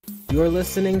You're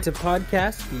listening to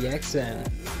Podcast PXN,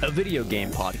 a video game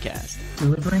podcast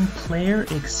delivering player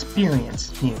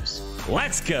experience news.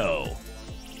 Let's go!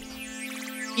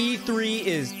 E3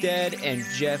 is dead and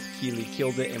Jeff Keighley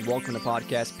killed it, and welcome to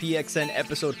Podcast PXN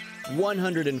episode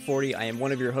 140. I am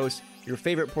one of your hosts, your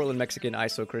favorite Portland Mexican,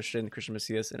 ISO Christian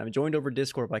Macias, and I'm joined over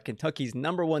Discord by Kentucky's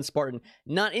 #1 Spartan,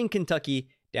 not in Kentucky,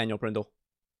 Daniel Prindle.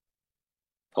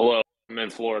 Hello, I'm in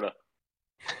Florida.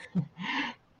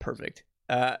 Perfect.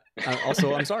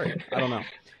 Also, I'm sorry. I don't know.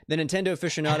 The Nintendo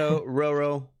aficionado,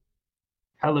 Roro.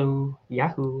 Hello,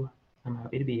 Yahoo. I'm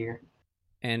happy to be here.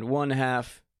 And one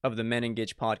half of the Men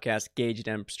Engage podcast, Gage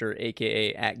Dempster,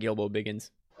 a.k.a. at Gilbo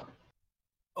Biggins.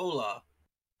 Hola.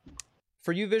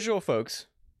 For you visual folks,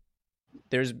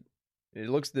 the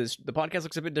podcast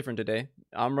looks a bit different today.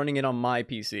 I'm running it on my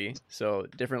PC, so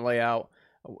different layout.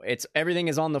 Everything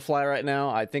is on the fly right now.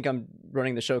 I think I'm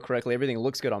running the show correctly. Everything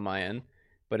looks good on my end.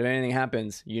 But if anything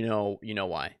happens, you know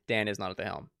why. Dan is not at the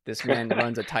helm. This man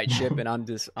runs a tight ship, and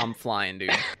I'm flying,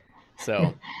 dude.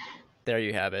 So there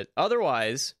you have it.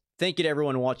 Otherwise, thank you to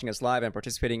everyone watching us live and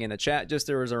participating in the chat. Just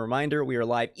as a reminder, we are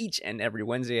live each and every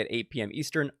Wednesday at 8 p.m.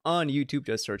 Eastern on YouTube.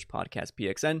 Just search Podcast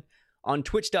PXN, on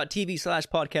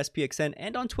twitch.tv/podcastpxn,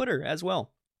 and on Twitter as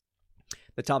well.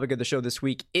 The topic of the show this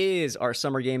week is our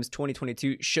Summer Games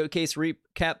 2022 Showcase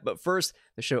recap. But first,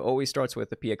 the show always starts with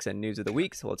the PXN news of the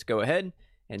week. So let's go ahead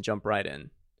and jump right in.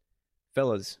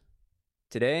 Fellas,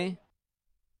 today...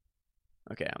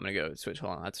 Okay, I'm going to go switch.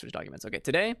 Hold on, let's switch documents. Okay,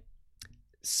 today,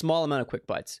 small amount of quick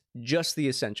bites. Just the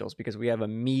essentials, because we have a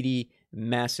meaty,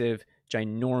 massive,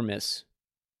 ginormous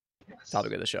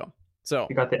topic of the show. So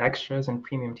we got the extras and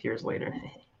premium tiers later.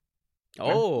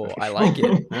 Oh, I like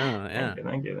it. Oh, yeah.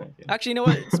 Thank you. Actually, you know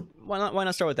what? Why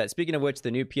not start with that? Speaking of which,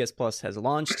 the new PS Plus has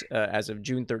launched as of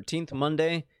June 13th,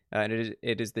 Monday. And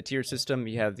it is the tier system.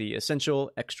 You have the essential,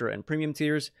 extra, and premium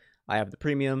tiers. I have the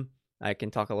premium. I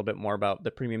can talk a little bit more about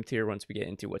the premium tier once we get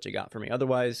into what you got for me.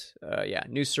 Otherwise,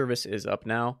 new service is up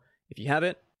now. If you have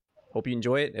it, hope you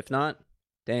enjoy it. If not,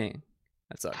 dang,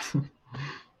 that sucks.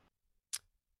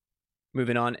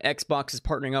 Moving on, Xbox is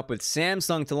partnering up with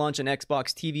Samsung to launch an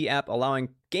Xbox TV app allowing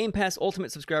Game Pass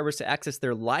Ultimate subscribers to access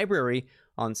their library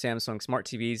on Samsung Smart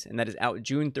TVs, and that is out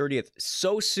June 30th.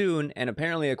 So soon, and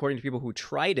apparently, according to people who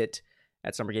tried it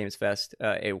at Summer Games Fest,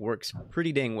 it works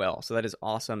pretty dang well. So that is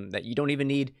awesome that you don't even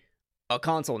need a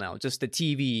console now, just a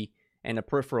TV and a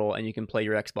peripheral, and you can play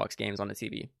your Xbox games on the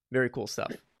TV. Very cool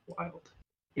stuff. Wild.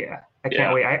 Yeah, I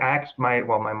can't wait. I actually,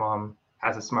 my mom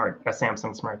has a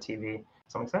Samsung Smart TV.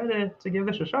 So I'm excited to give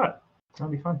this a shot.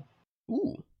 That'll be fun.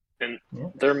 Ooh. And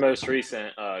their most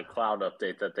recent cloud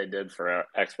update that they did for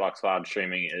Xbox Cloud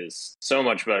streaming is so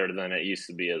much better than it used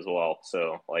to be as well.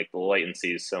 So, like, the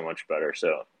latency is so much better.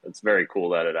 So it's very cool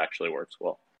that it actually works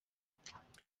well.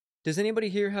 Does anybody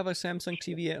here have a Samsung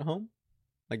TV at home?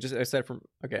 Like, just aside from...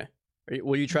 Okay.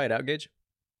 Will you try it out, Gage?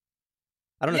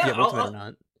 I don't know if you have Ultimate or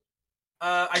not.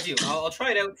 I do. I'll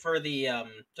try it out for the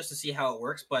just to see how it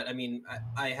works. But I mean,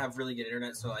 I have really good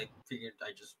internet, so I figured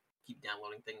I just keep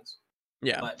downloading things.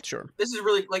 Yeah, but sure. This is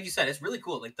really, like you said, it's really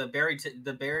cool. Like the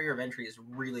barrier of entry is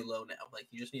really low now. Like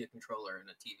you just need a controller and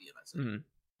a TV, and that's it. Mm-hmm.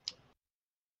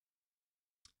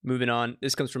 Moving on,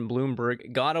 this comes from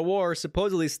Bloomberg. God of War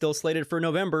supposedly still slated for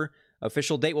November.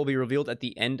 Official date will be revealed at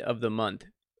the end of the month.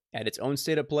 At its own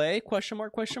state of play? Question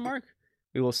mark?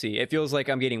 We will see. It feels like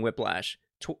I'm getting whiplash.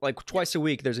 Twice a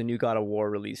week, there's a new God of War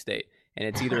release date, and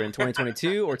it's either in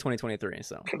 2022 or 2023.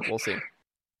 So we'll see.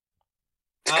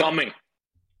 It's coming.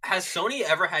 Has Sony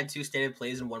ever had 2 stated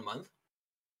plays in 1 month?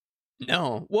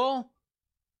 No. Well,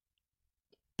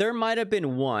 there might have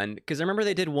been one, because I remember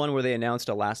they did one where they announced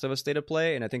a Last of Us state of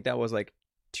play, and I think that was like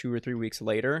 2 or 3 weeks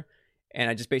later. And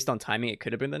I just based on timing, it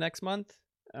could have been the next month,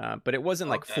 but it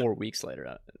wasn't like 4 weeks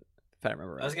later, if I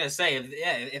remember right. I was gonna say,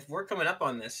 if we're coming up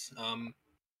on this,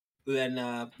 then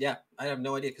I have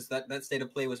no idea, because that state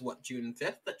of play was what, June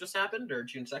 5th that just happened, or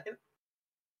June 2nd.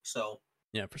 So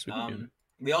yeah, for June.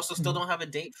 We also still don't have a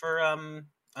date for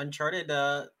Uncharted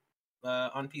on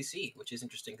PC, which is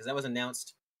interesting because that was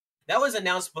announced. That was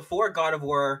announced before God of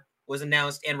War was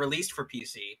announced and released for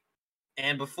PC,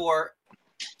 and before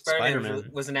Spider-Man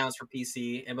was announced for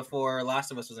PC, and before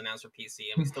Last of Us was announced for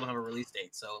PC, and we still don't have a release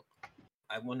date. So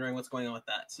I'm wondering what's going on with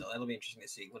that. So that'll be interesting to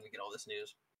see when we get all this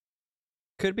news.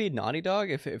 Could be Naughty Dog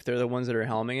if they're the ones that are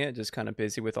helming it, just kind of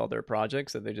busy with all their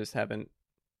projects that they just haven't,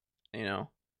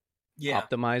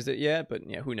 optimized it yet. But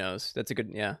yeah, who knows? That's a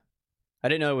good I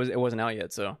didn't know it wasn't out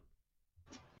yet, so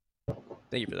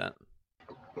thank you for that.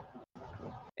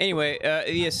 Anyway,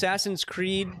 the Assassin's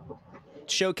Creed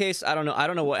showcase. I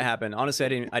don't know what happened.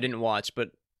 Honestly, I didn't watch,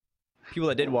 but people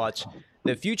that did watch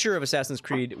the future of Assassin's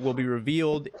Creed will be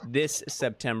revealed this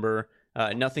September.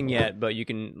 Nothing yet, but you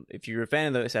can, if you're a fan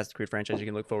of the Assassin's Creed franchise, you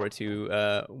can look forward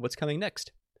to what's coming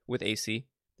next with AC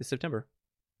this September.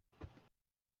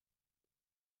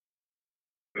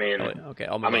 I mean, okay,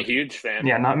 I'm a huge fan.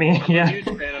 Yeah, not me. I'm a huge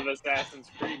fan of Assassin's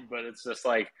Creed, but it's just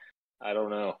like, I don't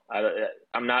know.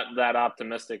 I'm not that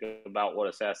optimistic about what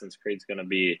Assassin's Creed's going to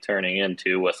be turning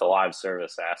into with a live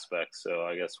service aspect. So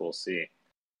I guess we'll see.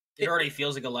 It already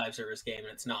feels like a live service game,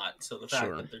 and it's not. So the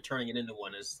fact that they're turning it into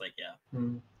one is like,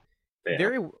 Yeah.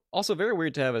 Very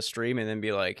weird to have a stream and then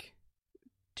be like,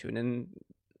 tune in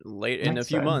late in a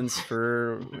few months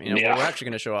for what we're actually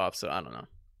going to show off. So I don't know.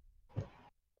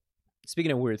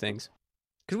 Speaking of weird things,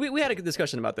 because we had a good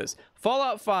discussion about this.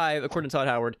 Fallout 5, according to Todd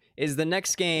Howard, is the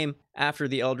next game after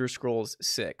the Elder Scrolls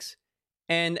 6.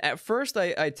 And at first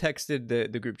I texted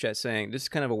the group chat saying, this is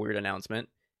kind of a weird announcement.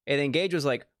 And then Gage was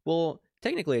like, well,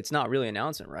 technically it's not really an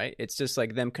announcement, right? It's just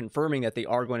like them confirming that they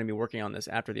are going to be working on this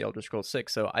after the Elder Scrolls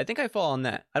 6. So I think I fall on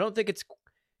that. I don't think it's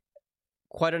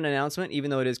quite an announcement, even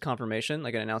though it is confirmation.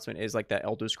 Like an announcement is like that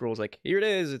Elder Scrolls, like, here it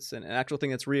is. It's an actual thing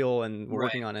that's real and we're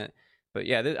working on it. But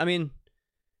yeah, I mean,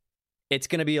 it's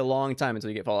going to be a long time until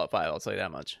you get Fallout 5. I'll tell you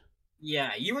that much.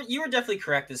 Yeah, you were definitely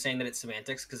correct in saying that it's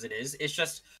semantics, because it is. It's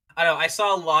just, I don't know, I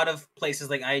saw a lot of places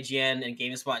like IGN and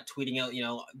GameSpot tweeting out,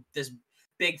 this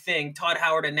big thing. Todd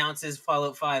Howard announces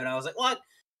Fallout 5, and I was like, what?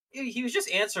 He was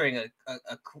just answering a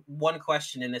one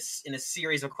question in a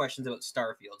series of questions about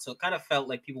Starfield. So it kind of felt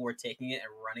like people were taking it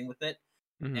and running with it.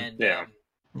 Mm-hmm.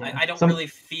 And I don't really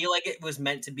feel like it was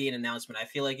meant to be an announcement. I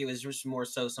feel like it was just more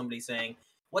so somebody saying,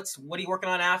 what are you working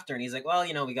on after? And he's like, well,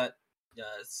 we got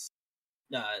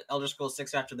Elder Scrolls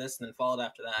 6 after this, and then Fallout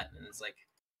after that. And it's like,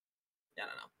 I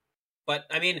don't know. But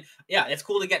I mean, yeah, it's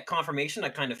cool to get confirmation. I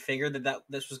kind of figured that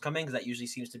this was coming, because that usually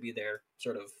seems to be their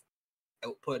sort of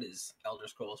output, is Elder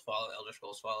Scrolls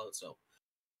Fallout. So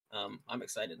I'm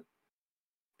excited.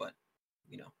 But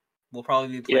we'll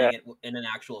probably be playing it in an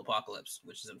actual apocalypse,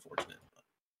 which is unfortunate.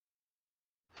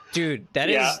 Dude, that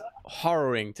is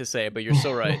harrowing to say, but you're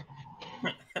so right.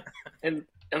 and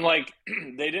like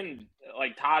they didn't,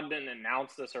 like, Todd didn't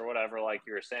announce this or whatever, like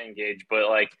you were saying, Gage, but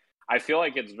like I feel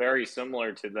like it's very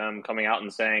similar to them coming out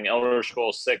and saying Elder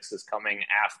Scrolls 6 is coming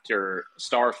after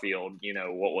Starfield,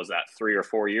 what was that, 3 or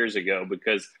 4 years ago,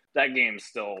 because that game's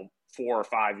still 4 or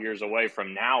 5 years away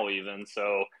from now even.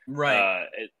 So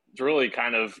it's really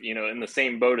kind of, in the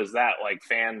same boat as that. Like,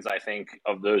 fans, I think,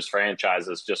 of those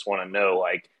franchises just want to know,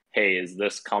 like, hey, is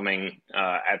this coming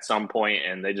at some point?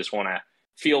 And they just want to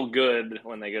feel good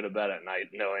when they go to bed at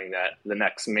night, knowing that the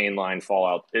next mainline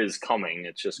Fallout is coming.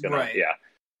 It's just going to,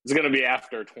 it's going to be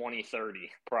after 2030,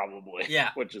 probably,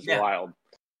 which is wild.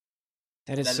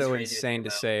 That is so insane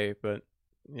to say, but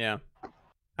yeah.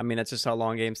 I mean, that's just how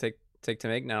long games take to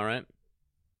make now, right?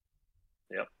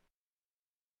 Yep.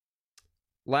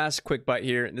 Last quick bite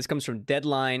here. This comes from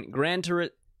Deadline. Gran Turismo,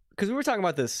 because we were talking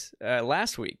about this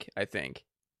last week, I think.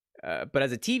 But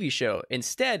as a TV show.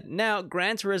 Instead, now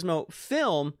Gran Turismo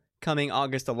film coming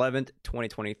August 11th,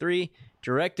 2023.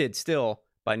 Directed still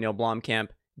by Neil Blomkamp.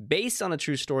 Based on a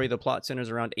true story, the plot centers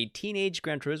around a teenage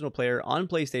Gran Turismo player on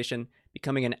PlayStation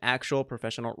becoming an actual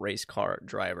professional race car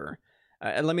driver.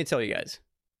 And let me tell you guys,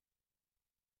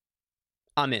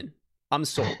 I'm in. I'm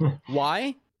sold.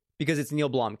 Why? Because it's Neil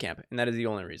Blomkamp, and that is the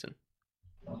only reason.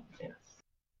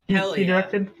 He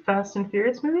directed Fast and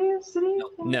Furious movies? Did he?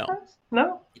 No.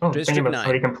 No? Oh, District 9.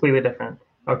 Somebody completely different.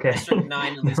 Okay. District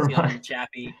 9, Elysium,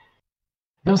 Chappie.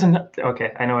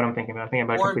 Okay, I know what I'm thinking about. I'm thinking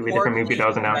about a completely different movie that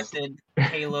was announced.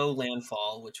 Halo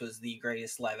Landfall, which was the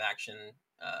greatest live-action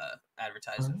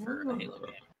advertisement for a Halo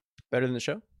game. Better than the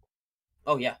show?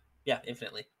 Oh, yeah. Yeah,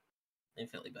 infinitely.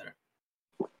 Infinitely better.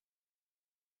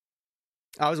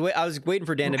 I was waiting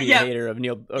for Dan to be a hater of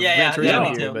Neil. Gran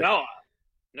Turismo here, but...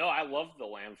 No, I love the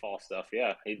Landfall stuff.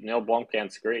 Yeah, Neil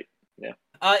Blomkamp's great. Yeah.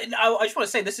 I just want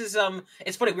to say, this is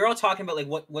it's funny, we were all talking about like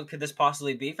what could this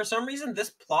possibly be. For some reason, this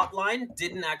plot line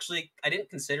I didn't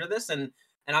consider this, and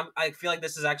I feel like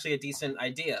this is actually a decent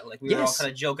idea. Like, we were all kind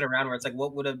of joking around where it's like,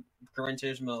 what would a Gran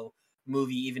Turismo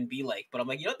movie even be like? But I'm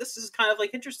like, this is kind of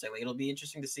like interesting. Like, it'll be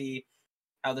interesting to see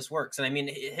how this works. And I mean,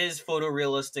 his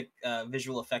photorealistic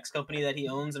visual effects company that he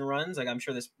owns and runs, like, I'm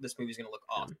sure this movie's gonna look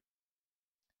awesome.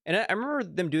 And I remember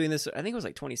them doing this, I think it was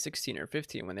like 2016 or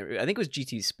 15 I think it was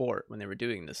GT Sport when they were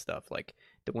doing this stuff. Like,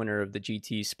 the winner of the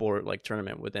GT Sport like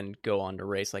tournament would then go on to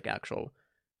race like actual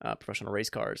professional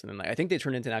race cars. And then I think they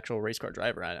turned into an actual race car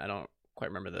driver. I don't quite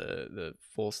remember the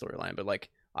full storyline, but like,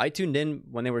 I tuned in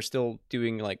when they were still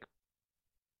doing like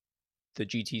the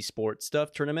GT Sport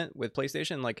stuff tournament with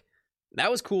PlayStation. Like,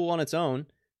 that was cool on its own,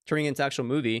 turning into actual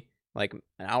movie. like an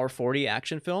hour 40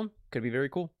 action film. Could be very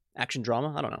cool. Action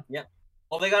drama. I don't know. Yeah.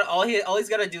 Well, they got all he's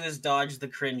got to do is dodge the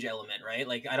cringe element, right?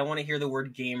 Like, I don't want to hear the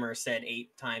word gamer said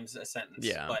 8 times a sentence.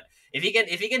 Yeah. But if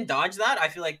he can dodge that, I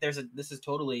feel like this is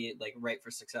totally like ripe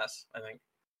for success. I think.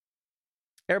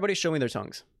 Everybody, show me their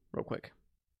tongues, real quick.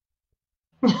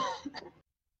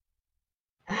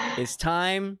 It's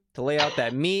time to lay out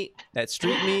that meat, that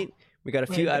street meat. We got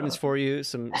a few items for you.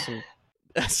 Some.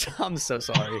 I'm so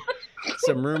sorry.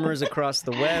 Some rumors across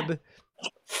the web.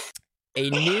 A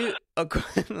new,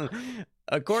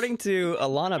 according to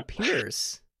Alana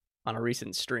Pierce on a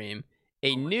recent stream,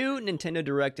 a new Nintendo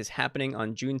Direct is happening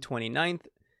on June 29th.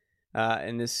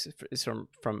 And this is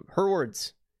from her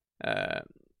words.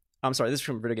 I'm sorry, this is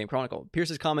from Video Game Chronicle.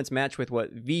 Pierce's comments match with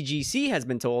what VGC has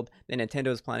been told that Nintendo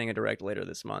is planning a Direct later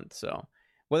this month. So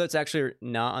whether it actually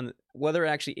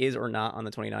is or not on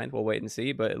the 29th, we'll wait and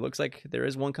see. But it looks like there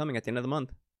is one coming at the end of the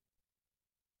month.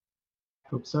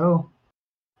 Hope so.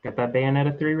 Got that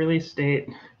Bayonetta 3 release date.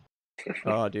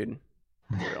 Oh, dude.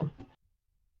 For real.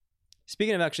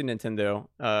 Speaking of actually Nintendo,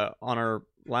 on our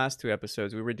last 2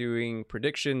 episodes, we were doing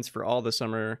predictions for all the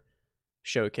summer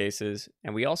showcases,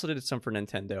 and we also did some for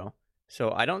Nintendo.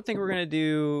 So I don't think we're going to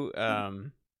do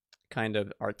kind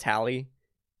of our tally,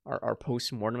 our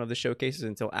post-mortem of the showcases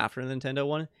until after the Nintendo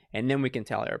one, and then we can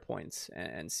tally our points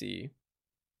and see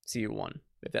who won,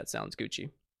 if that sounds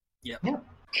Gucci. Yeah.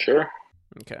 Sure.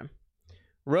 Okay.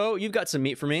 Ro, you've got some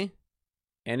meat for me,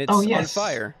 and it's yes. on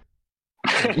fire.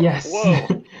 Yes. Whoa,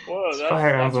 that's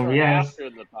Fire Emblem, for yes. after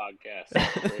the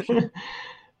podcast.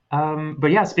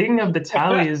 But yeah, speaking of the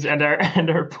tallies and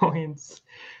our points,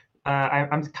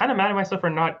 I'm kind of mad at myself for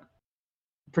not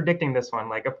predicting this one.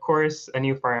 Like, of course, a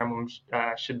new Fire Emblem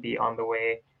should be on the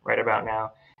way right about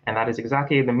now, and that is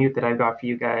exactly the mute that I've got for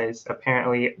you guys.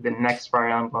 Apparently, the next Fire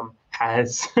Emblem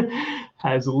has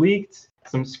leaked.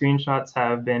 Some screenshots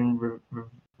have been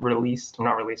leaked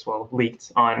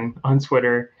on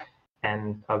Twitter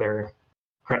and other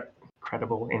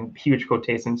credible in huge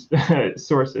quotations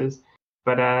sources.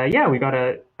 But yeah, we got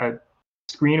a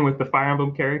screen with the Fire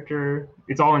Emblem character.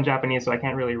 It's all in Japanese, so I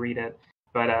can't really read it.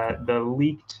 But the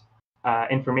leaked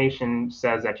information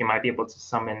says that you might be able to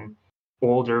summon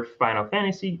older Final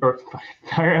Fantasy or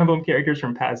Fire Emblem characters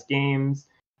from past games.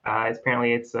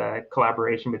 Apparently, it's a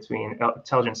collaboration between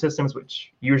Intelligent Systems,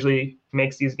 which usually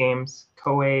makes these games,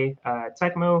 Koei,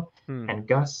 Tecmo, and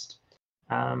Gust.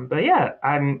 But yeah,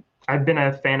 I've been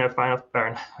a fan of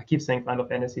I keep saying Final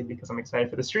Fantasy because I'm excited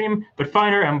for the stream, but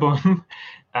Fire Emblem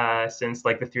since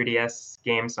like the 3DS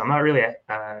game. So I'm not really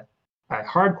a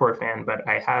hardcore fan, but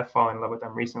I have fallen in love with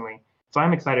them recently. So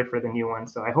I'm excited for the new one.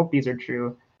 So I hope these are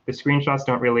true. The screenshots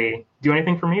don't really do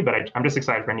anything for me, but I'm just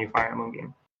excited for a new Fire Emblem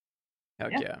game.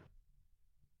 Heck yeah.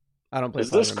 I don't play. Is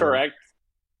this correct?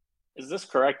 Is this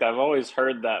correct? I've always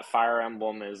heard that Fire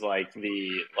Emblem is like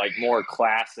the more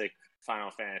classic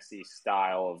Final Fantasy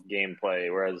style of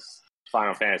gameplay, whereas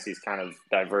Final Fantasy's kind of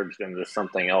diverged into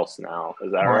something else now.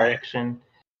 Is that more right? Action.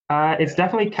 It's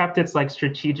definitely kept its like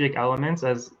strategic elements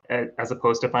as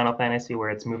opposed to Final Fantasy,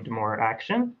 where it's moved to more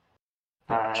action.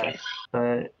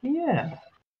 But yeah,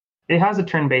 it has a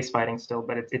turn-based fighting still,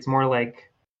 but it's more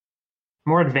like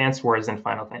more advanced wars than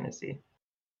Final Fantasy.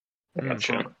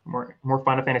 Gotcha. More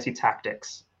Final Fantasy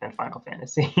tactics than Final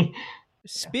Fantasy.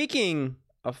 Speaking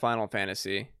of Final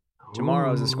Fantasy,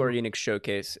 tomorrow is the Square Enix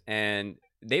showcase, and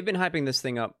they've been hyping this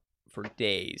thing up for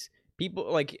days.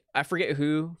 People like I forget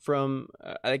who from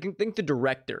I think the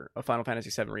director of Final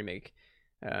Fantasy VII Remake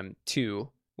 2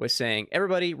 was saying,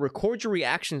 everybody record your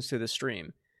reactions to the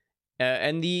stream,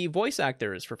 and the voice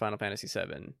actors for Final Fantasy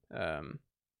VII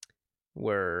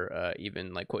were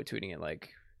even like quote tweeting it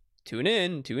like tune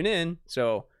in.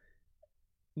 So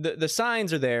the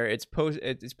signs are there. It's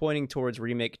pointing towards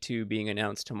Remake 2 being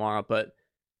announced tomorrow, but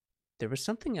there was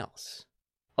something else.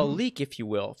 A leak, if you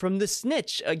will, from the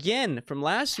Snitch, again, from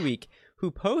last week, who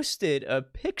posted a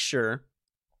picture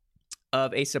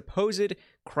of a supposed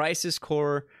Crisis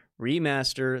Core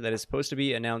remaster that is supposed to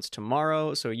be announced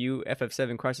tomorrow. So you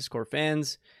FF7 Crisis Core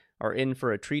fans are in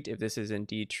for a treat if this is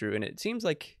indeed true, and it seems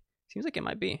like it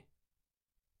might be.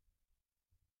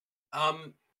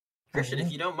 Christian,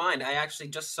 if you don't mind, I actually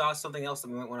just saw something else that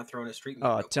we might want to throw in a street meet.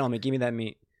 Oh, tell me, give me that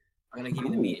meat. I'm gonna give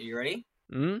you the meat. Are you ready?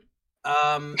 Hmm.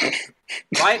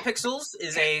 Riot Pixels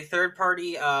is a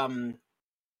third-party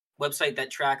website that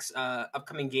tracks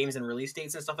upcoming games and release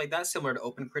dates and stuff like that, similar to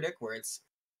OpenCritic, where it's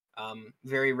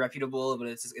very reputable, but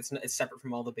it's separate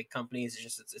from all the big companies. It's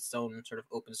just its own sort of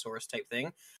open source type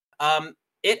thing.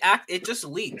 It just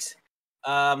leaked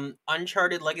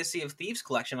Uncharted Legacy of Thieves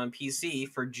collection on PC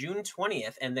for June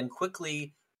 20th, and then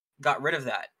quickly got rid of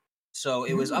that. So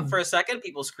it was up for a second.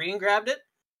 People screen grabbed it.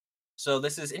 So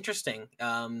this is interesting.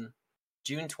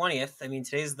 June 20th. I mean,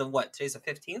 today's the what? Today's the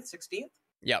 15th, 16th.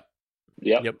 Yep.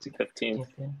 Yep. Yep. 15.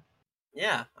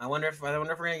 Yeah, I wonder if we're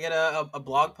gonna get a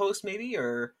blog post maybe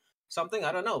or something.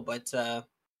 I don't know, but a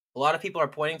lot of people are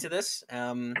pointing to this.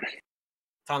 Tom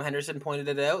Henderson pointed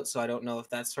it out, so I don't know if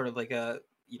that's sort of like a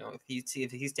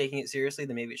if he's taking it seriously,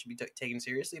 then maybe it should be taken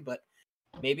seriously. But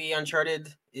maybe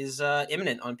Uncharted is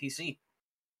imminent on PC.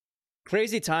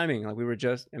 Crazy timing. Like you were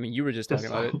just talking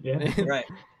about it. Yeah. Right.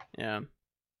 Yeah.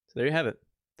 So there you have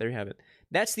it.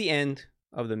 That's the end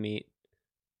of the meet.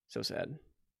 So sad.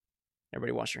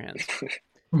 Everybody wash your hands.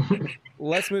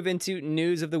 Let's move into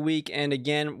news of the week. And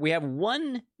again, we have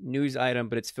one news item,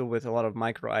 but it's filled with a lot of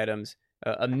micro items.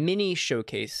 A mini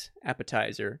showcase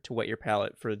appetizer to whet your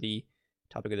palate for the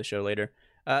topic of the show later.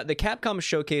 The Capcom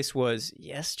showcase was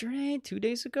yesterday, 2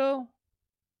 days ago.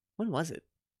 When was it?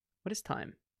 What is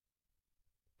time?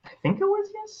 I think it was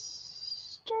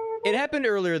yesterday. It happened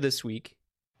earlier this week.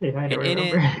 Yeah, I don't In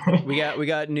remember. it, we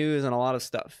got news on a lot of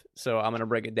stuff. So I'm gonna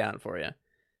break it down for you.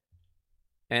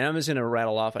 And I'm just gonna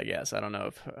rattle off, I guess. I don't know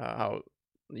if how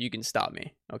you can stop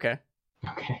me. Okay.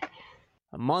 Okay.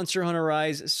 Monster Hunter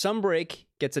Rise Sunbreak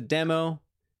gets a demo,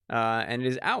 and it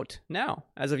is out now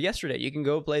as of yesterday. You can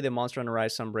go play the Monster Hunter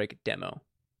Rise Sunbreak demo.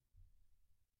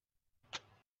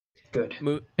 Good.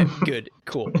 Good.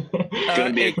 Cool. It's going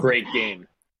to be a great game.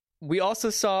 We also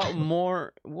saw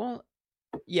more. Well,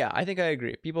 yeah, I think I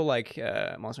agree. People like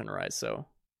Monster Hunter Rise, so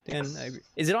Dan, I agree.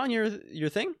 Is it on your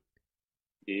thing?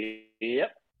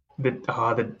 Yep. The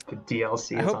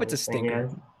DLC. I is hope on it's a this thing, stinker.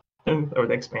 yeah. Or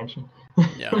the expansion.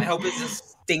 Yeah. I hope it's a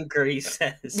stinker. He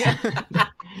says.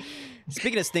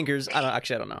 Speaking of stinkers, I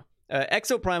don't know.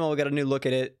 Exo Primal, we got a new look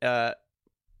at it.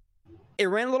 It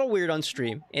ran a little weird on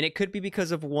stream, and it could be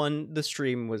because of the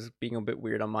stream was being a bit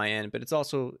weird on my end, but it's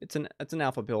an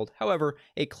alpha build. However,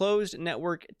 a closed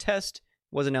network test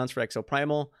was announced for Exo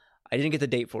Primal. I didn't get the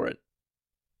date for it,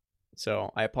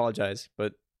 so I apologize,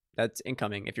 but that's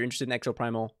incoming. If you're interested in Exo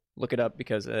Primal, look it up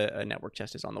because a network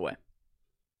test is on the way.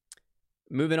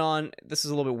 Moving on, this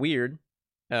is a little bit weird.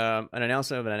 An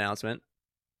announcement of an announcement,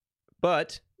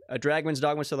 but a Dragon's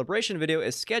Dogma celebration video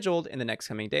is scheduled in the next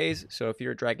coming days. So if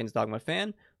you're a Dragon's Dogma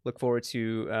fan, look forward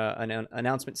to an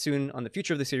announcement soon on the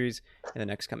future of the series in the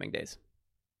next coming days.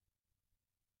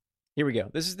 Here we go.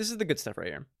 This is the good stuff right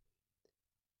here.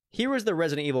 Here was the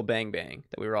Resident Evil Bang Bang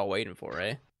that we were all waiting for,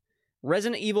 eh?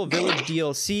 Resident Evil Village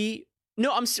DLC.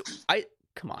 No,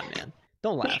 come on, man.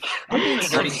 Don't laugh. I'm being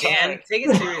Dirty serious. Dan, take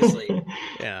it seriously.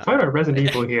 Yeah. Talk about Resident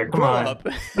Evil here. Come Grow on. up.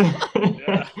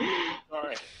 Yeah. All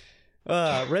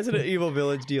right. Resident Evil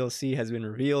Village DLC has been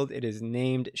revealed. It is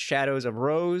named Shadows of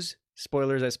Rose.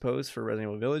 Spoilers, I suppose, for Resident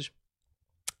Evil Village.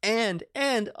 And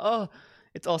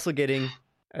it's also getting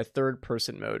a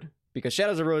third-person mode. Because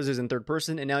Shadows of Rose is in third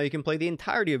person, and now you can play the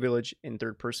entirety of Village in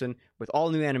third person with all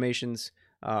new animations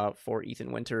for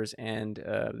Ethan Winters and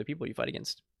the people you fight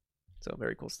against. So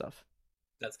very cool stuff.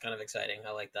 That's kind of exciting.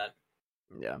 I like that.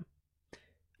 Yeah.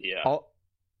 Yeah.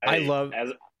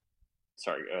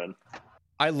 Sorry, go ahead.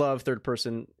 I love third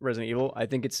person Resident Evil. I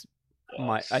think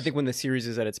I think when the series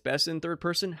is at its best in third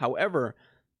person. However,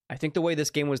 I think the way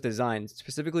this game was designed,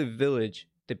 specifically Village,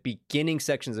 the beginning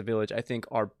sections of Village, I think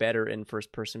are better in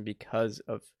first person because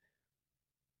of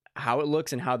how it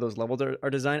looks and how those levels are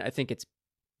designed. I think it's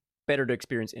better to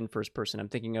experience in first person. I'm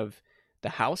thinking of the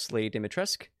house, Lady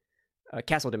Dimitrescu,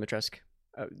 Castle Dimitrescu,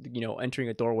 entering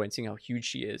a doorway and seeing how huge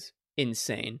she is.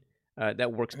 Insane.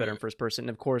 That works better in first person. And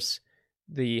of course,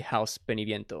 the house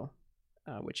Beneviento,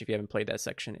 which if you haven't played that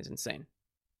section is insane.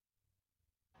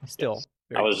 Still.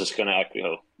 Yes. I was just going to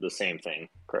echo the same thing,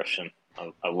 Christian.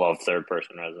 I love third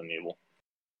person Resident Evil.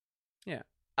 Yeah.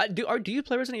 Do you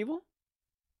play Resident Evil?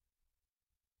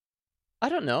 I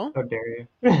don't know. How dare you?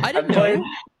 I didn't know.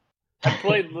 I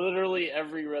played literally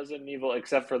every Resident Evil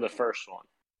except for the first one.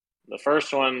 The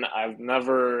first one, I've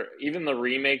never, even the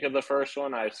remake of the first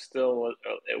one,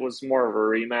 it was more of a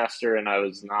remaster, and I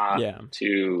was not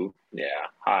too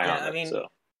high on it. I mean,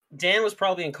 Dan was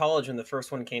probably in college when the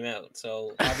first one came out,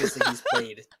 so obviously he's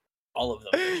played all of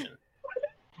them.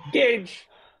 Gage,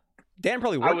 Dan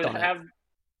probably worked on it.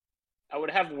 I would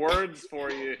have words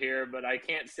for you here, but I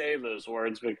can't say those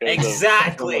words because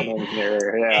exactly.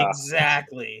 Yeah.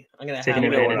 Exactly. I'm gonna taking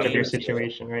advantage of your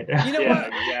situation right now. You know what?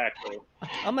 Exactly.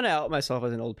 I'm gonna out myself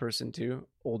as an old person too,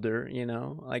 older.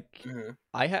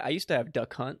 I used to have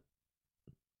Duck Hunt.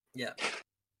 Yeah.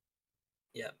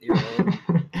 Yeah, you're old.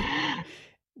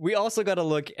 We also got to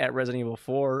look at Resident Evil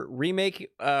 4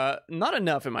 remake. Not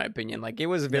enough in my opinion. Like it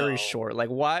was very short. Like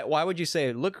why would you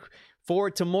say look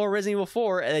forward to more Resident Evil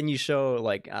 4, and then you show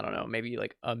like, I don't know, maybe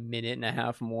like a minute and a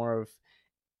half more of.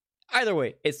 Either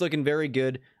way, it's looking very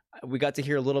good. We got to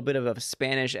hear a little bit of a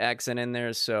Spanish accent in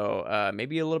there, so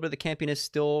maybe a little bit of the campiness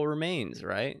still remains,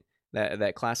 right?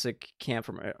 That classic camp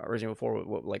from Resident Evil 4,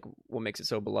 what makes it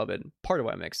so beloved, part of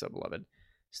why it makes it so beloved,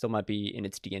 still might be in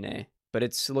its DNA. But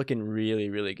it's looking really,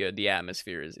 really good. The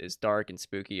atmosphere is dark and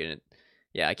spooky, and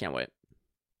I can't wait.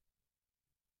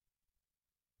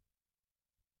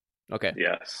 Okay.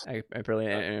 Yes.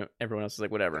 Apparently, everyone else is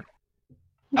like, whatever.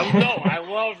 No, I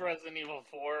love Resident Evil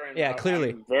 4, and clearly.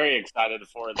 I'm very excited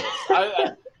for this.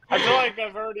 I feel like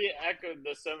I've already echoed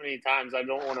this so many times. I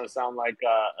don't want to sound like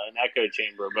an echo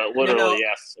chamber, but literally,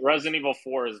 yes. Resident Evil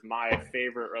 4 is my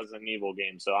favorite Resident Evil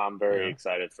game, so I'm very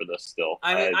excited for this still.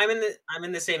 I'm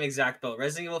in the same exact boat.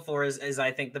 Resident Evil 4 is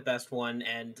I think the best one,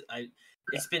 and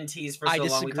it's been teased for so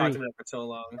long. We talked about it for so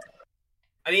long.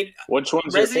 I mean, which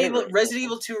one's Resident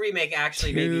Evil 2 remake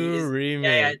actually maybe is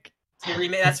remake. To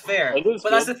remake, that's fair. But good.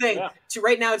 that's the thing.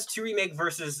 Right now, it's 2 remake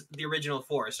versus the original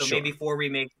 4. So maybe 4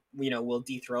 remake, will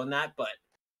dethrone that. But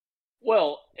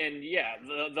and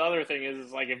the other thing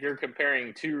is like if you're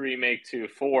comparing 2 remake to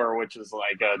 4, which is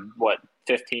like a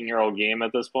 15-year-old game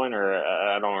at this point, or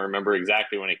I don't remember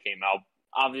exactly when it came out.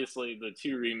 Obviously, the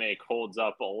 2 remake holds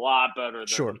up a lot better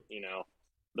than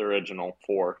the original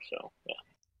 4. So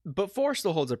but 4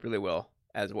 still holds up really well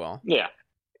as well. Yeah,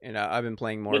 and I've been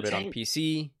playing more of it on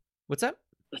PC. What's up?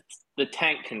 The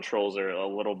tank controls are a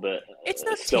little bit. It's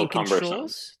not still tank cumbersome.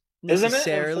 Controls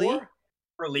necessarily. Isn't it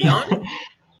for Leon?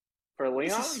 For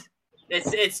Leon?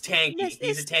 It's tanky.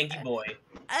 He's a tanky boy.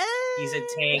 He's a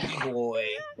tanky boy.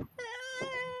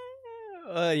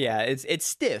 It's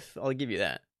stiff. I'll give you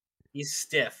that. He's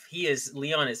stiff.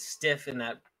 Leon is stiff in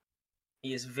that.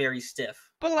 He is very stiff.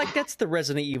 But like that's the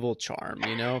Resident Evil charm,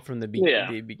 from the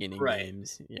beginning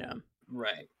games. Yeah.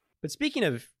 Right. But speaking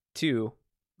of 2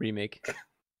 remake,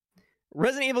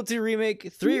 Resident Evil 2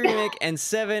 remake, 3 remake, and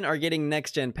 7 are getting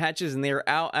next gen patches, and they are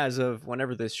out as of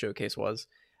whenever this showcase was.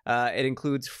 It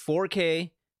includes 4K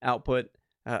output,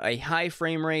 a high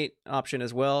frame rate option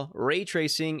as well, ray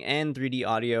tracing, and 3D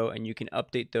audio, and you can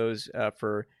update those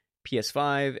for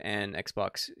PS5 and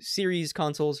Xbox Series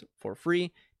consoles for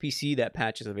free. PC, that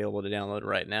patch is available to download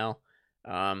right now.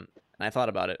 And I thought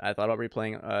about it. I thought about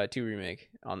replaying 2 remake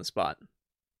on the spot.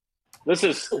 This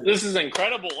is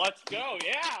incredible. Let's go.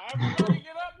 Yeah, I'm pulling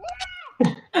it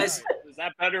up. Is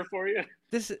that better for you?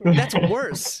 That's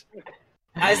worse.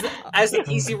 As the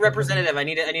PC representative, I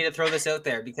need to throw this out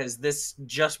there because this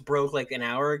just broke like an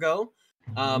hour ago.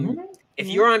 If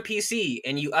you're on PC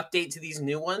and you update to these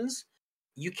new ones,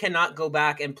 you cannot go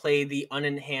back and play the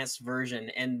unenhanced version.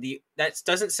 And that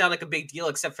doesn't sound like a big deal,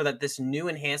 except for that this new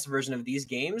enhanced version of these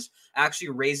games actually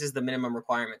raises the minimum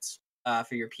requirements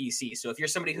for your PC. So if you're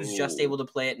somebody who's just able to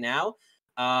play it now,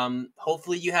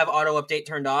 hopefully you have auto update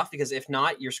turned off, because if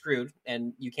not, you're screwed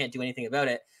and you can't do anything about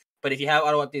it. But if you have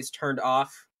auto updates turned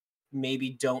off, maybe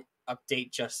don't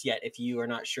update just yet if you are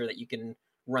not sure that you can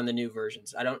run the new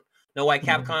versions. I don't know why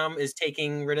Capcom is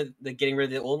getting rid of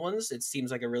the old ones. It seems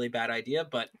like a really bad idea,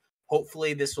 but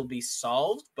hopefully this will be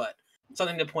solved. But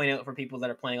something to point out for people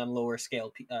that are playing on lower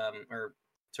scale or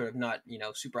sort of not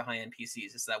super high end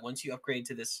PCs is that once you upgrade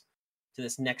to this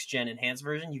next gen enhanced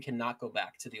version, you cannot go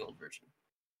back to the old version.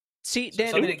 See, so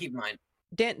Dan, something to keep in mind.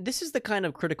 Dan, this is the kind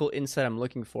of critical insight I'm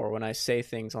looking for when I say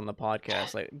things on the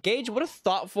podcast. Like, Gage, what a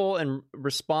thoughtful and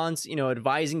response,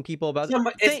 advising people about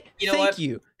it. Thank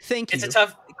you. It's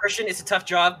a tough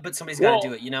job, but somebody's got to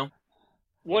do it,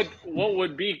 What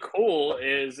would be cool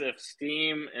is if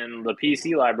Steam and the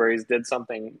PC libraries did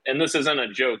something, and this isn't a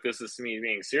joke, this is me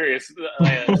being serious,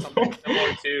 something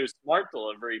similar to Smart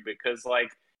Delivery, because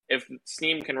if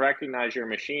Steam can recognize your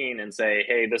machine and say,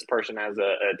 hey, this person has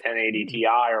a 1080 Ti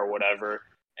or whatever,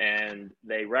 and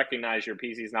they recognize your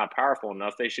PC is not powerful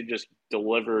enough, they should just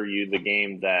deliver you the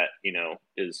game that,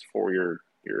 is for your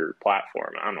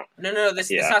platform. I don't know. No. This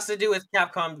has to do with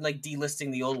Capcom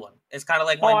delisting the old one. It's kind of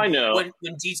like when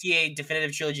GTA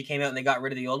Definitive Trilogy came out and they got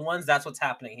rid of the old ones. That's what's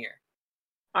happening here.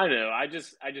 I know. I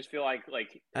just feel like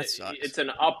that sucks.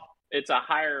 It's a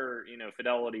higher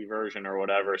fidelity version or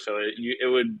whatever. So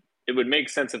it would make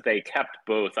sense if they kept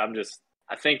both. I'm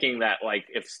thinking that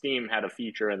if Steam had a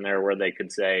feature in there where they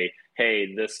could say,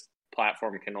 hey, this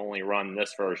platform can only run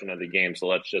this version of the game, so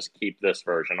let's just keep this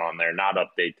version on there, not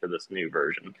update to this new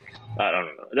version. I don't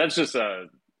know. That's just a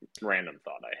random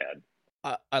thought I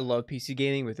had. I love PC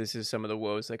gaming, but this is some of the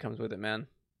woes that comes with it, man.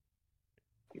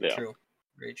 Yeah. True.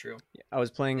 Very true. I was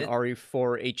playing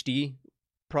RE4 HD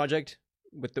project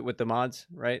with the mods,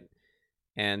 right?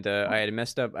 And I had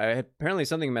messed up. Apparently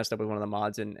something messed up with one of the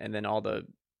mods, and then all the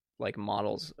like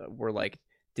models were like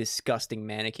disgusting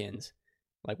mannequins,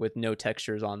 like with no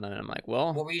textures on them. And I'm like,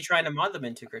 well, What were you trying to mod them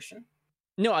into, Christian?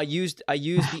 no, I used the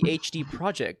HD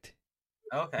project.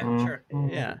 Okay, sure.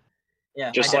 Yeah.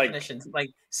 Yeah, Just high like- definition, like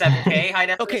 7K high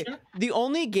Okay. definition. The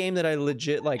only game that I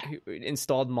legit like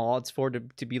installed mods for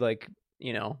to be like,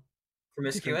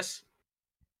 Promiscuous.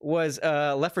 was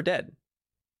Left 4 Dead.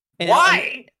 And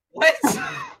Why? What?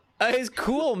 It's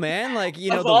cool, man. Like,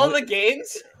 Of all the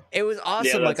games? it was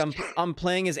awesome. Like that's I'm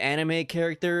playing as anime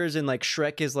characters, and like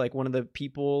Shrek is like one of the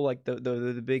people, like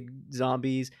the big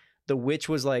zombies. The witch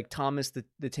was like Thomas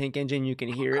the Tank Engine. You can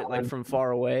hear it like from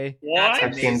far away. That's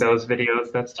I've seen those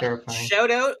videos. That's terrifying. Shout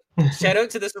out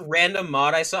to this random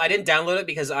mod I saw. I didn't download it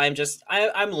because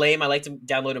I'm lame. I like to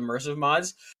download immersive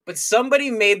mods. But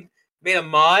somebody made a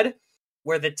mod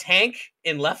where the tank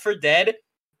in Left 4 Dead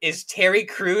is Terry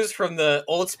Crews from the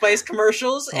Old Spice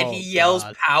commercials, and Oh, he yells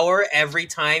God. power every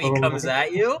time he Oh comes my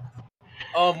at you.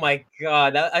 Oh my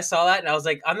god. I saw that and I was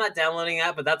like, I'm not downloading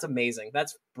that, but that's amazing.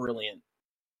 That's brilliant.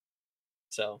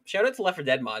 So shout out to Left 4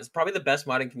 Dead mods. Probably the best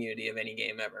modding community of any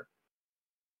game ever.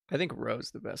 I think Ro's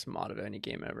the best mod of any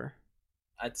game ever.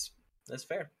 That's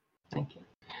fair. Thank you.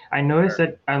 I noticed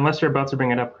that, unless you're about to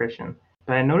bring it up, Christian,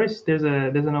 but I noticed there's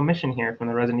an omission here from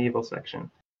the Resident Evil section.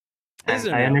 Is And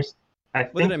there I now? understand. I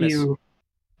What did think I miss? you.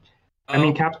 I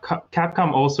mean, Oh.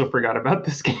 Capcom also forgot about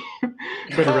this game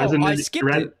for the Oh, I skipped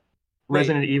it. Wait.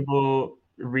 Resident Evil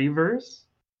Reverse,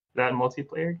 that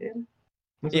multiplayer game.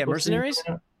 Was Yeah, supposed to be Mercenaries?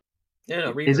 coming out?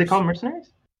 No, Is it called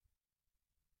Mercenaries?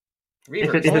 Reverse?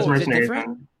 If Oh, it's is it Mercenaries, different?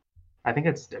 then I think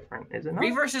it's different. Is it not?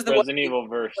 Reverse is the one Resident that Evil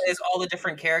verse. plays all the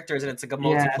different characters, and it's like a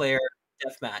Yeah. multiplayer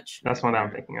deathmatch. That's one that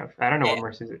I'm thinking of. I don't know Yeah. what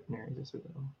Mercenaries is.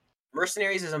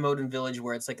 Mercenaries is a mode in Village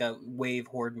where it's like a wave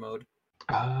horde mode.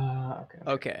 Okay.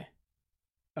 Okay.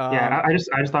 Yeah, I just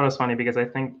thought it was funny because I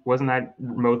think wasn't that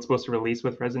mode supposed to release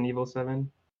with Resident Evil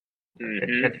 7?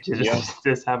 Mhm. It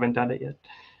just haven't done it yet.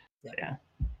 Yeah. Yeah.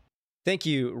 Thank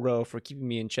you, Ro, for keeping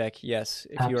me in check. Yes,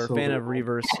 if you're a fan of Absolutely.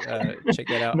 Reverse, check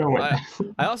that out. No one.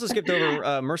 I also skipped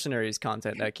over Mercenaries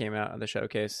content that came out on the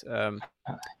showcase.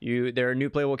 There are new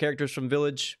playable characters from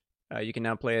Village. You can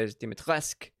now play as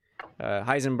Dimitrescu,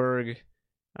 Heisenberg,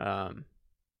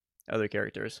 other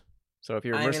characters. So if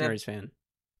you're a I'm gonna- Mercenaries fan,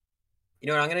 You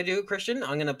know what I'm gonna do, Christian?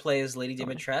 I'm gonna play as Lady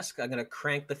Dimitrescu. I'm gonna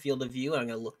crank the field of view, and I'm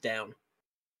gonna look down.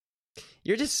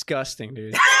 you're disgusting,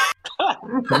 dude.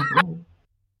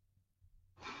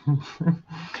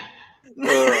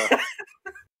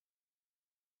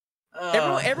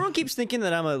 Ugh. Everyone keeps thinking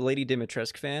that I'm a Lady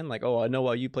Dimitrescu fan. Like, oh, I know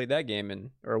why you played that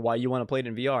game or why you want to play it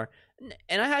in VR.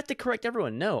 And I have to correct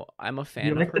everyone. No, I'm a fan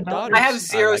You of like her the daughters? daughters. I have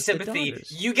zero like the sympathy.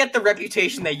 daughters. You get the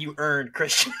reputation that you earned,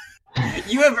 Christian.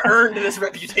 You have earned this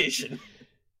reputation.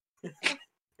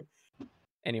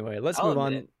 Anyway, let's I'll move admit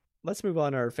on. it. Let's move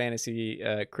on to our fantasy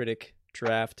critic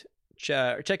draft.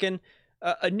 Check in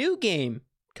a new game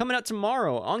coming out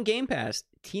tomorrow on Game Pass.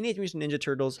 Teenage Mutant Ninja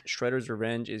Turtles: Shredder's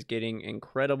Revenge is getting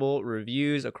incredible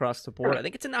reviews across the board. I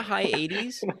think it's in the high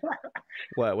 80s.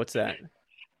 What's that?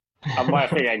 I'm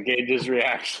laughing at Gage's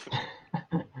reaction.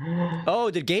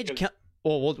 Oh, did Gage count?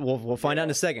 Well, we'll find out in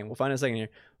a second. We'll find out in a second here.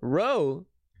 Ro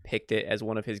picked it as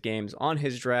one of his games on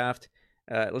his draft.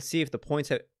 Let's see if the points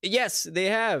have. Yes, they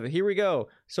have. Here we go.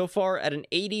 So far at an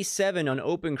 87 on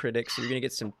OpenCritic, so you're gonna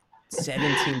get some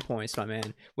 17 points, my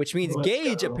man. Which means Let's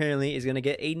Gage go. apparently is gonna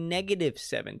get a negative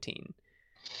 17.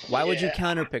 Why would you Yeah.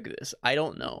 counterpick this? I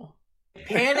don't know,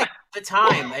 Panic at the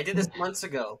time. I did this months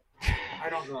ago. I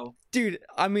don't know. dude.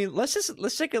 I mean, let's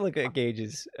take a look at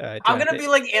Gage's. I'm draft. gonna be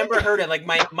like Amber Heard, and like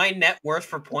my net worth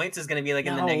for points is gonna be like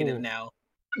in the No. negative now.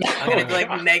 I'm gonna be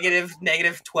like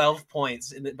negative 12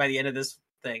 points by the end of this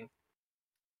thing.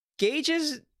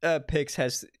 Gage's picks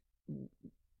has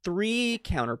 3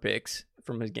 counter picks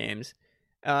from his games,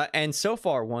 and so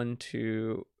far 1,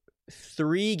 2,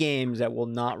 3 games that will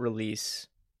not release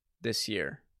this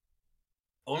year.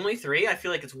 Only 3? I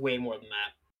feel like it's way more than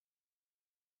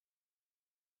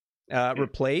that.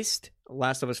 Replaced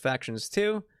Last of Us Factions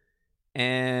 2,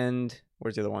 and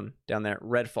where's the other one down there?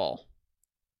 Redfall.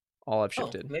 All I've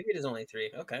shifted. Oh, maybe it is only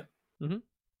 3. Okay. Mhm.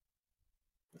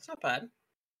 That's not bad.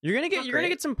 You're gonna not get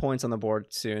great. some points on the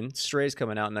board soon. Stray's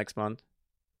coming out next month.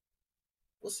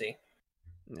 We'll see.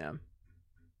 Yeah.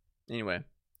 Anyway,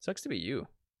 sucks to be you.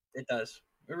 It does.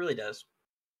 It really does.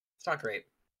 It's not great.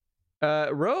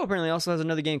 Ro apparently also has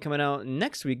another game coming out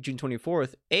next week, June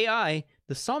 24th. AI: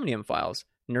 The Somnium Files,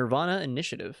 Nirvana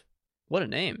Initiative. What a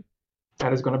name!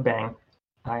 That is going to bang.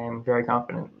 I am very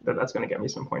confident that that's going to get me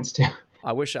some points too.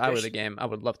 I wish I were the game. I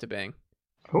would love to bang.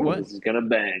 Oh, What? This is gonna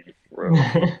bang, bro.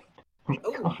 oh my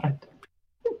Oh. God.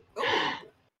 Oh.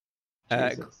 Uh,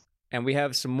 Jesus. And we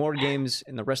have some more games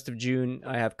in the rest of June.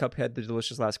 I have Cuphead: The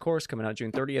Delicious Last Course coming out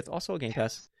June 30th, also a Game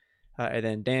Pass. And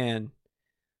then Dan,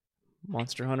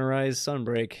 Monster Hunter Rise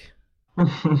Sunbreak.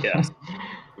 Yes.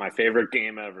 My favorite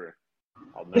game ever.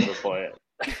 I'll never play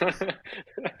it.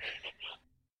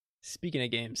 Speaking of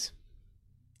games,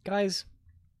 guys,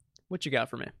 what you got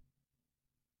for me?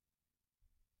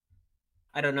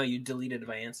 I don't know. You deleted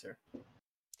my answer.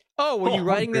 Oh, were you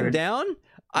writing them good. down?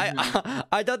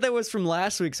 I thought that was from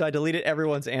last week, so I deleted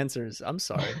everyone's answers. I'm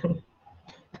sorry.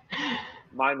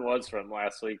 Mine was from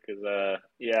last week because, I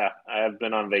have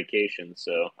been on vacation,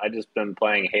 so I just been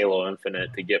playing Halo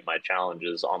Infinite to get my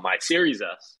challenges on my Series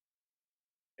S.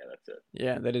 Yeah, that's it.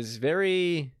 Yeah, that is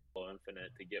very... Halo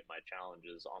Infinite to get my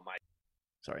challenges on my...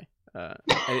 Sorry.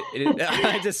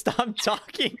 I just stopped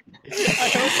talking.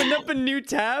 I opened up a new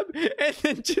tab and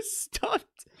then just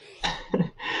stopped.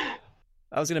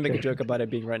 I was going to make a joke about it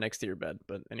being right next to your bed,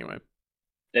 but anyway.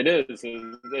 It is.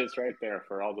 It's right there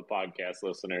for all the podcast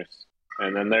listeners.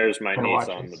 And then there's my niece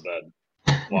on the bed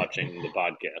watching the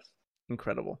podcast.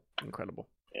 Incredible.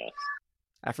 Yes.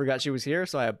 I forgot she was here,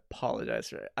 so I apologize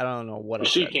for it. I don't know what I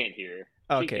She said. can't hear.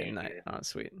 Okay, can't nice. hear. Oh,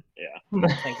 sweet. Yeah.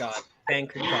 Thank God.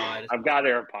 Thank God. I've got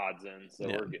AirPods in, so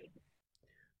Yeah. we're good.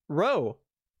 Ro,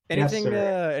 Yes, anything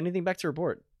sir. anything back to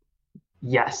report?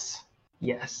 Yes,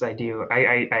 I do.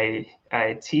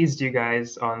 I teased you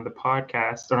guys on the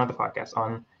podcast, or not the podcast,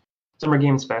 on Summer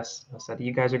Games Fest. I said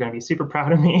you guys are going to be super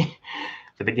proud of me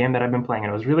for the game that I've been playing,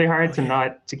 and it was really hard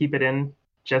to keep it in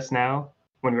just now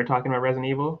when we were talking about Resident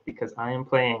Evil, because I am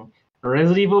playing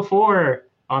Resident Evil 4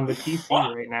 on the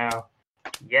PC right now.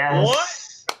 Yes.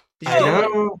 What? I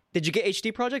know. Did you get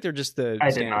HD Project or just the I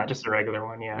did standard? not, just a regular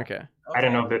one. Yeah. Okay. I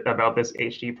don't know about this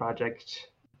HD project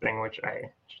thing, which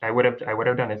I would have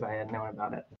done if I had known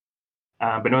about it.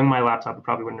 But knowing my laptop, it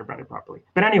probably wouldn't have run it properly.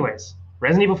 But anyways,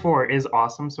 Resident Evil 4 is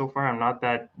awesome so far. I'm not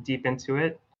that deep into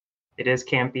it. It is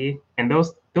campy, and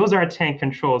those are tank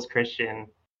controls, Christian,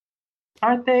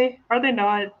 aren't they? Are they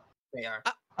not? They are.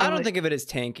 I don't think of it as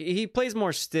tank. He plays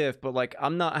more stiff, but like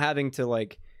I'm not having to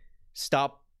like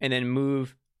stop and then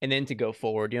move and then to go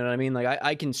forward. You know what I mean? Like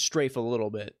I can strafe a little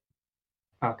bit.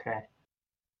 Okay.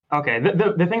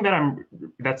 The thing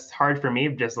that's hard for me,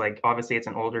 just like obviously it's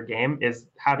an older game, is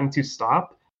having to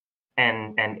stop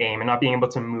and aim and not being able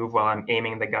to move while I'm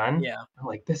aiming the gun. Yeah. I'm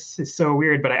like, this is so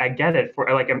weird, but I get it.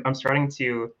 For like I'm starting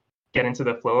to get into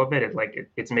the flow of it.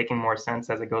 It's making more sense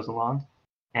as it goes along,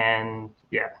 and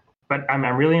yeah. But I'm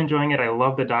really enjoying it. I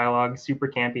love the dialogue, super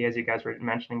campy, as you guys were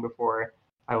mentioning before.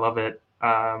 I love it.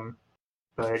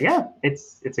 But yeah,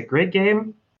 it's a great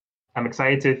game. I'm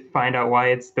excited to find out why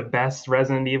it's the best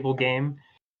Resident Evil game.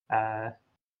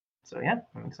 So yeah,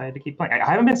 I'm excited to keep playing. I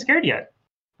haven't been scared yet.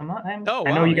 I'm not. I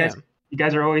know you guys. Yeah. You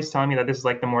guys are always telling me that this is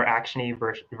like the more actiony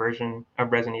version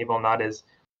of Resident Evil, not as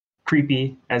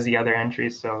creepy as the other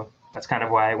entries. So that's kind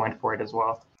of why I went for it as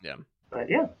well. Yeah. But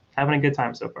yeah, having a good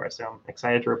time so far. So I'm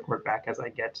excited to report back as I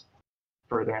get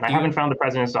further. And I Do you- haven't found the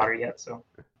President's Daughter yet. So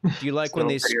Do you like when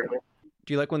they still pretty early.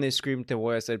 do you like when they scream "Te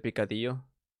voy a hacer picadillo"?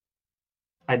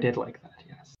 I did like that.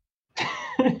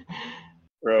 Yes.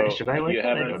 Bro, Should I like you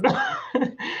that? I haven't don't know.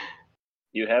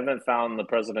 you haven't found the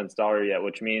President's Daughter yet,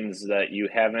 which means that you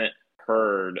haven't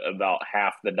heard about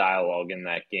half the dialogue in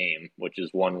that game, which is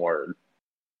one word.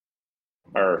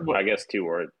 Or What? I guess 2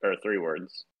 words or 3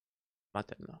 words.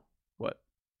 Materno. What?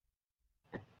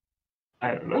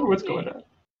 I don't know what's going on.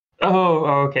 Oh,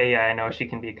 okay, yeah, I know she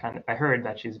can be kind of. I heard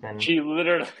that she's been. She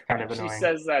literally Kind of she annoying.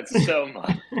 says that so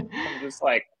much. I'm just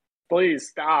like, please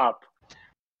stop.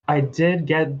 I did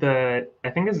get the. I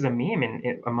think this is a meme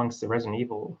amongst the Resident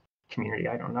Evil community.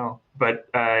 I don't know, but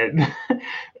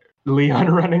Leon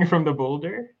running from the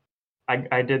boulder.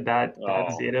 I did that.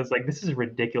 Oh. See, it was like this is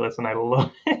ridiculous, and I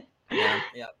love it. Yeah.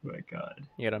 Yeah. Oh my god.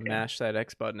 You gotta mash that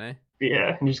X button, eh?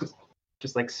 Yeah, and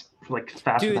just like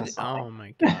faster Dude, than Sonic. oh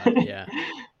my god, yeah.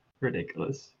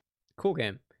 Ridiculous. Cool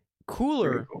game. Very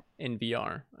Cooler cool. in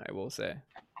VR, I will say.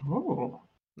 Oh.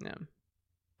 Yeah.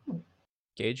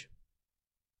 Gage?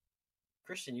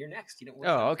 Christian, you're next. You don't.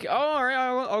 Oh, okay. Oh, all right.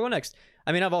 I'll go next.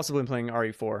 I mean, I've also been playing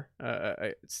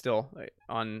RE4 still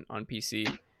on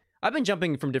PC. I've been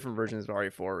jumping from different versions of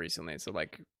RE4 recently. So,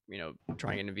 like, you know,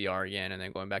 trying it in VR again and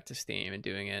then going back to Steam and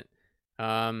doing it.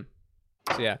 So,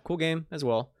 yeah, cool game as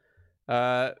well.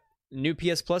 New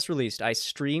PS Plus released. I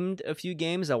streamed a few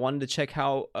games. I wanted to check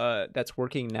how that's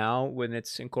working now when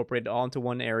it's incorporated all into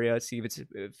one area, see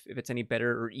if it's any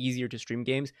better or easier to stream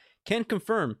games. Can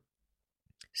confirm.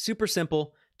 Super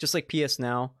simple, just like PS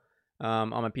Now. On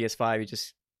my PS5, you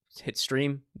just hit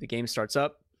stream, the game starts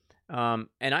up. And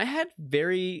I had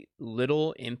very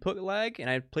little input lag, and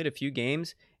I played a few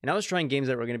games, and I was trying games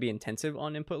that were going to be intensive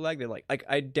on input lag. They're like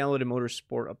I downloaded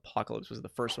Motorsport Apocalypse was the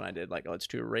first one I did. Like, let's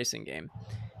do a racing game,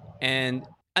 and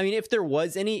I mean, if there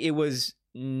was any, it was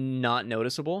not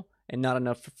noticeable and not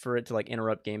enough for it to like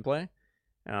interrupt gameplay.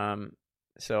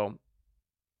 So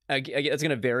it's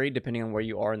going to vary depending on where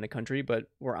you are in the country, but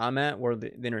where I'm at, where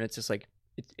the internet's just like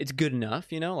it's good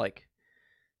enough, you know, like.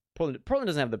 Portland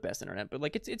doesn't have the best internet, but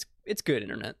like it's good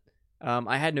internet.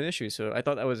 I had no issues, so I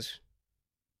thought that was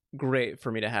great for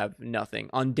me to have nothing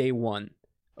on day one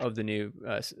of the new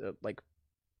like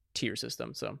tier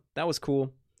system. So that was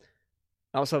cool.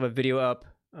 I also have a video up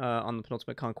on the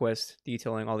Penultimate Conquest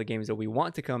detailing all the games that we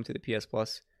want to come to the PS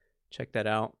Plus. Check that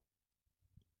out.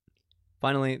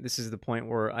 Finally, this is the point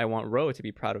where I want Ro to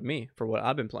be proud of me for what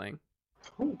I've been playing.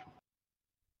 Ooh.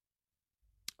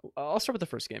 I'll start with the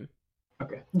first game.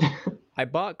 Okay. I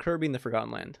bought Kirby in the Forgotten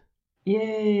Land.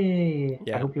 Yay!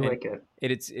 Yeah, I hope you like it.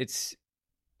 It's.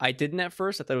 I didn't at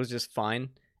first. I thought it was just fine,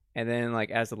 and then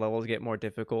like as the levels get more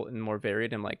difficult and more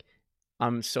varied, I'm like,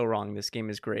 I'm so wrong. This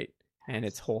game is great and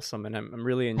it's wholesome, and I'm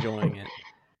really enjoying it.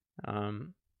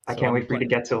 I can't wait for you to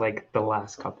get to like the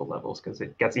last couple levels because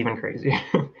it gets even crazier.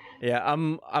 Yeah,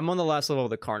 I'm on the last level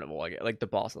of the carnival. I get like the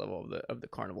boss level of the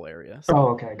carnival area. So, Oh,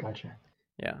 okay, gotcha.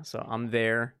 yeah, so I'm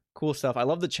there. Cool stuff. I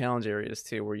love the challenge areas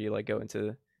too, where you like go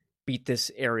into beat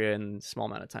this area in a small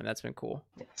amount of time. That's been cool.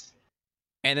 Yes.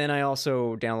 And then I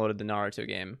also downloaded the Naruto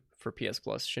game for PS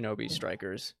Plus, Shinobi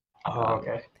Strikers. Oh,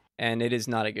 okay. And it is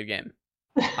not a good game.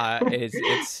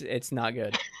 It's not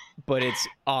good, but it's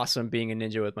awesome being a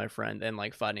ninja with my friend and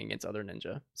like fighting against other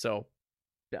ninja. So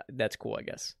that's cool, I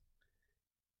guess.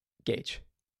 Gage.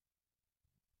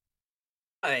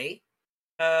 I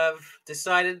have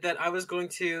decided that I was going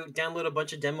to download a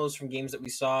bunch of demos from games that we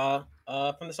saw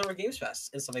from the Summer Games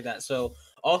Fest and stuff like that. So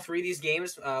all three of these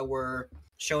games were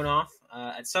shown off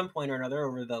at some point or another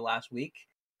over the last week.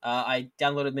 I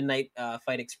downloaded Midnight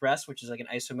Fight Express, which is like an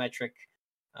isometric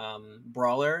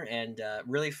brawler, and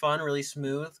really fun, really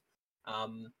smooth.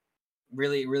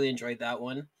 Really enjoyed that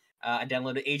one. I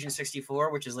downloaded Agent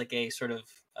 64, which is like a sort of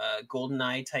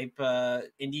GoldenEye type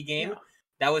indie game. Yeah.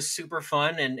 That was super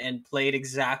fun and played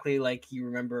exactly like you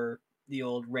remember the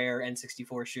old Rare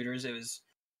N64 shooters.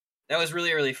 That was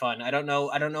really fun. I don't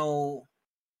know.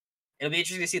 It'll be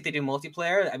interesting to see if they do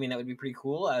multiplayer. I mean, that would be pretty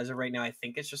cool. As of right now, I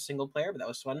think it's just single player, but that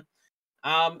was fun.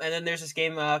 And then there's this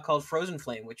game called Frozen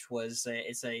Flame, which was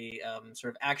it's a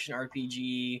sort of action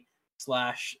RPG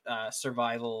 /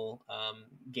 survival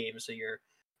game. So you're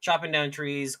chopping down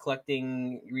trees,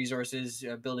 collecting resources,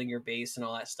 building your base, and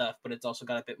all that stuff. But it's also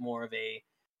got a bit more of a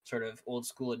sort of old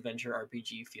school adventure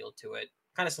RPG feel to it,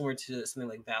 kind of similar to something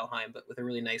like Valheim, but with a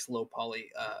really nice low poly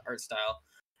art style.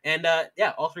 And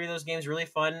yeah, all three of those games really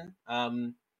fun.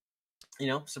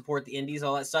 Support the indies,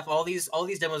 all that stuff. All these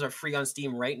demos are free on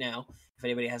Steam right now if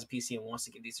anybody has a PC and wants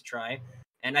to give these a try.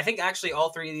 And I think actually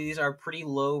all three of these are pretty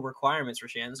low requirements for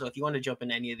Shan. So if you want to jump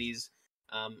into any of these,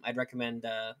 I'd recommend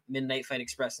Midnight Fight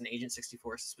Express and Agent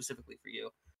 64 specifically for you.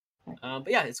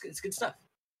 But yeah, it's good stuff.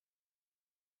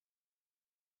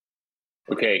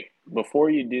 Okay,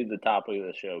 before you do the topic of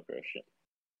the show, Christian,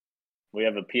 we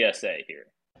have a PSA here.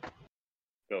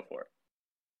 Go for it.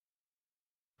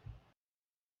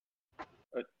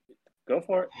 Go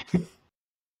for it.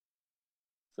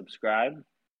 Subscribe.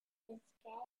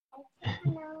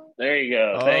 There you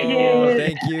go. Thank you.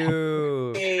 Thank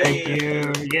you. Thank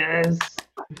you. Yes.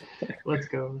 Let's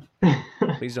go.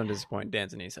 Please don't disappoint Dan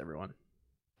Denise, everyone.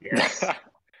 Yes.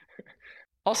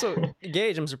 Also,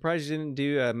 Gage, I'm surprised you didn't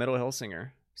do Metal Hellsinger.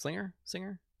 Singer?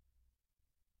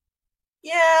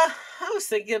 Yeah, I was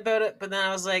thinking about it, but then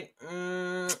I was like,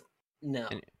 no.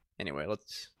 Anyway,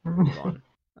 let's move on.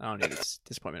 I don't need this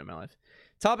disappointment in my life.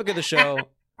 Topic of the show,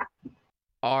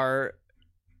 our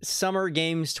Summer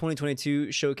Games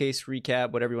 2022 showcase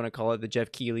recap, whatever you want to call it, the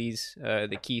Jeff Keighley's,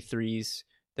 the Key 3s,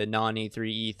 the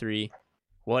non-E3, E3,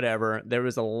 whatever. There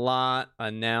was a lot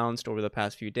announced over the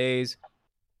past few days.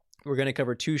 We're going to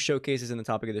cover two showcases in the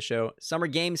topic of the show. Summer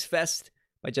Games Fest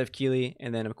by Jeff Keighley,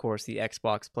 and then, of course, the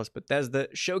Xbox plus Bethesda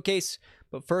showcase.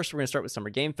 But first, we're going to start with Summer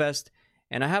Game Fest.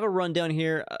 And I have a rundown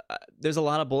here. There's a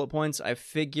lot of bullet points. I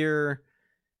think it's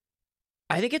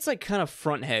like kind of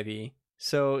front heavy.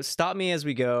 So stop me as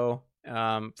we go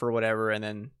for whatever. And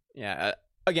then, yeah,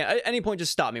 again, at any point,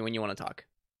 just stop me when you want to talk.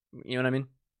 You know what I mean?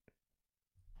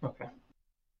 Okay.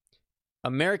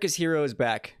 America's Hero is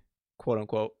back, quote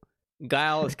unquote.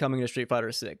 Guile is coming to Street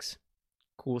Fighter 6.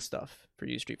 Cool stuff for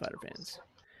you Street Fighter fans.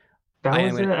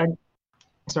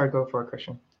 Sorry, go for it,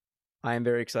 Christian. I am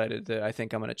very excited. I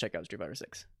think I'm going to check out Street Fighter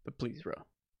 6. But please, bro.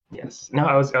 Yes. No,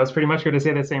 I was pretty much going to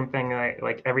say the same thing.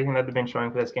 Like everything that they've been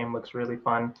showing for this game looks really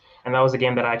fun, and that was a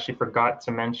game that I actually forgot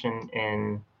to mention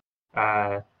in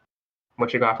uh,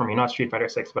 what you got from me. Not Street Fighter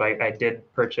 6, but I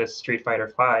did purchase Street Fighter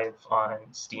 5 on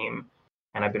Steam,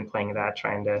 and I've been playing that,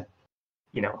 trying to,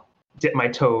 dip my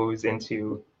toes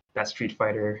into that Street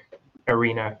Fighter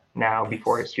arena now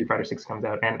before Street Fighter 6 comes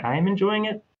out, and I am enjoying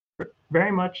it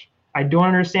very much. I don't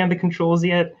understand the controls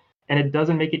yet, and it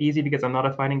doesn't make it easy because I'm not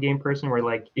a fighting game person. Where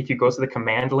like if you go to the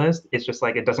command list, it's just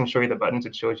like it doesn't show you the buttons;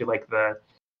 it shows you like the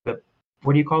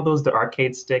what do you call those? The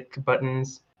arcade stick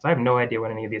buttons. So I have no idea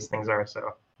what any of these things are.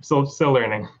 So I'm still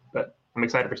learning, but I'm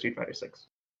excited for Street Fighter 6.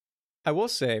 I will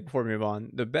say before we move on,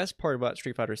 the best part about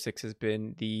Street Fighter 6 has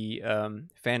been the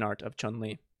fan art of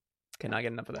Chun-Li. Cannot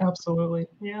get enough of that. Absolutely,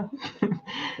 yeah.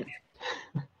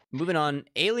 Moving on,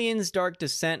 Aliens Dark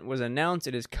Descent was announced.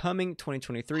 It is coming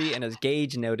 2023, and as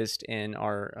Gage noticed in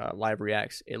our live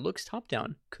reacts, it looks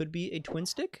top-down. Could be a twin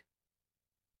stick?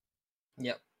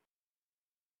 Yep.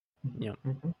 Yeah.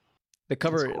 Mm-hmm. The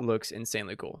cover Cool. looks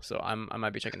insanely cool, so I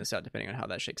might be checking this out depending on how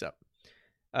that shakes up.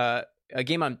 A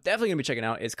game I'm definitely going to be checking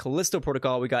out is Callisto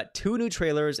Protocol. We got 2 new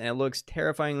trailers, and it looks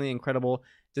terrifyingly incredible.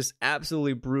 Just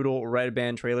absolutely brutal red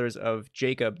band trailers of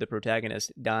Jacob, the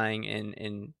protagonist, dying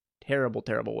in terrible,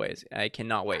 terrible ways. I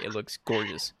cannot wait. It looks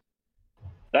gorgeous.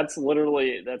 That's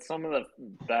some of the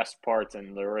best parts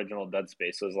in the original Dead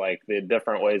Space was like the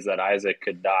different ways that Isaac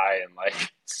could die and like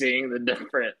seeing the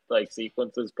different like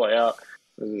sequences play out.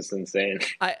 It was just insane.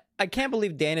 I can't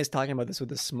believe Dan is talking about this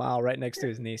with a smile right next to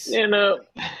his niece. You know,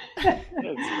 it's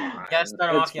fine. Yeah,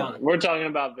 start off It's young. fine. We're talking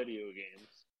about video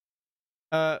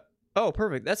games. Oh,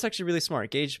 perfect. That's actually really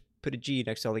smart. Gage put a G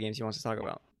next to all the games he wants to talk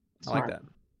about. I like that.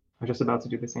 I'm just about to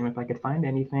do the same if I could find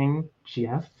anything.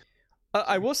 GF.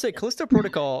 I will say Callisto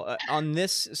Protocol on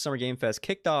this Summer Game Fest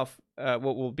kicked off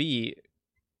what will be,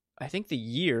 I think, the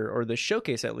year or the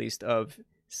showcase at least of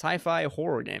sci-fi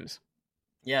horror games.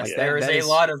 Yes, Like, there is that a is-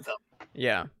 lot of them.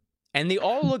 Yeah, and they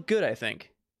all look good. I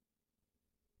think.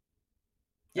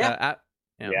 Yeah.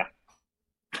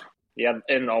 Yeah,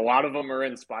 and a lot of them are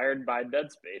inspired by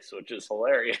Dead Space, which is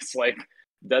hilarious. Like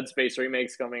Dead Space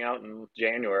remake's coming out in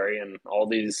January, and all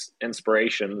these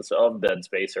inspirations of Dead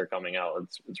Space are coming out.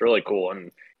 It's really cool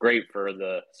and great for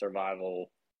the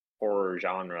survival horror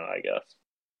genre, I guess.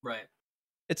 Right.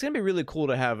 It's gonna be really cool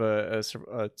to have a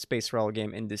space survival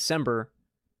game in December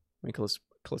when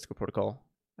Callisto Protocol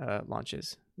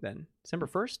launches. Then December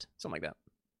 1st, something like that.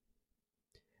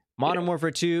 Modern Warfare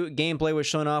 2 gameplay was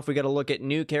shown off. We got to look at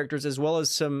new characters as well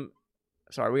as some.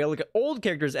 Sorry, we got to look at old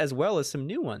characters as well as some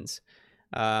new ones.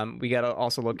 We got to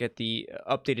also look at the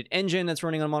updated engine that's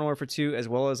running on Modern Warfare 2, as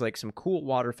well as like some cool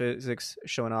water physics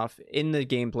showing off in the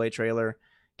gameplay trailer.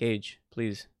 Gage,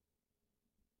 please.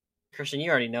 Christian, you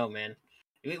already know, man.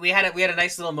 We had a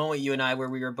nice little moment, you and I, where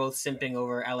we were both simping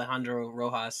over Alejandro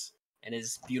Rojas and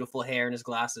his beautiful hair and his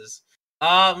glasses.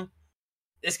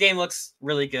 This game looks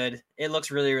really good. It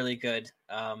looks really, really good.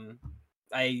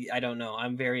 I don't know.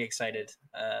 I'm very excited.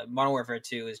 Modern Warfare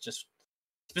 2 is just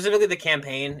specifically the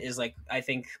campaign is like I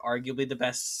think arguably the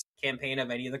best campaign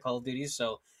of any of the Call of Duties.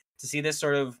 So to see this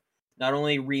sort of not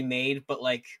only remade but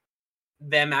like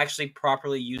them actually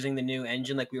properly using the new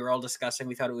engine, like we were all discussing,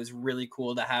 we thought it was really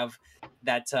cool to have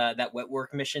that wet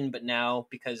work mission. But now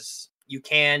because you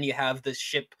have the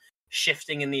ship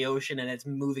shifting in the ocean and it's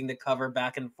moving the cover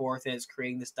back and forth and it's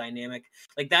creating this dynamic,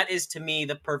 like that is to me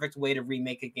the perfect way to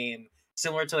remake a game,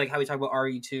 similar to like how we talk about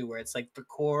RE2, where it's like the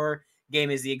core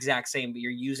game is the exact same but you're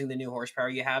using the new horsepower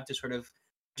you have to sort of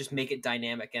just make it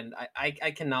dynamic. And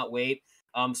I cannot wait.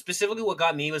 Specifically what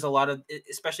got me was a lot of,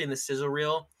 especially in the sizzle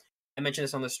reel, I mentioned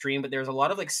this on the stream, but there's a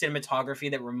lot of like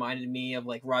cinematography that reminded me of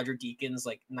like Roger Deakins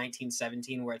like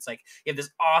 1917, where it's like you have this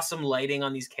awesome lighting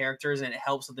on these characters and it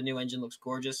helps that the new engine looks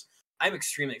gorgeous. I'm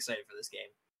extremely excited for this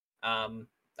game.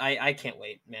 I can't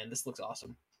wait, man. This looks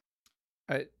awesome.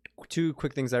 2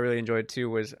 quick things I really enjoyed too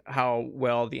was how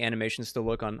well the animations still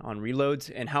look on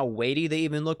reloads and how weighty they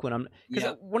even look when I'm.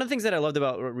 Because one of the things that I loved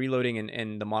about reloading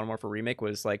in the Modern Warfare remake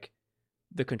was like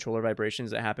the controller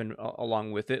vibrations that happen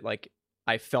along with it. Like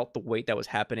I felt the weight that was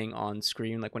happening on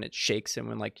screen, like when it shakes and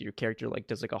when like your character like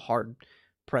does like a hard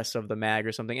press of the mag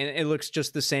or something, and it looks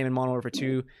just the same in Modern Warfare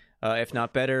 2, if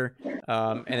not better.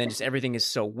 And then just everything is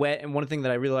so wet. And one thing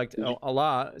that I really liked a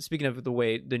lot, speaking of the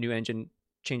way the new engine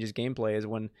changes gameplay, is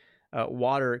when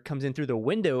water comes in through the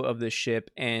window of the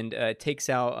ship and takes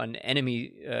out an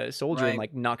enemy soldier and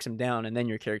like knocks him down, and then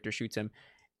your character shoots him.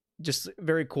 Just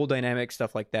very cool dynamic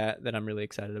stuff like that I'm really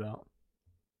excited about.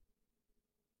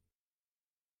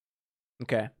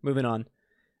 Okay, moving on.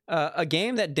 A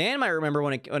game that Dan might remember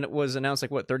when it was announced, like,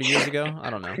 what, 30 years ago? I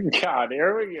don't know. God,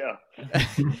 here we go.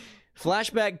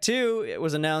 Flashback 2, it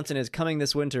was announced and is coming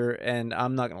this winter, and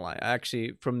I'm not gonna lie,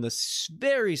 actually, from the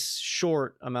very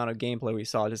short amount of gameplay we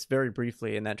saw, just very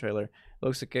briefly in that trailer,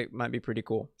 looks like it might be pretty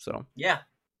cool. So Yeah,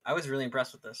 I was really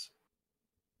impressed with this.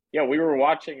 Yeah, we were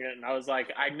watching it, and I was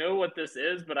like, I know what this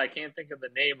is, but I can't think of the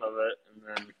name of it. And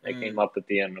then it came up at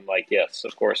the end. I'm like, yes,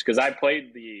 of course, because I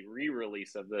played the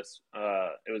re-release of this.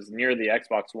 It was near the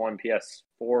Xbox One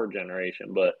PS4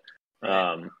 generation, but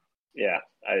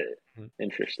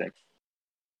interesting.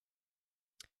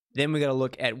 then we got to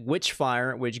look at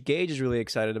Witchfire, which Gage is really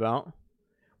excited about.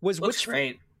 Looks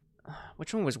great.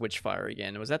 Which one was Witchfire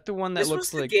again? Was that the one that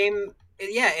looks like game?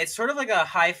 Yeah, it's sort of like a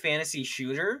high fantasy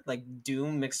shooter, like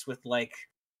Doom mixed with like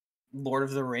Lord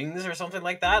of the Rings or something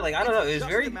like that. Like, I don't know. It was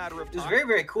very,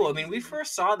 very cool. I mean, we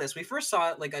first saw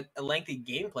like a lengthy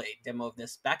gameplay demo of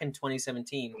this back in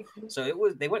 2017.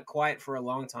 So they went quiet for a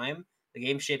long time. The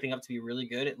game's shaping up to be really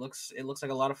good. It looks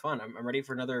like a lot of fun. I'm ready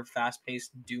for another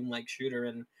fast-paced Doom-like shooter.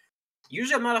 And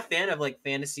usually I'm not a fan of like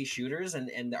fantasy shooters and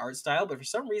the art style, but for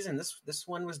some reason this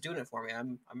one was doing it for me.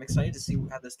 I'm excited to see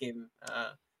how this game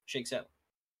shakes out.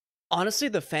 Honestly,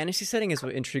 the fantasy setting is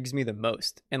what intrigues me the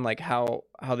most, and like how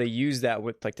they use that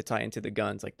with like to tie into the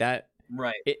guns like that.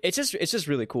 Right. It's just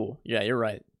really cool. Yeah, you're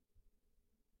right.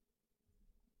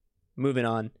 Moving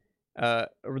on, the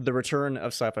return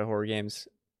of sci-fi horror games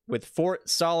with Fort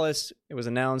Solis. It was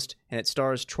announced, and it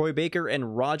stars Troy Baker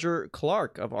and Roger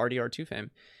Clark of RDR2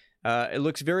 fame. It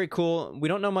looks very cool. We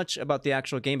don't know much about the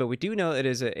actual game, but we do know it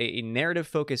is a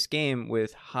narrative-focused game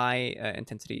with high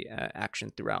intensity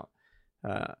action throughout.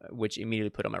 Which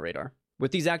immediately put on my radar.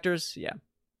 With these actors, yeah,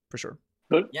 for sure.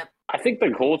 But yeah, I think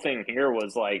the cool thing here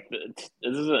was like this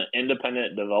is an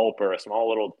independent developer, a small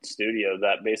little studio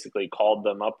that basically called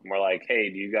them up and were like, "Hey,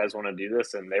 do you guys want to do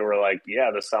this?" And they were like, "Yeah,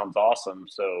 this sounds awesome."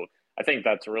 So I think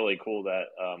that's really cool that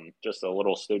just a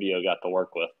little studio got to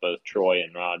work with both Troy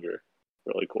and Roger.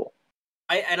 Really cool.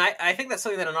 I think that's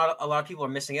something that a lot of people are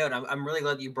missing out. I'm really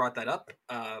glad you brought that up,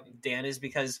 Dan, is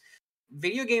because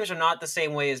video games are not the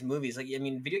same way as movies. Like, I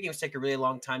mean, video games take a really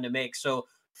long time to make. So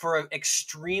for an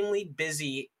extremely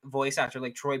busy voice actor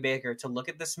like Troy Baker to look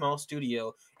at the small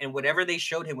studio and whatever they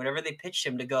showed him, whatever they pitched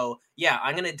him to go, yeah,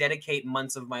 I'm going to dedicate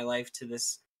months of my life to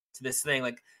this thing.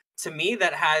 Like, to me,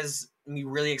 that has me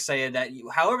really excited that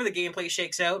however the gameplay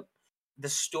shakes out, the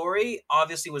story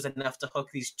obviously was enough to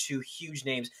hook these two huge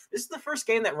names. This is the first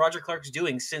game that Roger Clark's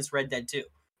doing since Red Dead 2.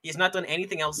 He's not done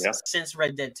anything else since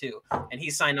Red Dead 2, and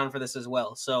he's signed on for this as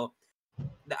well. So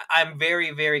I'm very,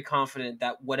 very confident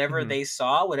that whatever they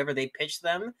saw, whatever they pitched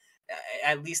them,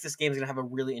 at least this game's going to have a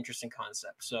really interesting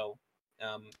concept. So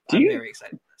I'm very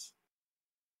excited for this.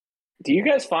 Do you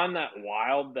guys find that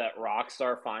wild that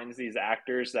Rockstar finds these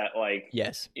actors that, like,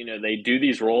 yes, you know, they do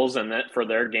these roles and then for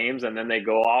their games and then they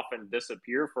go off and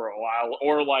disappear for a while?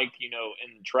 Or like, you know,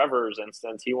 in Trevor's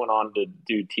instance, he went on to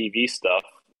do TV stuff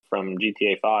from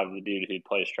GTA 5, the dude who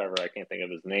plays Trevor. I can't think of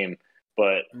his name.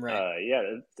 But,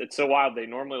 it's so wild. They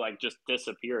normally, like, just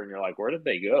disappear, and you're like, where did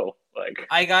they go? Like,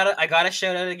 I gotta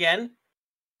shout out again.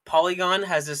 Polygon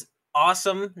has this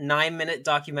awesome 9-minute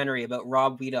documentary about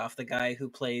Rob Wiedoff, the guy who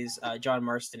plays John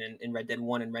Marston in Red Dead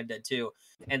 1 and Red Dead 2.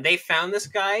 And they found this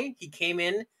guy. He came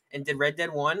in and did Red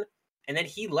Dead 1, and then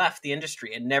he left the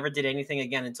industry and never did anything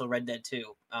again until Red Dead 2.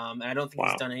 And I don't think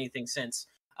he's done anything since.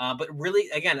 But really,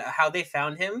 again, how they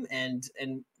found him, and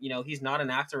you know, he's not an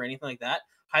actor or anything like that.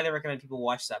 Highly recommend people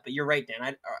watch that. But you're right,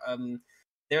 Dan.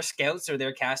 Their scouts or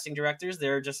their casting directors,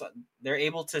 they're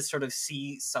able to sort of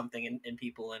see something in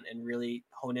people and really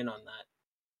hone in on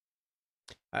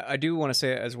that. I do want to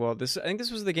say as well. I think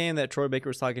this was the game that Troy Baker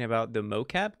was talking about, the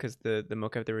mocap, because the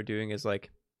mocap they were doing is like,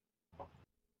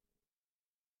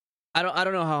 I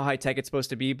don't know how high tech it's supposed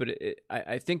to be, but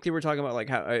I think they were talking about like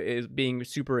how it is being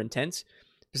super intense.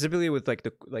 Specifically with like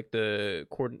the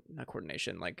not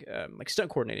coordination, like stunt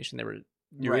coordination they were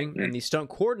doing, and the stunt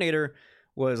coordinator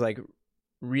was like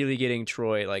really getting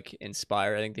Troy like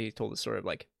inspired. I think they told the story of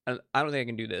like, I don't think I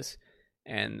can do this,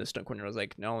 and the stunt coordinator was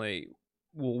like, not only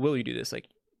will you do this, like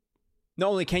not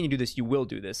only can you do this, you will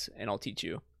do this, and I'll teach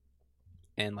you.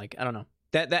 And like, I don't know,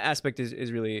 that aspect is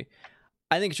really,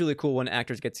 I think it's really cool when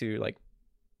actors get to like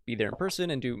be there in person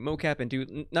and do mocap and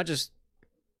do not just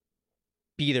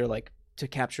be there like to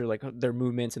capture like their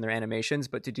movements and their animations,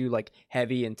 but to do like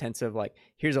heavy, intensive, like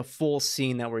here's a full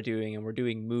scene that we're doing and we're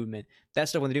doing movement. That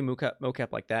stuff, when they do mocap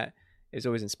like that, is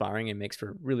always inspiring and makes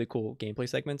for really cool gameplay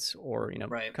segments or, you know,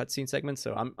 cutscene segments.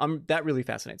 So I'm that really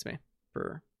fascinates me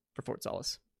for Fort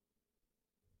Solis.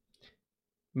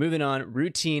 Moving on,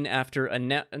 Routine, after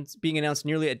being announced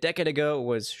nearly a decade ago,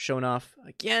 was shown off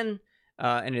again,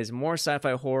 and it is more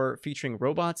sci-fi horror featuring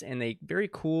robots and a very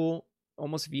cool,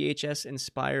 almost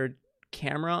VHS-inspired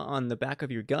camera on the back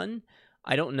of your gun.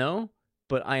 I don't know,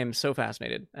 but I am so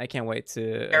fascinated. I can't wait to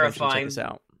eventually check this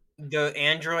out. The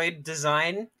Android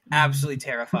design, absolutely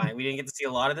terrifying. We didn't get to see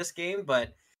a lot of this game,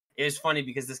 but it was funny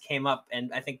because this came up,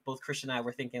 and I think both Christian and I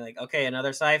were thinking, like, okay, another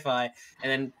sci-fi.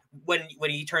 And then when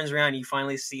he turns around, you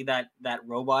finally see that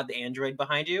robot, the android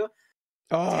behind you.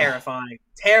 Oh.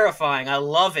 Terrifying. I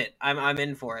love it. I'm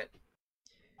in for it.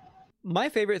 My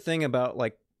favorite thing about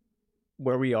like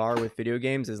where we are with video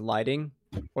games is lighting,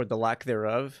 or the lack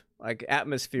thereof. Like,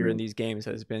 atmosphere in these games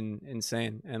has been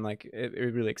insane, and like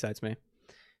it really excites me.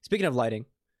 Speaking of lighting,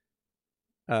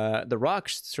 The Rock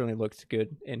certainly looked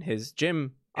good in his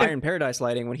gym Iron Paradise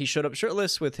lighting when he showed up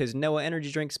shirtless with his Noah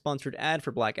energy drink sponsored ad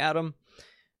for Black Adam.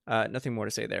 Nothing more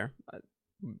to say there.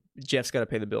 Jeff's got to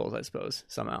pay the bills, I suppose,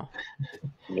 somehow.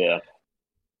 Yeah.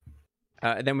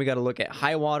 Then we got to look at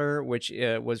High Water, which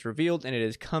was revealed, and it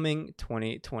is coming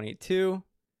 2022.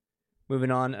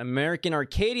 Moving on, American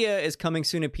Arcadia is coming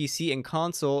soon to PC and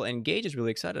console, and Gage is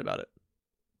really excited about it.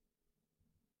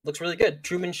 Looks really good.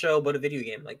 Truman Show, but a video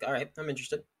game. Like, all right, I'm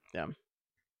interested. Yeah.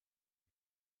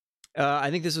 I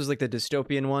think this was like the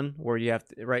dystopian one where you have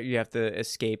to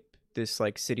escape this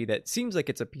like city that seems like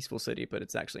it's a peaceful city, but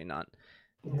it's actually not.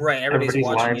 Right, everybody's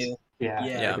watching lives, you. Yeah,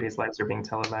 everybody's lives are being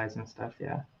televised and stuff.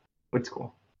 Yeah, it's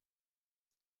cool.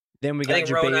 Then we got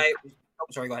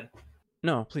sorry, go ahead.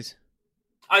 No, please.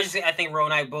 I was just saying, I think Ro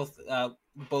and I both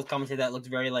commented that looked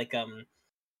very like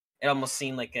it almost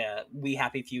seemed like a We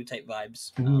Happy Few type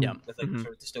vibes. With like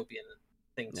sort of dystopian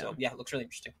thing. So yeah, it looks really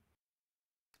interesting.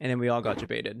 And then we all got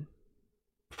debated.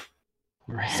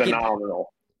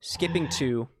 Phenomenal. Skipping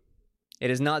 2. It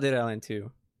is not Dead Island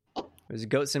 2. It was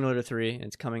Goat Simulator 3, and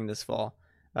it's coming this fall.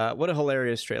 What a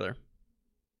hilarious trailer.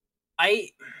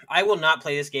 I will not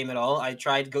play this game at all. I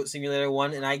tried Goat Simulator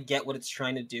 1, and I get what it's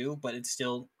trying to do, but it's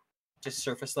still just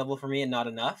surface level for me and not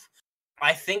enough.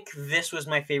 I think this was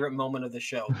my favorite moment of the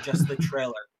show, just the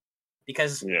trailer.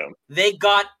 Because they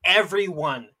got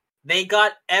everyone. We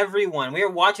were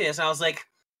watching this, and I was like,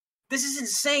 this is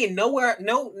insane. Nowhere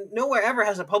ever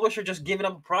has a publisher just given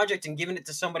up a project and given it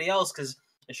to somebody else because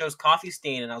it shows Coffee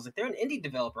Stain, and I was like, they're an indie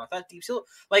developer. I thought Deep Silver,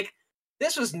 like,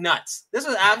 this was nuts. This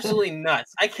was absolutely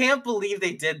nuts. I can't believe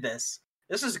they did this.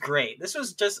 This is great. This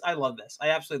was just, I love this. I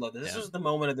absolutely love this. This was the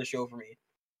moment of the show for me.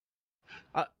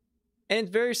 And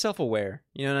very self-aware.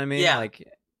 You know what I mean? Yeah. Like,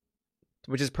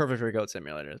 which is perfect for Goat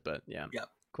Simulators, but yeah.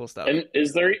 Cool stuff. And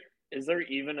is there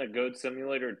even a Goat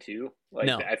Simulator 2? Like,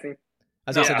 no. I think.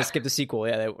 I was going to say to skip the sequel,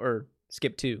 or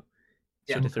skip 2.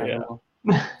 Yeah.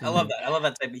 I love that. I love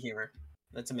that type of humor.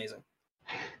 That's amazing.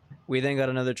 We then got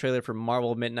another trailer for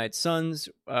Marvel Midnight Suns.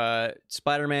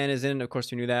 Spider-Man is in it. Of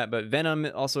course, we knew that. But Venom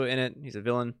also in it. He's a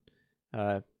villain.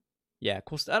 Yeah,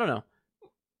 cool stuff. I don't know.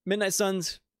 Midnight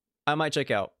Suns, I might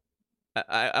check out.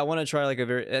 I want to try like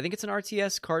I think it's an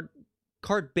RTS,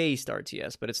 card-based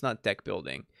RTS, but it's not deck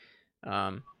building.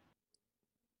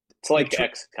 It's like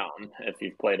XCOM, if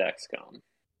you've played XCOM.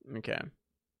 Okay.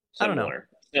 Similar. I don't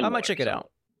know. I might check it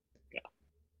out. Yeah.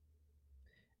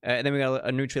 And then we got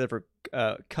a new trailer for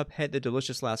Cuphead: The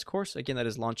Delicious Last Course. Again, that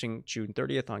is launching June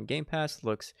 30th on Game Pass.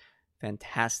 Looks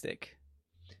fantastic.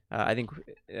 I think,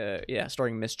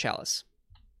 starring Miss Chalice.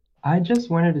 I just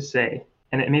wanted to say,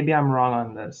 and maybe I'm wrong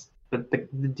on this, but the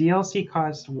DLC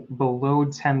costs below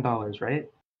 $10, right?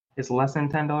 Is less than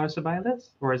 $10 to buy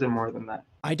this? Or is it more than that?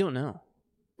 I don't know.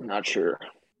 Not sure.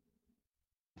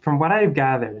 From what I've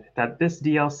gathered, that this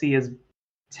DLC is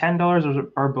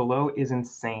 $10 or below is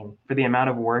insane for the amount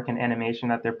of work and animation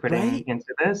that they're putting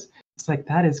into this. It's like,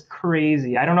 that is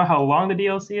crazy. I don't know how long the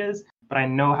DLC is, but I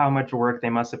know how much work they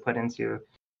must have put into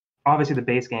obviously the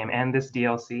base game and this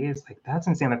DLC. Is like, that's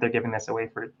insane that they're giving this away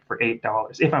for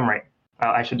 $8. If I'm right,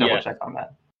 I should double check on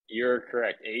that. You're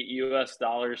correct.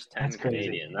 $8, 10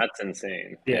 Canadian. That's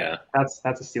insane. Yeah. That's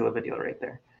a steal of a deal right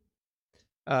there.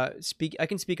 I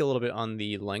can speak a little bit on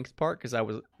the length part because I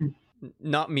was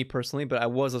not me personally, but I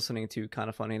was listening to Kind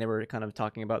of Funny. They were kind of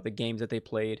talking about the games that they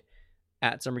played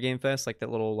at Summer Game Fest, like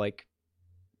that little like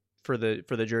for the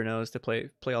journos to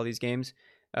play all these games.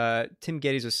 Tim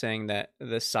Geddes was saying that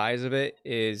the size of it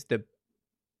is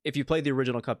if you played the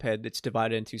original Cuphead, it's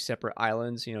divided into separate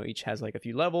islands. You know, each has like a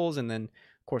few levels, and then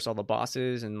of course all the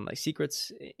bosses and like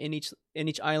secrets in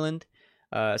each island.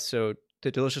 So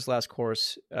the Delicious Last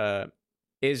Course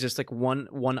is just like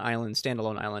one island,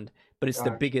 standalone island, but it's the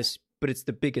biggest. But it's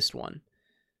the biggest one.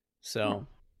 So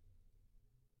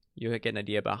you get an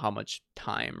idea about how much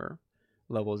time or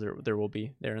levels there will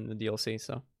be there in the DLC.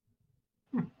 So,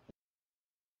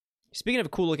 speaking of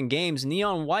cool looking games,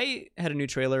 Neon White had a new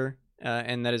trailer,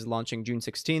 and that is launching June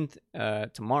 16th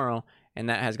tomorrow, and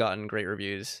that has gotten great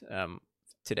reviews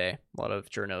today. A lot of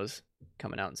journos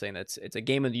coming out and saying that it's a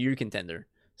game of the year contender.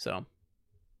 So,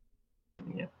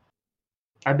 yeah.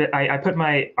 I put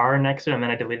my R next to it and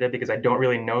then I deleted it because I don't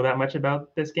really know that much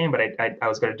about this game, but I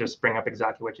was going to just bring up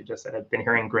exactly what you just said. I've been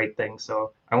hearing great things,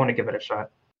 so I want to give it a shot.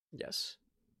 Yes.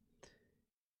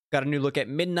 Got a new look at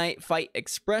Midnight Fight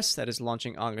Express that is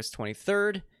launching August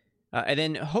 23rd. And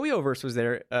then Hoyoverse was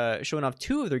there showing off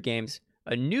 2 of their games.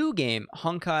 A new game,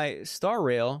 Honkai Star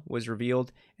Rail, was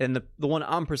revealed. And the one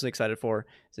I'm personally excited for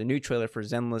is a new trailer for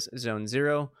Zenless Zone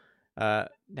Zero.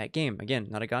 That game, again,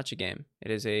 not a gacha game. It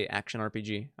is a action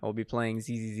RPG. I will be playing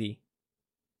ZZZ.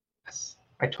 Yes.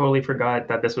 I totally forgot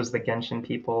that this was the Genshin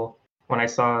people. When I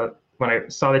saw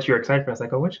that you were excited for it, I was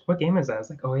like, oh, what game is that? I was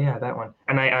like, oh yeah, that one.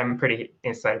 And I'm pretty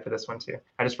excited for this one too.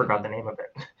 I just forgot the name of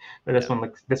it. But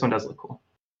this one does look cool.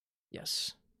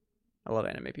 Yes. I love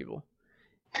anime people.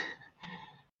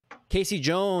 Casey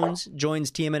Jones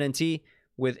joins TMNT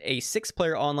with a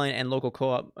 6-player online and local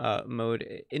co-op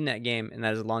mode in that game, and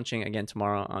that is launching again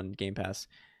tomorrow on Game Pass.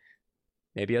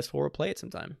 Maybe us 4 will play it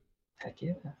sometime. Heck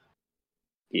yeah.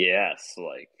 Yes,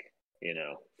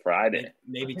 Friday.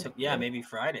 Maybe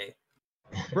Friday.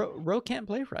 Ro can't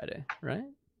play Friday, right?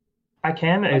 I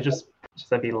can. It just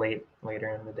that'd be later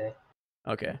in the day.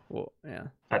 Okay. Well, yeah.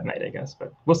 At night, I guess,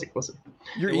 but we'll see.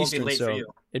 You're It won't be Eastern, late so for you.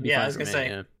 it'd be Yeah, fine I was for gonna me, say.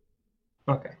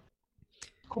 yeah. Okay.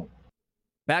 Cool.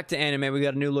 Back to anime, we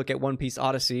got a new look at One Piece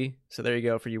Odyssey. So there you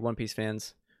go for you One Piece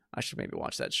fans. I should maybe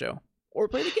watch that show or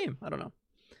play the game. I don't know.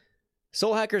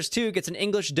 Soul Hackers 2 gets an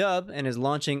English dub and is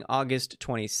launching August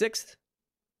 26th.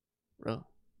 Bro.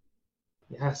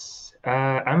 Yes.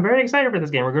 I'm very excited for this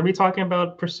game. We're going to be talking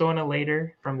about Persona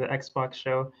later from the Xbox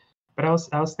show. But I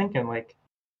was thinking,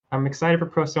 I'm excited for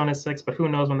Persona 6, but who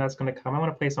knows when that's going to come. I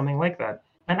want to play something like that.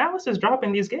 And Alice is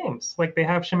dropping these games. They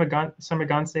have Shimigame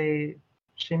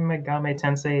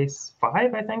Tensei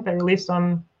 5, I think, that released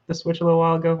on the Switch a little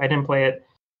while ago. I didn't play it.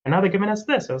 And now they're giving us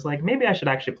this. I was like, maybe I should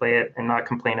actually play it and not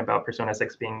complain about Persona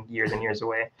 6 being years and years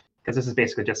away. Because this is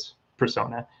basically just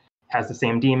Persona. It has the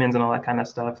same demons and all that kind of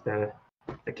stuff. The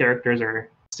characters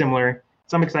are similar.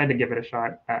 So I'm excited to give it a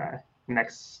shot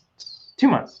next 2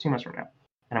 months from now.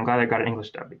 And I'm glad I got an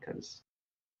English dub because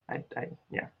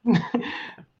yeah.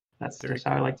 That's just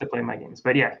how I like to play my games.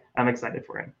 But yeah, I'm excited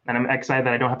for it. And I'm excited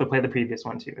that I don't have to play the previous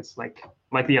one too. It's like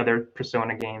the other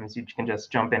Persona games, you can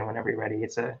just jump in whenever you're ready.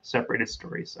 It's a separated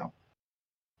story, so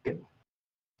good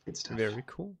stuff. Very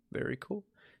cool. Very cool.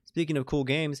 Speaking of cool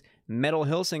games, Metal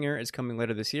Hellsinger is coming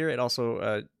later this year. It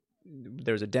also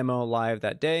there's a demo live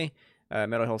that day.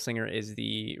 Metal Hellsinger is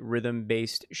the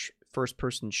rhythm-based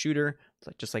first-person shooter,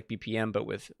 just like BPM, but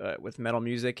with metal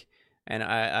music. And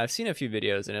I've seen a few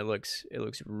videos, and it looks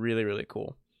really, really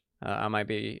cool. I might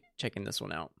be checking this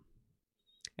one out.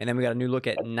 And then we got a new look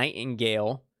at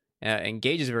Nightingale. And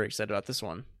Gage is very excited about this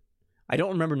one. I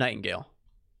don't remember Nightingale.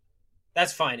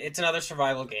 That's fine. It's another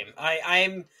survival game.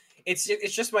 It's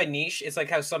just my niche. It's like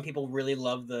how some people really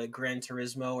love the Gran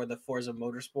Turismo or the Forza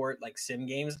Motorsport sim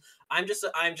games. I'm just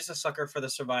a sucker for the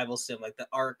survival sim, like the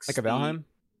Arks, like a Valheim.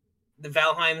 The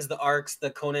Valheims, the Arks, the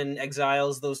Conan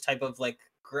Exiles, those type of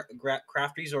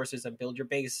craft resources and build your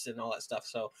base and all that stuff.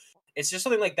 So it's just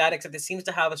something like that, except it seems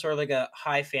to have a sort of a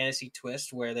high fantasy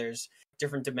twist where there's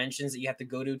different dimensions that you have to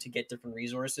go to get different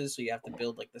resources. So you have to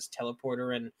build this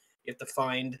teleporter, and you have to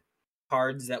find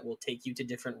cards that will take you to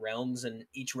different realms, and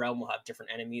each realm will have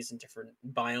different enemies and different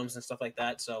biomes and stuff like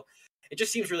that. So it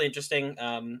just seems really interesting.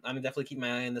 I'm gonna definitely keep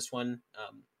my eye on this one.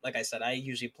 Like I said, I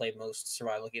usually play most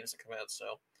survival games that come out,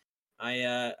 so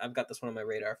I've got this one on my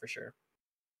radar for sure.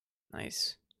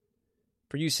 Nice.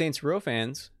 For you Saints Row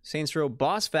fans, Saints Row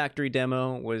Boss Factory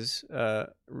demo was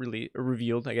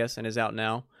revealed, I guess, and is out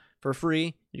now for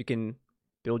free. You can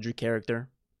build your character.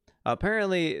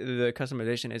 Apparently, the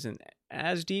customization isn't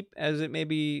as deep as it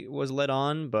maybe was led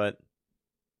on, but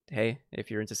hey, if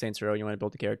you're into Saints Row, you want to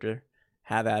build a character,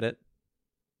 have at it.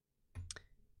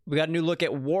 We got a new look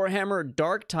at Warhammer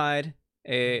Darktide,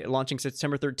 launching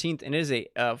September 13th, and it is a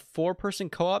 4-person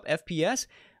co-op FPS,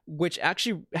 which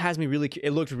actually has me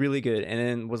it looked really good, and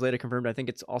then was later confirmed. I think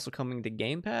it's also coming to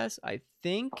Game Pass, I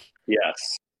think.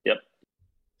 Yes. Yep.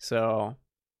 So,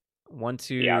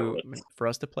 for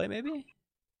us to play, maybe?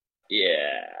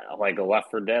 Yeah, like a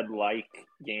Left 4 Dead-like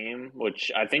game, which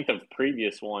I think the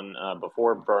previous one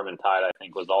before Vermintide, I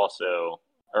think was also,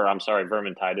 or I'm sorry,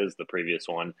 Vermintide is the previous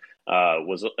one,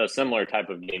 was a similar type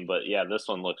of game. But yeah, this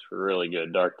one looks really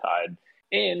good, Darktide.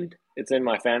 And it's in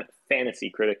my Fantasy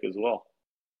Critic as well.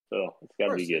 So it's got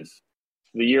to be good. Yes.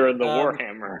 The year of the Um,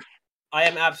 Warhammer. I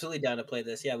am absolutely down to play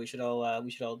this. Yeah, we should all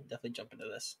definitely jump into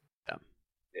this.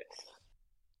 Yes.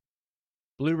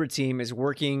 Bloober Team is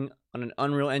working on an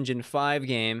Unreal Engine 5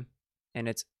 game, and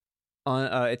it's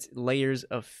Layers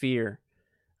of Fear.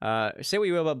 Say what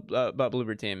you will about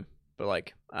Bloober Team, but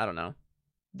like I don't know,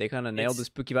 they kind of nailed the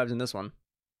spooky vibes in this one.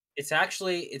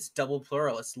 It's double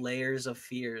plural. It's Layers of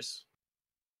Fears.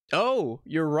 Oh,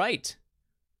 you're right.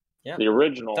 Yeah. The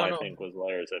original, Don't I know. think, was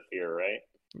Layers of Fear, right?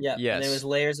 Yeah. Yes. And there was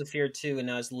Layers of Fear 2, and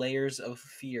now it's Layers of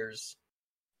Fears.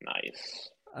 Nice.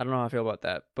 I don't know how I feel about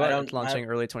that, but don't- it's launching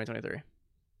early 2023.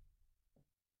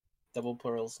 Double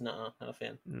plurals. Nuh-uh, not a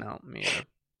fan. No, me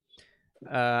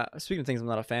either. Speaking of things I'm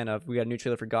not a fan of, we got a new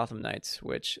trailer for Gotham Knights,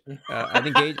 which I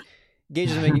think Gage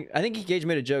is making. I think Gage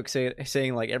made a joke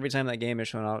saying like every time that game is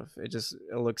shown off, it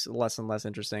looks less and less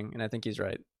interesting, and I think he's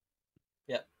right.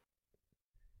 Yeah.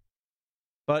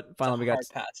 But finally, we got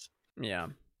Hard pass. yeah,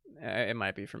 it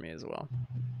might be for me as well,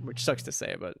 which sucks to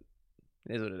say, but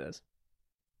it is what it is.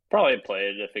 Probably play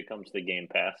it if it comes to Game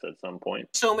Pass at some point.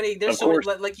 There's Of so many,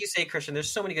 course. like you say, Christian, there's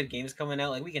so many good games coming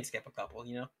out. Like, we can skip a couple,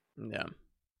 you know? Yeah.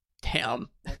 Damn.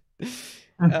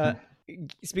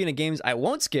 Speaking of games I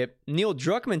won't skip, Neil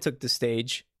Druckmann took the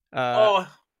stage and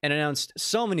announced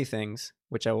so many things,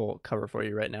 which I will cover for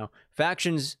you right now.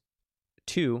 Factions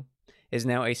 2 is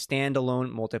now a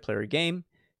standalone multiplayer game.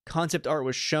 Concept art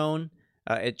was shown.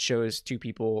 It shows two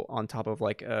people on top of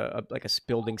like a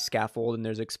building scaffold, and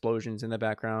there's explosions in the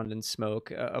background and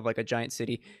smoke of like a giant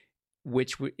city,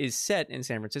 which is set in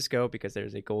San Francisco because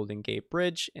there's a Golden Gate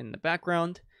Bridge in the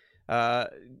background.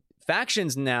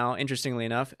 Factions now, interestingly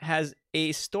enough, has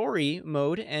a story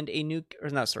mode and a new, or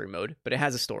not story mode, but it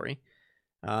has a story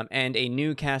and a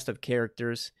new cast of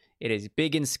characters. It is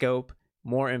big in scope.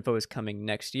 More info is coming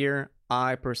next year.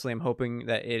 I personally am hoping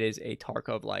that it is a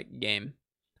Tarkov-like game.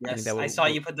 Yes, I saw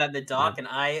you put that in the doc, and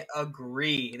I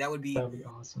agree. That would be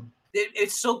awesome.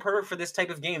 It's so perfect for this type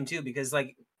of game too, because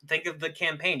like think of the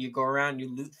campaign. You go around,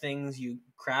 you loot things, you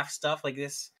craft stuff like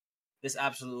this. This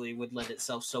absolutely would lend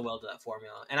itself so well to that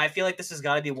formula. And I feel like this has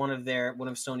got to be one of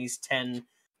Sony's 10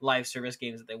 live service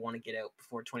games that they want to get out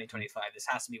before 2025. This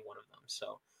has to be one of them.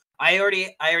 So I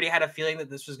already had a feeling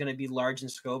that this was going to be large in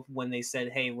scope when they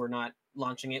said, "Hey, we're not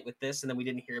launching it with this," and then we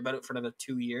didn't hear about it for another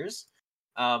 2 years.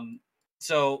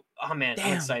 So, oh man, Damn.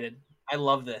 I'm excited. I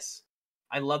love this.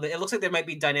 I love it. It looks like there might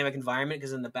be dynamic environment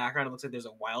because in the background it looks like there's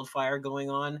a wildfire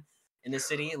going on in the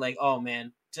city. Like, oh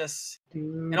man,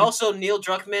 and also Neil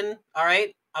Druckmann. All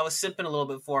right, I was sipping a little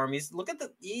bit for him. He's looking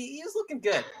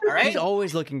good. All right, He's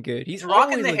always looking good. he's rocking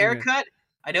always the looking haircut.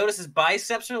 I noticed his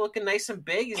biceps are looking nice and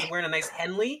big. He's wearing a nice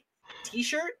Henley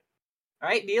t-shirt. All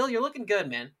right, Neil, you're looking good,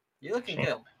 man. You're looking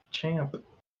good. Champ.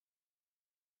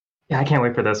 Yeah, I can't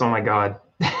wait for this. Oh my god.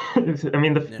 I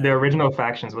mean, the original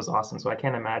Factions was awesome, so I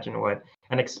can't imagine what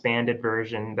an expanded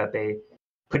version that they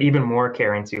put even more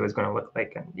care into is going to look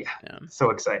like. And yeah,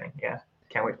 so exciting. Yeah,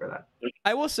 can't wait for that.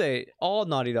 I will say all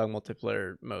Naughty Dog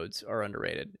multiplayer modes are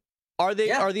underrated. Are they?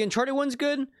 Yeah. Are the Uncharted ones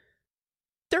good?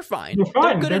 They're fine. They're fine.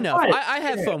 They're good They're enough. fine. I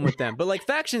have fun with them, but like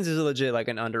Factions is legit like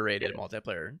an underrated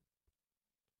multiplayer.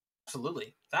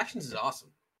 Absolutely, Factions is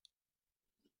awesome.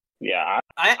 Yeah,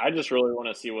 I just really want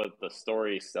to see what the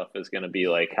story stuff is going to be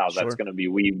like, how that's going to be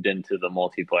weaved into the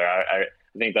multiplayer. I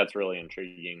think that's really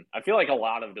intriguing. I feel like a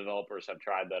lot of developers have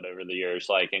tried that over the years,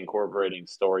 like incorporating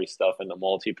story stuff into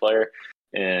multiplayer.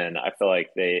 And I feel like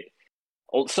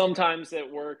sometimes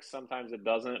it works, sometimes it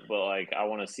doesn't. But like, I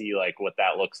want to see like what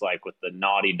that looks like with the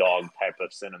Naughty Dog type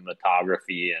of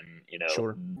cinematography and,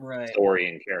 story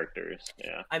and characters.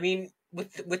 Yeah. I mean,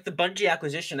 with the Bungie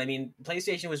acquisition, I mean,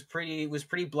 PlayStation was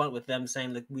pretty blunt with them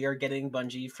saying that we are getting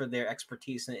Bungie for their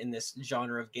expertise in this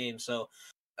genre of games. So,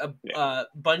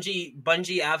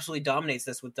 Bungie absolutely dominates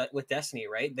this with Destiny,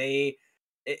 right?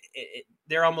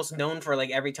 They're almost known for like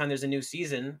every time there's a new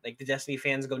season, like the Destiny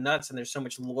fans go nuts, and there's so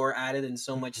much lore added and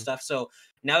so much stuff. So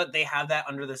now that they have that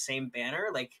under the same banner,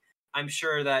 like I'm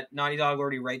sure that Naughty Dog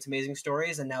already writes amazing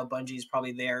stories, and now Bungie's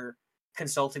probably there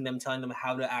consulting them, telling them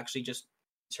how to actually just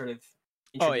sort of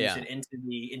introduce it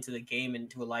into the game,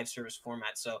 into a live service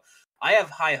format. So I have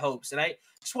high hopes, and I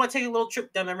just want to take a little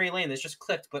trip down memory lane. This just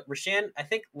clicked, but Rashan, I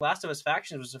think Last of Us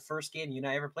Factions was the first game you and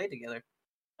I ever played together.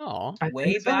 Oh,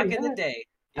 way back in the day.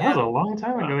 That was a long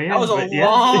time ago. Yeah, that was a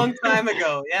long time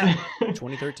ago. Yeah,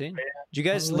 2013. Do you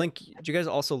guys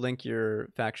also link your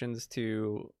factions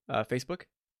to Facebook?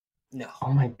 No.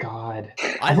 Oh my god,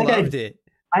 I loved it.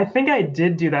 I think I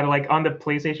did do that, like on the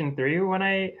PlayStation 3 when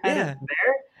I had it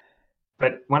there.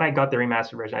 But when I got the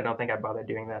remastered version, I don't think I bothered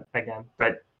doing that again.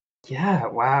 But Yeah,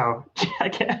 wow. I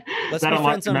can't. Let's that be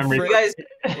unlocks friends on memories. You guys,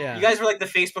 Yeah. you guys were like the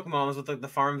Facebook moms with the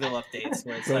Farmville updates,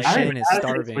 where it's Bro, like, I Shane don't is have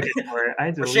starving. Facebook anymore. I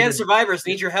 "We're deleted. Shan survivors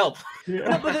need your help."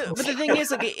 Yeah. But the thing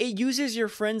is, like, it uses your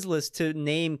friends list to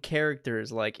name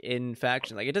characters, like, in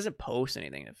faction. Like, it doesn't post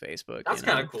anything to Facebook. That's you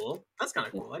know? kind of cool. That's kind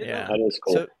of cool. I didn't Yeah. know That is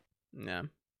cool. So, yeah.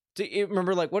 Do you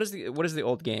remember, like, what is the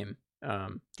old game?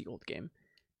 The old game,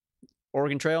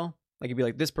 Oregon Trail. Like, it'd be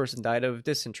like, this person died of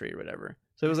dysentery or whatever.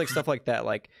 So it was like stuff like that.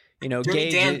 Like, you know, that.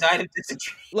 Dirty Gage. Dan died of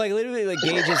dysentery. Like, literally, like,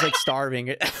 Gage is like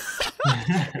starving.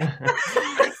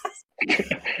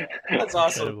 That's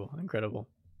awesome. Incredible.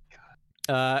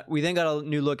 We then got a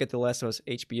new look at the Last of Us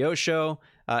HBO show.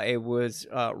 It was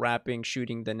wrapping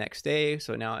shooting the next day,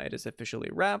 so now it is officially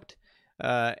wrapped,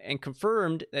 and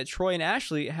confirmed that Troy and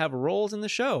Ashley have roles in the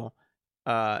show.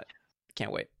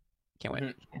 Can't wait.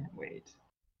 Mhm. Can't wait.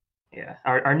 Yeah,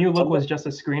 our new look was just a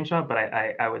screenshot, but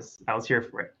I was here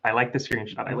for it. I like the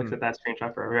screenshot. I looked at that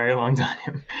screenshot for a very long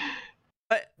time.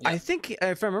 I think, if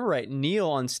I remember right, Neil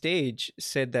on stage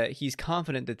said that he's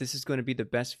confident that this is going to be the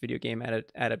best video game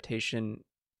adaptation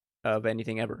of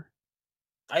anything ever.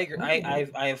 I agree.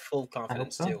 I have full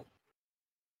confidence so. too.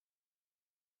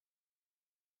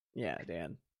 Yeah,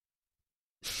 Dan.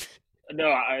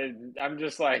 No, I'm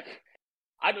just like,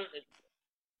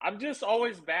 I'm just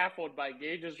always baffled by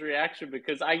Gage's reaction,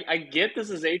 because I get this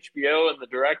is HBO and the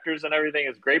directors and everything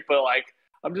is great, but like,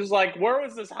 I'm just like, where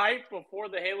was this hype before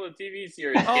the Halo TV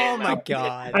series came Oh my out?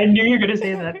 god. I knew you were gonna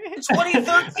say that. It's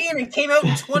 2013 and came out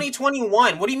in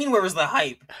 2021. What do you mean? Where was the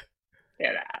hype?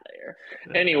 Get out of here.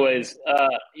 Anyways,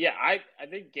 yeah, I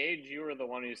think Gage, you were the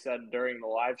one who said during the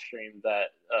live stream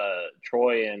that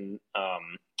Troy and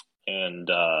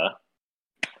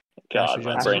Ashley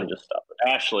my Johnson. brain just stopped.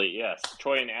 Ashley, yes,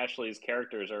 Troy and Ashley's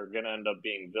characters are gonna end up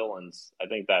being villains. I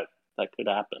think that could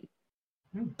happen.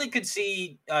 I could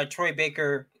see Troy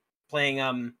Baker playing.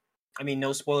 I mean,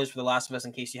 no spoilers for The Last of Us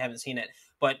in case you haven't seen it,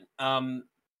 but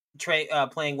Trey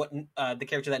playing what the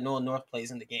character that Nolan North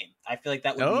plays in the game. I feel like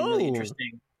that would be really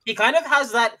interesting. He kind of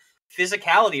has that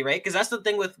physicality, right? Because that's the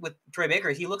thing with Troy Baker.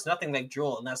 He looks nothing like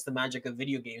Joel, and that's the magic of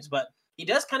video games. But he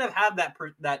does kind of have that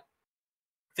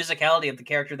physicality of the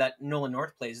character that Nolan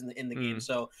North plays in the game.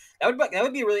 So that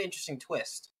would be a really interesting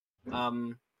twist.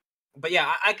 But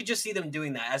yeah, I could just see them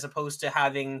doing that as opposed to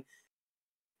having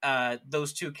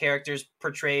those two characters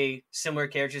portray similar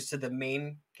characters to the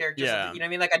main characters. Yeah. You know what I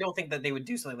mean? Like, I don't think that they would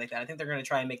do something like that. I think they're going to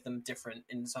try and make them different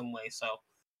in some way. So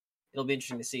it'll be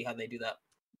interesting to see how they do that.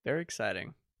 Very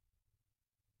exciting.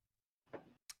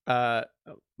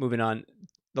 Moving on.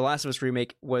 The Last of Us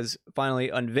remake was finally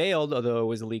unveiled, although it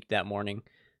was leaked that morning.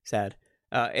 Sad.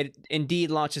 It indeed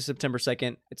launches September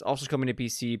 2nd. It's also coming to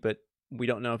PC, but we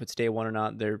don't know if it's day one or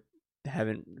not. They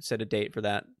haven't set a date for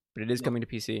that, but it is coming to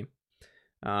PC.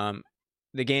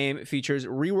 The game features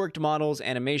reworked models,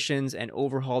 animations, and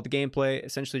overhauled gameplay.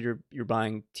 Essentially, you're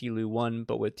buying TLOU 1,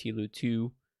 but with TLOU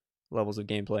 2 levels of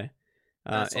gameplay.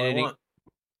 That's all I want.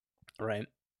 Right.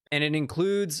 And it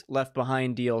includes Left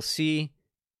Behind DLC,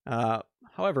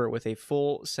 however, with a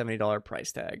full $70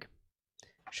 price tag.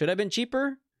 Should have been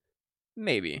cheaper?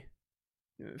 Maybe,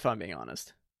 if I'm being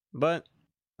honest. But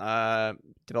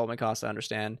development costs, I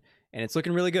understand, and it's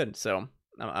looking really good. So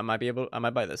I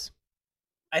might buy this.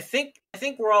 I think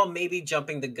we're all maybe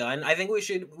jumping the gun. I think we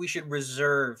should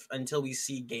reserve until we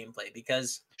see gameplay,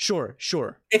 because Sure.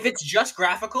 if it's just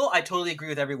graphical, I totally agree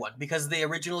with everyone, because the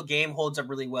original game holds up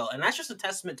really well, and that's just a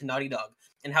testament to Naughty Dog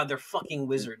and how they're fucking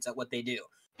wizards at what they do.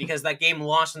 Because that game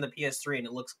launched on the PS3 and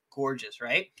it looks gorgeous,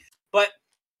 right? But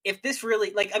if this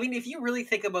really, like, I mean, if you really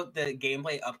think about the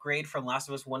gameplay upgrade from Last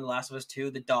of Us 1 to Last of Us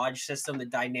 2, the dodge system, the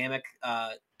dynamic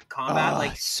combat,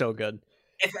 like, so good.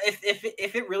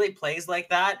 If it really plays like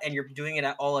that and you're doing it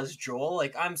all as Joel,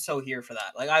 like, I'm so here for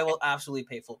that. Like, I will absolutely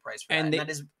pay full price for that. And that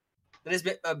is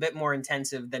a bit more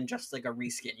intensive than just like a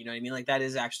reskin. You know what I mean? Like, that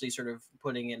is actually sort of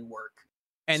putting in work.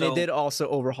 And they did also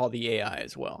overhaul the AI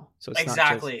as well. So it's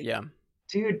exactly. not just,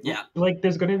 Dude, yeah. Like,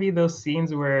 there's going to be those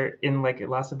scenes where in like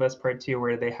Last of Us Part 2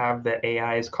 where they have the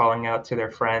AIs calling out to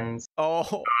their friends. Oh,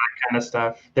 that kind of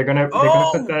stuff. They're gonna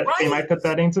put that. Right. They might put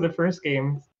that into the first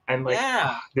game. And like,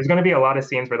 there's going to be a lot of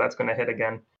scenes where that's going to hit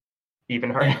again, even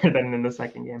harder than in the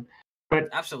second game. But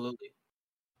absolutely,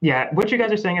 yeah. What you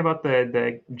guys are saying about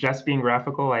the just being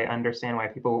graphical, I understand why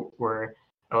people were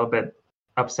a little bit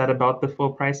upset about the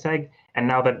full price tag. And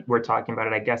now that we're talking about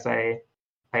it, I guess I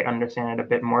understand it a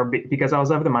bit more, because I was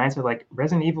of the mindset like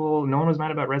Resident Evil. No one was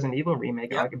mad about Resident Evil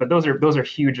remake, but those are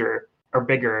huger or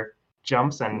bigger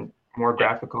jumps and more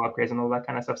graphical upgrades and all that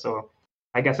kind of stuff. So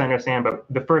I guess I understand, but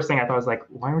the first thing I thought was like,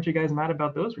 why weren't you guys mad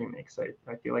about those remakes?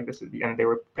 I feel like this is, and they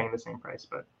were paying the same price,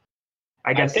 but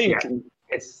I guess think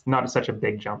it's not such a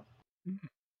big jump.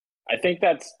 I think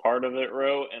that's part of it,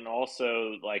 Ro, and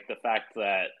also like the fact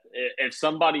that if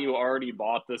somebody who already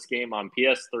bought this game on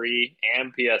PS3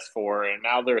 and PS4 and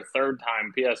now their third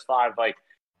time PS5, like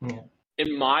Yeah.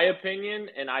 in my opinion,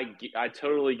 and I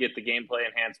totally get the gameplay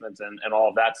enhancements and all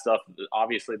of that stuff.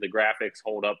 Obviously, the graphics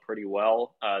hold up pretty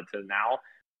well to now.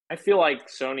 I feel like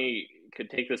Sony could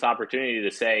take this opportunity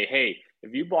to say, hey,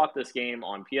 if you bought this game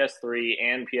on PS3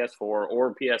 and PS4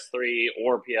 or PS3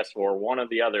 or PS4, one or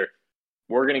the other,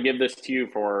 we're going to give this to you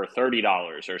for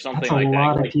 $30 or something That's a like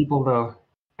lot that. of people, though.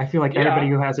 I feel like Yeah. everybody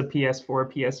who has a PS4,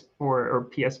 or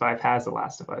PS5 has The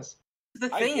Last of Us.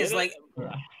 The I thing get is, it. like, I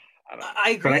don't know. I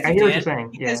agree But with I you, hear what Dan, you're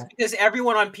saying. Yeah. because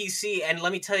everyone on PC, and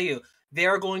let me tell you, there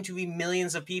are going to be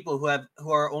millions of people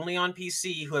who are only on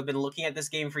PC, who have been looking at this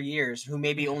game for years, who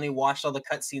maybe only watched all the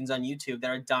cutscenes on YouTube,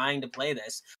 that are dying to play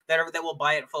this, that will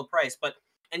buy it full price.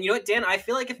 And you know what, Dan? I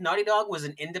feel like if Naughty Dog was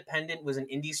an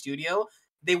indie studio,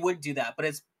 they would do that. But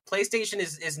it's PlayStation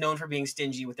is known for being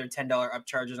stingy with their $10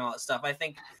 upcharges and all that stuff. I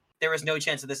think there was no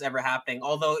chance of this ever happening.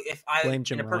 Although if Blame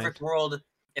Jim in a perfect Ryan. world,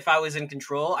 if I was in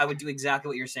control, I would do exactly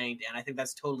what you're saying, Dan. I think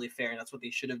that's totally fair, and that's what they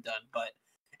should have done.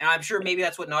 And I'm sure maybe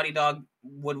that's what Naughty Dog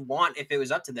would want if it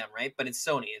was up to them, right? But it's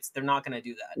Sony. They're not going to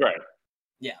do that. Right.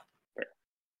 Yeah.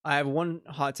 I have one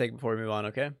hot take before we move on,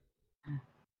 okay?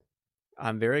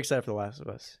 I'm very excited for The Last of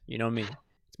Us. You know me.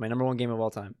 It's my number one game of all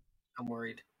time. I'm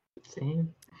worried.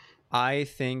 Same. I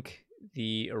think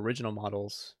the original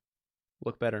models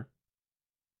look better.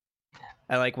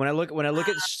 I like when I look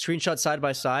at screenshots side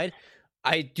by side,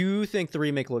 I do think the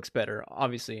remake looks better.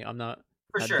 Obviously, I'm not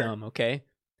Sure. dumb, okay?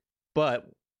 But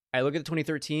I look at the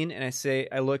 2013 and I say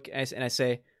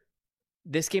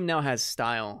this game now has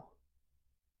style.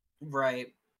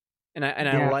 Right. And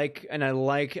I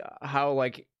like how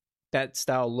like that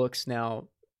style looks now,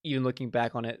 even looking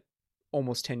back on it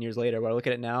almost 10 years later. When I look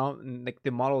at it now and like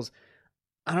the models,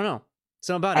 I don't know.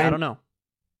 Something about it, I don't know.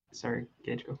 Sorry,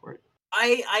 Gage, go for it.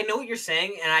 I know what you're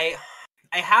saying, and I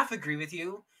half agree with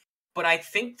you, but I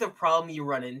think the problem you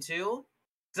run into,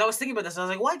 because I was thinking about this, and I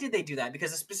was like, why did they do that?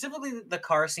 Because specifically the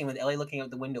car scene with Ellie looking out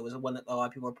the window was the one that a lot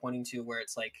of people are pointing to, where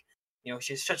it's like, you know,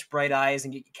 she has such bright eyes,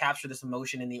 and you capture this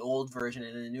emotion in the old version,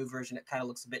 and in the new version it kind of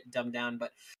looks a bit dumbed down.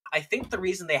 But I think the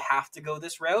reason they have to go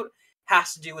this route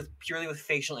has to do with purely with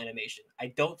facial animation.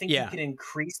 I don't think you can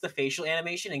increase the facial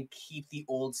animation and keep the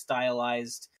old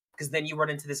stylized, because then you run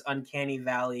into this uncanny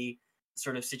valley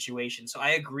sort of situation. So I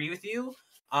agree with you.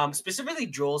 Specifically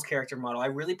Joel's character model, I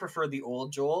really prefer the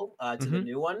old Joel to the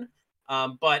new one.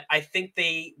 But I think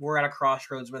they were at a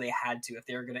crossroads where they had to, if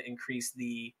they were going to increase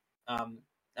the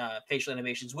facial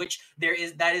animations, which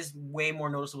that is way more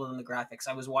noticeable than the graphics.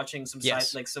 I was watching some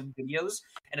some videos,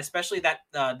 and especially that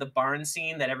the barn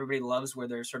scene that everybody loves, where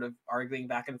they're sort of arguing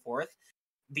back and forth.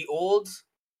 The old,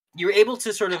 you're able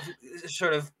to sort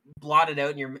of blot it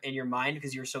out in your mind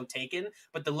because you're so taken,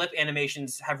 but the lip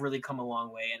animations have really come a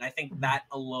long way, and I think that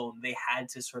alone they had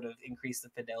to sort of increase the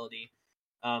fidelity.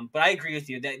 But I agree with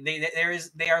you that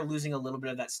they are losing a little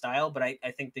bit of that style, but I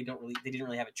think they didn't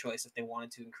really have a choice if they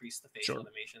wanted to increase the facial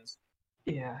animations.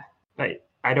 Yeah,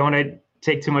 I don't want to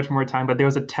take too much more time, but there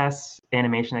was a test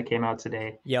animation that came out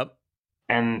today. Yep.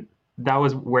 And that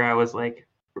was where I was like,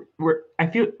 I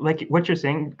feel like what you're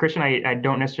saying, Christian, I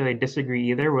don't necessarily disagree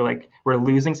either. We're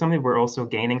losing something, we're also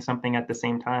gaining something at the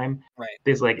same time. Right.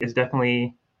 There's it's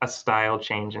definitely a style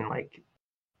change, and like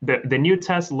the new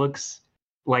test looks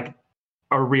like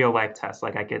a real life test.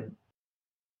 Like I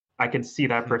could see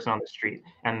that person on the street,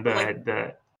 and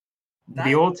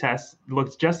the old test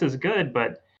looks just as good,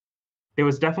 but there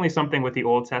was definitely something with the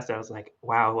old test that I was like,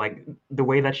 wow, like the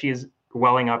way that she's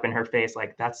welling up in her face,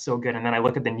 like that's so good. And then I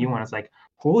look at the new one, it's like,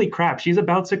 holy crap, she's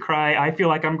about to cry. I feel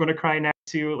like I'm going to cry now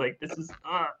too. Like this is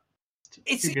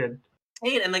it's too good.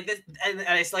 And like this, and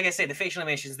it's like I say, the facial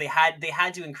animations they had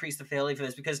to increase the fidelity for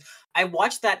this, because I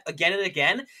watched that again and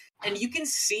again, and you can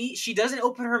see she doesn't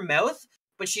open her mouth,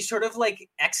 but she sort of like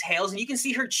exhales, and you can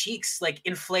see her cheeks like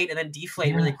inflate and then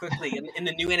deflate really quickly in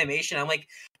the new animation. I'm like,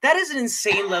 that is an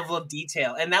insane level of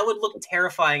detail, and that would look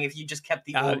terrifying if you just kept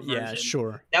the old version. Yeah,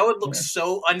 sure. That would look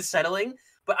so unsettling.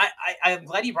 But I'm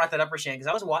glad you brought that up, Rashan,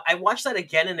 because I watched that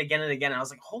again and again and again, and I was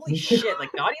like, holy shit! Like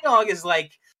Naughty Dog is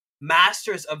like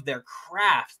masters of their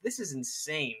craft. This is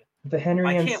insane. The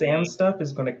Henry and Sam stuff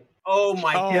is going to. Oh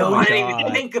my god! I didn't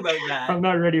even think about that. I'm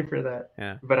not ready for that.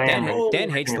 Yeah, but Dan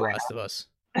hates The Last of Us.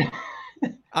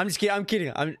 I'm just kidding. I'm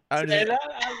kidding. I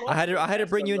had to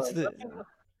bring you into the.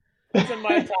 It's in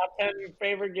my top 10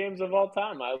 favorite games of all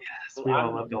time. I'm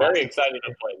very excited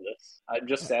to play this. I'm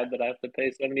just sad that I have to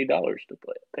pay $70 to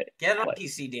play it. Get it on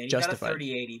PC, Dan. You got a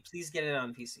 3080. Please get it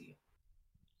on PC.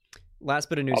 Last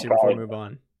bit of news I'll here before we probably- move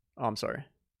on. Oh, I'm sorry.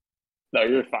 No,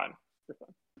 you're fine.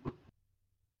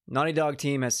 Naughty Dog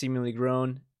team has seemingly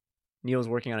grown. Neil's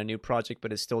working on a new project,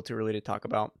 but it's still too early to talk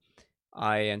about.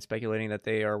 I am speculating that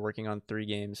they are working on 3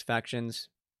 games: Factions,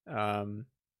 a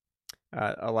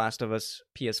Last of Us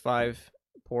PS5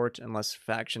 port, unless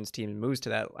Factions team moves to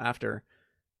that after,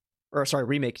 or sorry,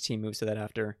 Remake team moves to that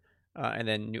after, and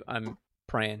then I'm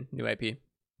praying new IP.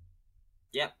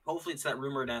 Yeah, hopefully it's that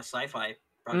rumored sci-fi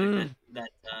project that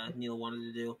Neil wanted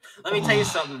to do. Let me tell you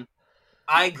something.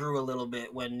 I grew a little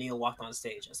bit when Neil walked on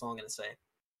stage. That's all I'm gonna say.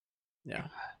 Yeah.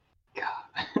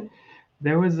 God.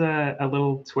 There was a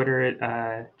little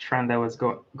Twitter trend that was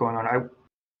going on. I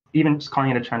even just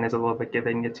calling it a trend is a little bit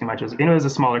giving it too much. It was a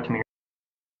smaller community,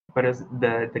 but as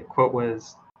the quote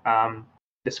was,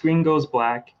 the screen goes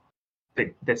black,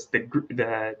 the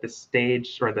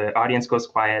stage or the audience goes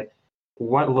quiet.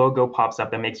 What logo pops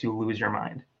up that makes you lose your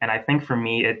mind? And I think for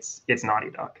me, it's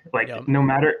Naughty Dog. Like Yep. no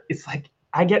matter, it's like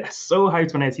I get so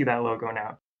hyped when I see that logo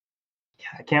now. Yeah,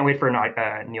 I can't wait for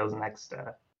Neil's next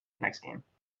game.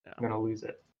 Yeah. I'm gonna lose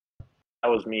it. That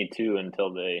was me too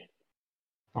until they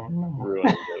Oh no. ruined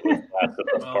it with Last of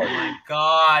Us Oh Part. my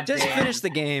god! Just Dan. finish the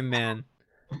game, man.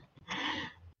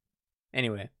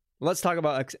 Anyway, let's talk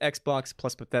about Xbox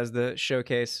plus Bethesda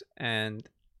showcase, and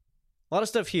a lot of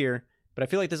stuff here, but I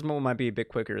feel like this moment might be a bit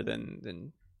quicker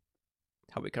than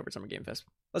how we covered Summer Game Fest.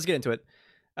 Let's get into it.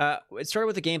 It started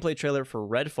with a gameplay trailer for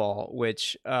Redfall,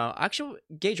 which actually,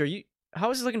 Gage,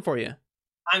 how is this looking for you?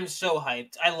 I'm so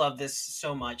hyped. I love this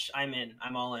so much. I'm in.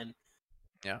 I'm all in.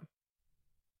 Yeah.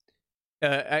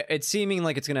 It's seeming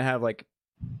like it's gonna have like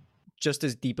just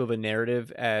as deep of a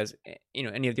narrative as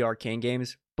any of the Arcane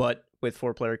games, but with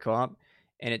 4-player co-op.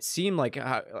 And it seemed like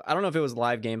I don't know if it was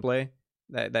live gameplay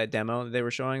that demo they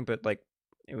were showing, but like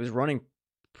it was running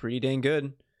pretty dang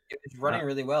good. It's running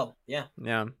really well. Yeah.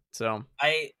 Yeah. So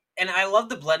I love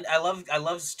the blend. I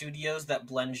love studios that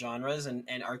blend genres, and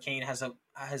Arcane has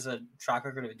a track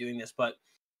record of doing this. But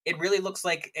it really looks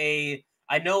like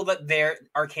I know that their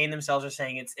Arcane themselves are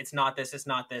saying it's not this,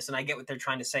 and I get what they're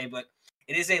trying to say, but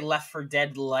it is a Left 4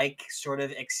 Dead like sort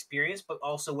of experience, but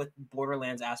also with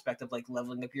Borderlands aspect of like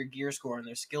leveling up your gear score and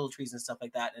their skill trees and stuff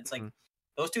like that. And it's like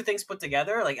those two things put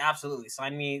together, like absolutely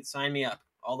sign me up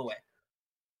all the way.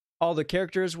 all the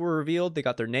characters were revealed. They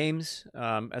got their names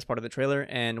as part of the trailer,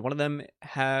 and one of them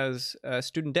has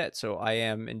student debt, so I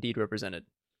am indeed represented.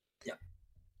 Yeah.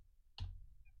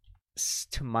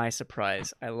 To my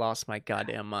surprise, I lost my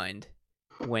goddamn mind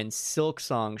when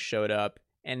Silksong showed up,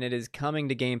 and it is coming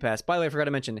to Game Pass. By the way, I forgot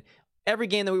to mention, every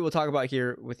game that we will talk about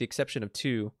here, with the exception of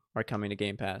 2, are coming to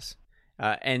Game Pass.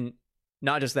 And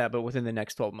not just that, but within the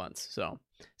next 12 months. So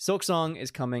Silksong is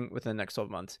coming within the next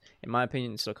 12 months. In my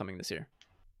opinion, it's still coming this year.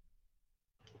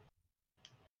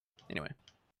 Anyway.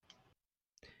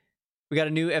 We got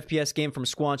a new FPS game from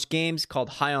Squanch Games called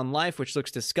High on Life, which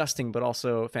looks disgusting, but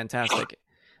also fantastic.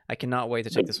 I cannot wait to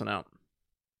check this one out.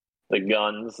 The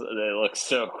guns, they look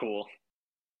so cool.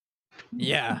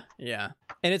 Yeah.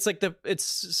 And it's like it's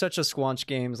such a Squanch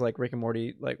Games, like Rick and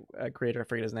Morty, like creator, I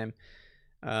forget his name.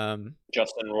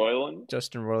 Justin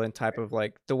Roiland type of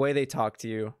like the way they talk to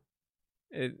you,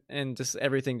 and just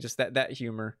everything, just that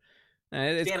humor.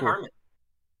 It's Dan cool. Harmon.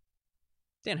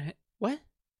 Dan, what?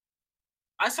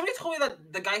 Somebody told me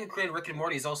that the guy who created Rick and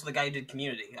Morty is also the guy who did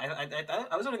Community.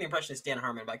 I was under the impression it's Dan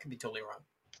Harmon, but I could be totally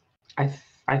wrong.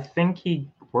 I think he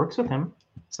works with him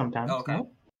sometimes. Oh, okay.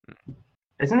 No?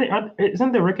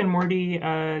 Isn't the Rick and Morty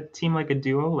team like a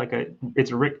duo? Like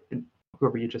it's Rick,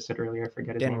 whoever you just said earlier. I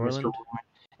forget his Dan name, Roiland? Mr. Roiland,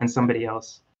 and somebody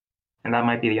else, and that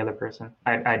might be the other person.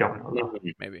 I don't know though.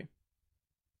 Maybe.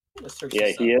 Let's search Yeah,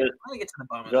 this he up. is. Let me get to the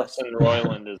bottom of Justin this.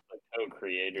 Roiland is the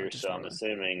co-creator, Just so I'm Roiland.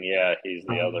 assuming, yeah, he's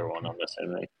the Oh, other okay. one, I'm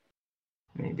assuming.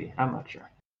 Maybe, I'm not sure.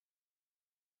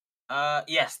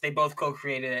 Yes, they both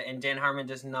co-created it, and Dan Harmon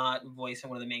does not voice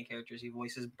one of the main characters. He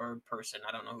voices Bird Person.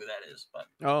 I don't know who that is, but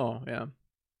Oh, yeah.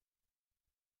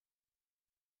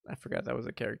 I forgot that was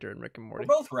a character in Rick and we're Morty.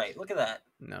 both right. Look at that.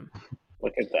 No.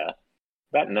 Look at that.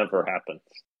 That never happens.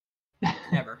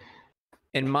 Never.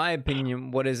 In my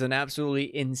opinion, what is an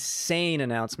absolutely insane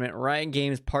announcement, Riot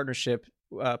Games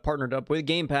partnered up with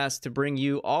Game Pass to bring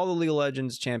you all the League of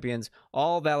Legends champions,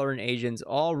 all Valorant agents,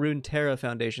 all Runeterra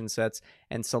Foundation sets,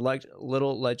 and select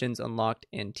Little Legends Unlocked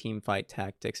and Teamfight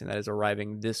Tactics, and that is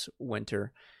arriving this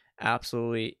winter.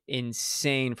 Absolutely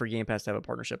insane for Game Pass to have a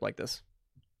partnership like this.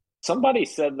 Somebody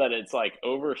said that it's like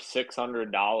over $600 to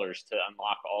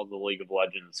unlock all the League of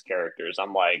Legends characters.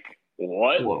 I'm like,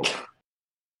 what? Whoa.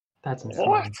 That's insane.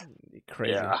 What?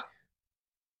 Crazy. Yeah.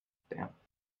 Damn.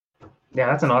 Yeah,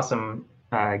 that's an awesome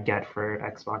get for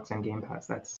Xbox and Game Pass.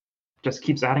 That's just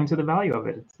keeps adding to the value of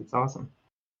it. It's awesome.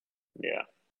 Yeah.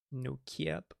 No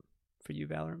cap for you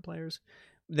Valorant players.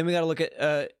 Then we got to look at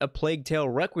a Plague Tale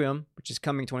Requiem, which is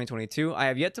coming 2022. I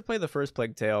have yet to play the first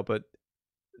Plague Tale, but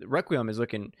Requiem is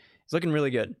looking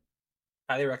really good.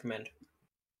 Highly recommend.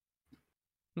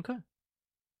 Okay,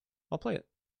 I'll play it.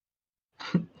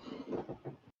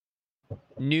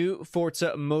 New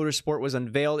Forza Motorsport was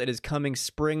unveiled. It is coming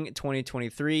spring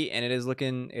 2023, and it is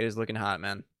looking hot,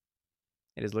 man.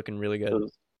 It is looking really good.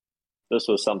 This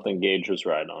was something Gage was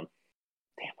right on.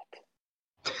 Damn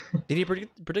it. Did he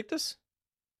predict this?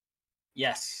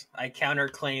 Yes, I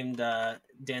counterclaimed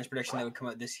Dan's prediction that would come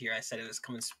out this year. I said it was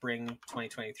coming spring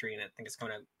 2023, and I think it's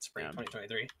coming out spring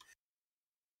 2023.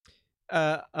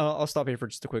 I'll stop here for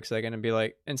just a quick second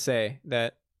and say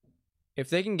that if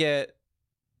they can get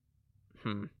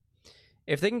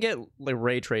like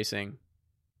ray tracing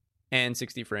and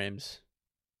 60 frames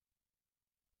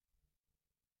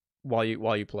while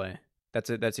you play, that's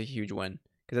a huge win,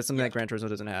 because that's something that Gran Turismo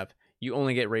doesn't have. You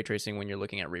only get ray tracing when you're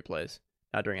looking at replays,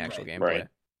 not during actual gameplay. Right.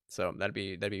 So that'd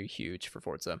be huge for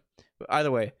Forza. But either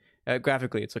way,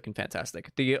 graphically it's looking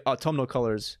fantastic. The autumnal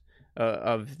colors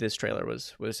of this trailer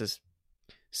was just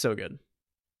so good.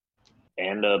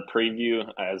 And a preview,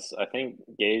 as I think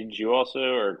Gage, you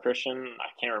also, or Christian, I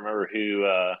can't remember who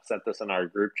sent this in our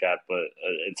group chat, but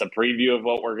it's a preview of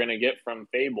what we're going to get from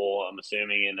Fable, I'm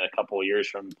assuming, in a couple of years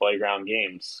from Playground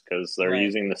Games, because they're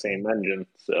using the same engine.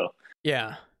 So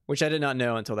yeah, which I did not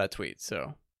know until that tweet.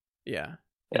 So yeah,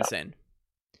 insane.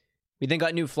 We then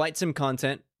got new flight sim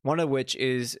content, one of which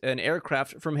is an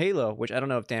aircraft from Halo, which I don't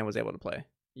know if Dan was able to play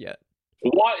yet.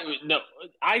 Why? No,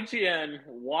 IGN.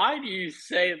 Why do you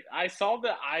say? I saw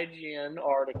the IGN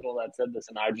article that said this,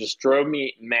 and I just drove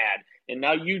me mad. And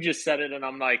now you just said it, and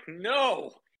I'm like,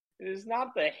 no, it is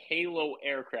not the Halo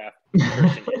aircraft.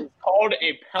 It's called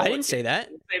a Pelican. I didn't say that.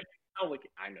 It's a Pelican.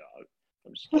 I know.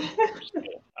 I'm just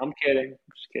kidding. I'm kidding.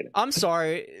 I'm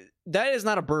sorry. That is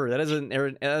not a bird. That is an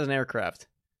aircraft.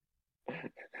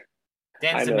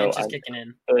 Dan's dementia's kicking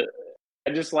in.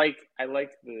 I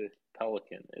like the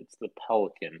Pelican. It's the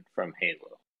Pelican from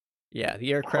Halo. Yeah,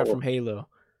 the aircraft from Halo.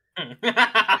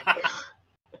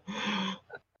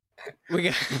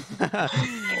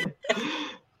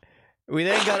 We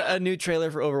then got a new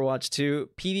trailer for Overwatch 2.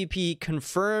 PvP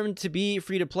confirmed to be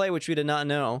free to play, which we did not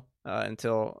know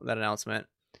until that announcement.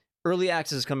 Early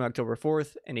access is coming October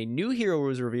 4th, and a new hero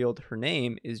was revealed. Her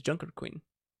name is Junker Queen.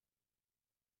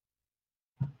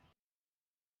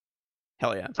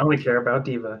 Hell yeah. I only care about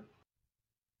Diva.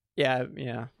 Yeah.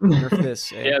 Nerf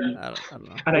this. Yeah. I don't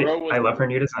know. And I love her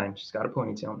new design. She's got a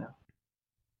ponytail now.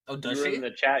 Oh, does You were she? in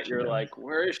the chat, you're like,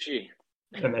 where is she?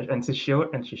 And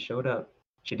she showed up.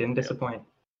 She didn't disappoint.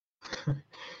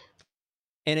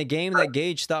 In a game that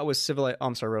Gage thought was civilized. Oh,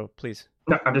 I'm sorry, Ro, please.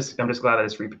 No, I'm just glad that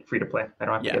it's free to play. I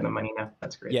don't have to give them money now.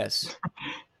 That's great. Yes.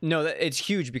 No, it's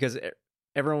huge, because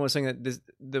everyone was saying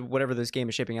that whatever this game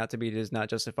is shaping out to be does not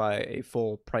justify a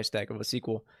full price tag of a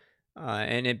sequel.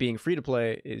 And it being free to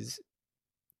play is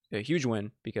a huge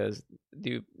win, because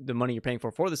the money you're paying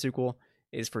for the sequel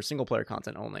is for single player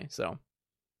content only. So,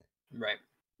 Right.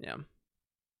 yeah.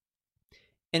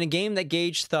 In a game that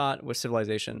Gage thought was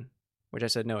Civilization, which I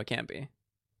said no, it can't be.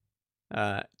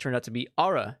 Turned out to be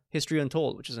Ara: History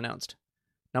Untold, which is announced.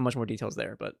 Not much more details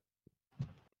there, but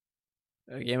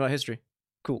a game about history.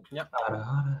 Cool. Yep.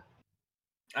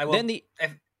 I will. Then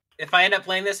if I end up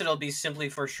playing this, it'll be simply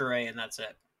for Sheree, and that's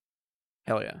it.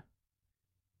 Hell yeah.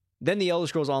 Then the Elder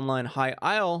Scrolls Online High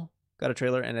Isle got a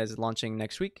trailer and is launching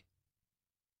next week.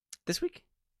 This week?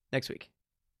 Next week.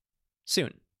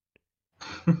 Soon.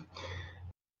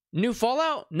 New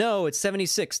Fallout? No, it's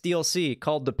 76 DLC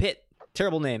called The Pit.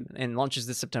 Terrible name, and launches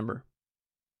this September.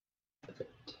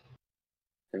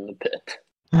 In the pit.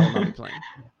 I will not be playing.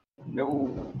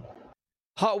 No.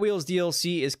 Hot Wheels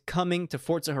DLC is coming to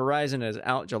Forza Horizon. It is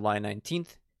out July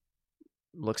 19th.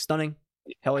 Looks stunning.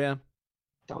 Hell yeah.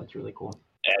 That looks really cool.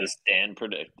 As Dan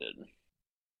predicted.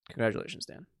 Congratulations,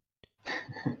 Dan.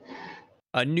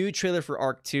 A new trailer for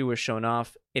Arc 2 was shown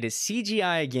off. It is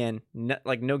CGI again, no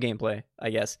gameplay, I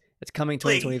guess. It's coming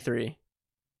 2023.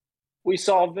 We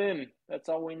saw Vin. That's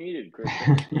all we needed, Chris.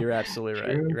 You're absolutely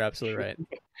right. You're absolutely right.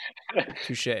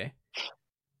 Touche.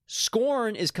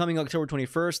 Scorn is coming October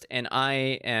 21st, and I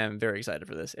am very excited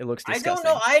for this. It looks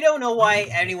disgusting. I don't know why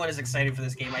anyone is excited for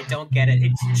this game. I don't get it.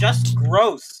 It's just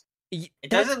gross. It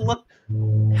doesn't look...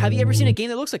 Have you ever seen a game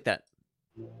that looks like that?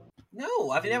 No,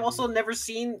 I've also never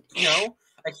seen,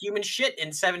 a human shit in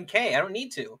 7K. I don't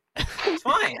need to. It's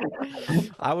fine.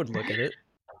 I would look at it.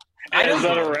 Is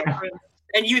that a reference?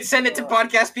 And you'd send it to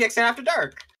Podcast PXN After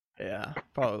Dark. Yeah,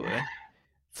 probably.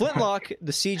 Flintlock: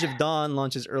 The Siege of Dawn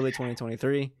launches early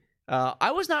 2023.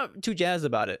 I was not too jazzed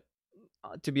about it,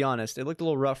 to be honest. It looked a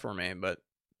little rough for me, but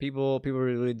people were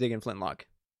really digging Flintlock.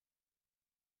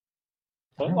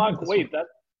 Flintlock. Wait, that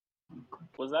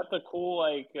was that the cool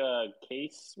like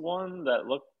case one that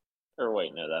looked? Or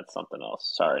wait, no, that's something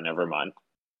else. Sorry, never mind.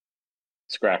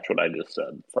 Scratch what I just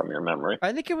said from your memory.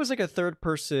 I think it was like a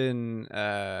third-person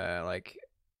like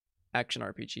action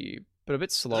RPG, but a bit It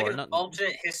was slower. like an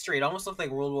alternate history. It almost looked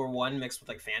like World War One mixed with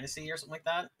like fantasy or something like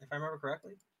that, if I remember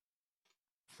correctly.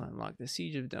 Flintlock: The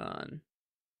Siege of Dawn.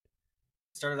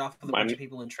 Started off with a bunch of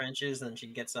people in trenches, and then she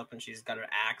gets up and she's got her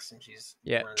axe and she's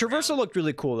running Traversal around. looked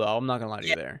really cool though. I'm not gonna lie to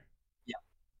you there. Yeah.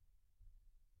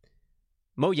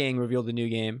 Mojang revealed a new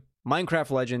game,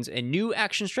 Minecraft Legends, a new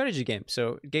action strategy game.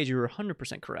 So Gage, you were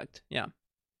 100% correct. Yeah.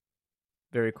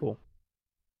 Very cool.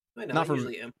 I know, Not I from-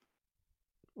 usually am.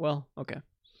 Well, okay.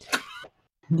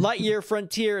 Lightyear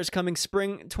Frontier is coming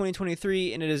spring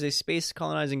 2023, and it is a space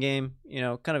colonizing game. You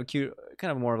know, kind of cute,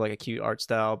 kind of more of like a cute art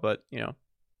style, but you know,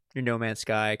 your No Man's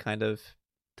Sky kind of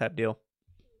type deal.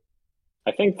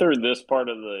 I think through this part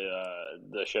of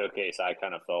the showcase, I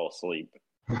kind of fell asleep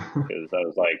because I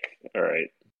was like, "All right,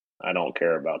 I don't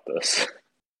care about this."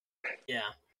 Yeah.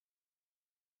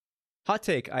 Hot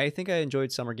take: I think I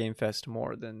enjoyed Summer Game Fest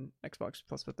more than Xbox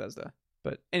plus Bethesda.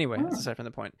 But anyway, that's aside from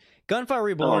the point. Gunfire I don't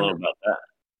Reborn. know about that.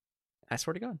 I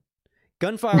swear to God.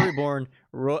 Gunfire Reborn,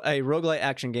 a roguelite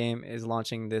action game, is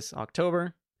launching this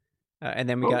October. And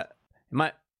then we got...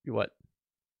 what? What's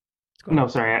going No, on?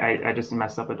 sorry, I just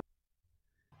messed up.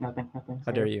 Nothing.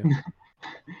 How dare you?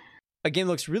 A game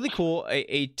looks really cool.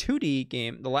 A 2D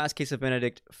game, The Last Case of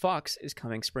Benedict Fox, is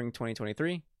coming spring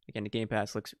 2023. Again, the Game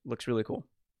Pass looks really cool.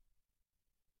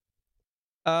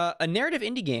 A narrative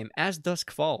indie game, As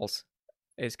Dusk Falls,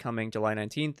 is coming July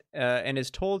 19th, and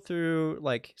is told through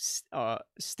like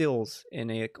stills in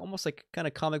a almost like kind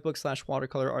of comic book /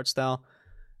 watercolor art style.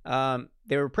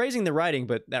 They were praising the writing,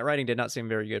 but that writing did not seem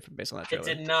very good based on that trailer.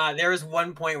 It did not. There was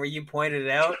one point where you pointed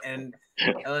it out, and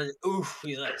I was, oof.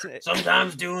 He's like,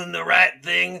 sometimes doing the right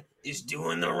thing is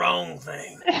doing the wrong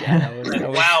thing. Yeah, that was, Like,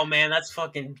 wow, man, that's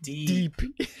fucking deep.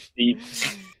 Deep.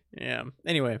 Yeah.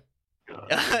 Anyway,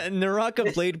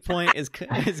 Naraka Blade Point is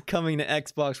coming to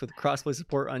Xbox with crossplay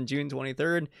support on June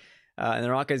 23rd. And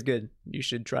Naraka is good. You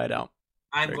should try it out.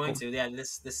 I'm Very going cool. to. Yeah,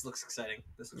 this looks exciting.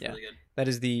 This looks really good. That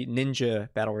is the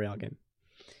Ninja Battle Royale game.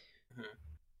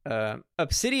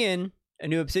 Obsidian, a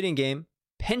new Obsidian game,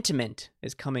 Pentiment,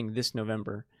 is coming this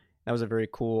November. That was a very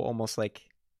cool, almost like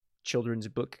children's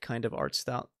book kind of art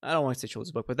style. I don't want to say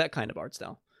children's book, but that kind of art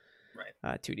style.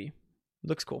 Right. 2D.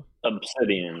 Looks cool.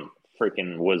 Obsidian,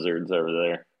 freaking wizards over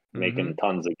there making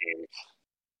tons of games.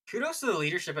 Kudos to the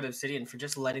leadership at Obsidian for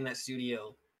just letting that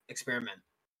studio experiment.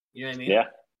 You know what I mean? Yeah.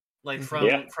 Like from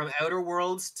Outer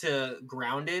Worlds to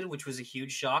Grounded, which was a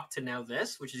huge shock, to now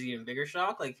this, which is an even bigger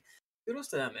shock. Like, kudos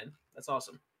to them, man. That's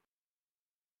awesome.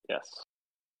 Yes.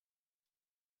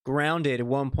 Grounded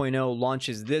 1.0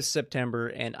 launches this September,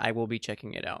 and I will be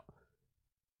checking it out.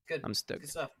 Good. I'm stoked. Good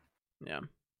stuff. Yeah.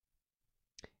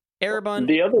 Erebon.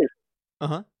 The other.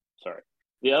 Uh-huh. Sorry.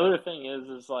 The other thing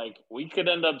is like we could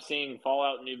end up seeing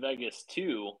Fallout New Vegas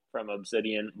 2 from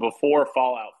Obsidian before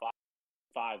Fallout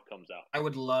 5 comes out. I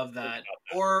would love that.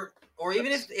 Or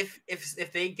even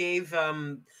if they gave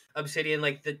Obsidian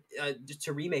like the just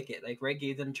to remake it, like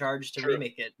gave them charge to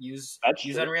remake it. Use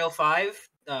Unreal 5.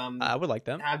 I would like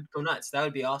that. Go nuts. That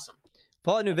would be awesome.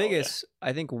 Fallout New Vegas,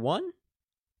 I think, won.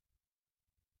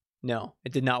 No,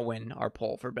 it did not win our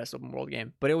poll for best open world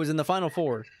game, but it was in the final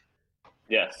 4.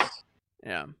 Yes.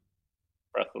 Yeah.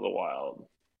 Breath of the Wild.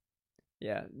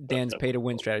 Yeah, Dan's pay to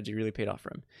win strategy really paid off for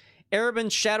him.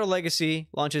 Erebon Shadow Legacy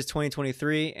launches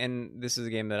 2023, and this is a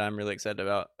game that I'm really excited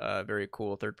about. Very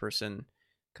cool third-person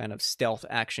kind of stealth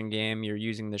action game. You're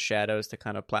using the shadows to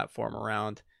kind of platform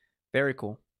around. Very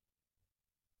cool.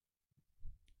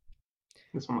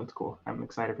 This one looks cool. I'm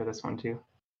excited for this one too.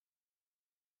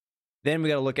 Then we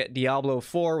got to look at Diablo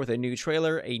 4 with a new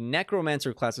trailer. A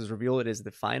Necromancer class is revealed. It is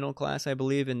the final class, I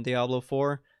believe, in Diablo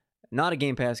 4. Not a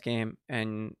Game Pass game,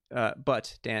 and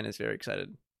but Dan is very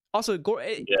excited. Also,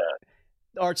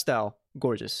 art style,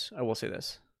 gorgeous. I will say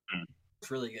this. It's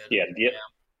really good. Yeah,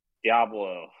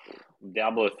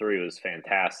 Diablo 3 was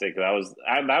fantastic. That was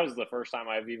the first time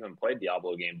I've even played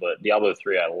Diablo game, but Diablo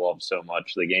 3 I love so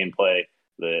much. The gameplay,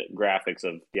 the graphics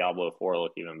of Diablo 4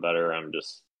 look even better. I'm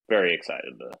just very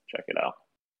excited to check it out.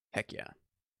 Heck yeah.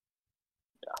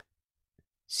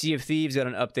 Sea of Thieves got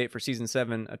an update for Season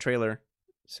 7, a trailer.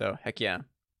 So, heck yeah.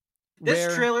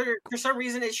 This trailer, for some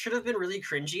reason, it should have been really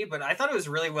cringy, but I thought it was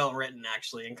really well written,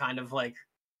 actually, and kind of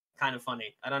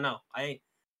funny. I don't know.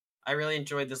 I really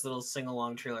enjoyed this little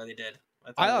sing-along trailer they did.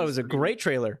 I thought it was a pretty- great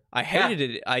trailer. I hated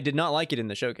it. I did not like it in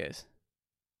the showcase.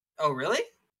 Oh, really?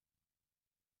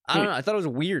 I don't know. I thought it was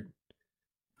weird.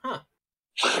 Huh.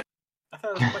 I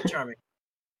thought it was quite charming.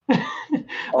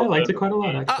 I liked it quite a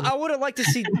lot, actually. I would have liked to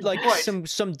see like What?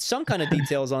 some kind of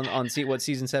details on what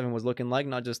season 7 was looking like,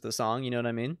 not just the song. You know what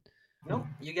I mean? Nope,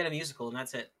 you get a musical and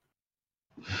that's it.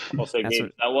 I'll say, That's Gabe,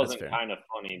 what- that wasn't that's fair. kind of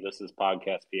funny. This is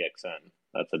Podcast PXN.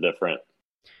 That's a different.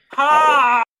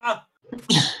 Ha!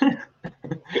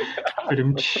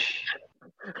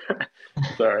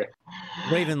 Sorry.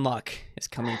 Ravenlock is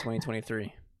coming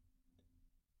 2023.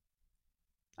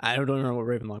 I don't remember what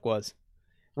Ravenlock was.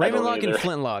 I don't Ravenlock and either.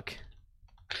 Flintlock.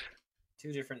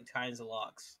 Two different kinds of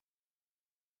locks.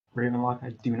 Ravenlock,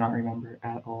 I do not remember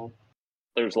at all.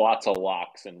 There's lots of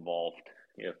locks involved.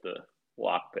 You have to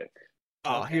lock pick.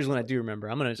 Oh, Okay. here's one I do remember.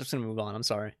 I'm just gonna move on. I'm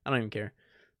sorry. I don't even care.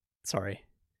 Sorry.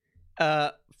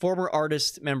 Former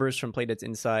artist members from Playdead's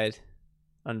Inside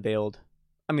unveiled.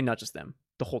 I mean, not just them.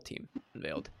 The whole team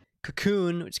unveiled.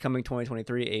 Cocoon, which is coming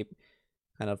 2023, a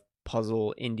kind of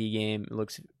puzzle indie game. It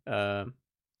looks kind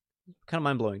of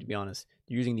mind blowing, to be honest.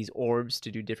 You're using these orbs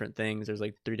to do different things. There's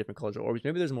like 3 different colors of orbs.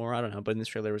 Maybe there's more. I don't know. But in this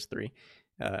trailer, there was 3.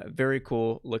 Very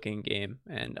cool looking game,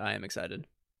 and I am excited.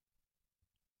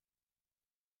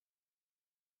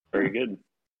 Very good.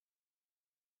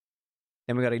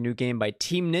 Then we got a new game by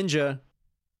Team Ninja,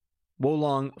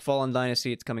 Wolong Fallen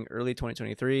Dynasty. It's coming early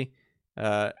 2023.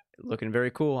 Looking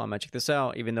very cool. I might check this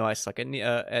out, even though I suck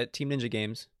at Team Ninja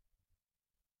games.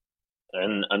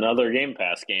 And another Game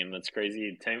Pass game that's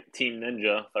crazy. Team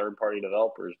Ninja, third-party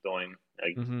developers, doing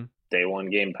a Mm-hmm. day one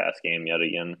Game Pass game yet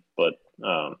again. But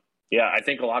yeah, I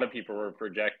think a lot of people were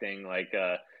projecting like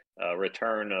a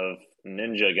return of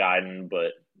Ninja Gaiden,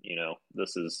 but you know,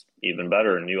 this is even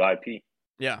better, a new IP.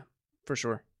 Yeah, for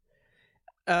sure.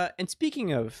 And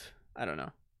speaking of, I don't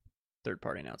know,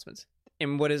 third-party announcements,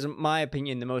 in what is, in my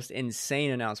opinion, the most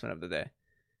insane announcement of the day,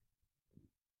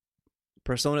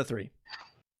 Persona 3,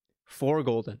 4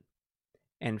 Golden,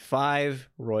 and 5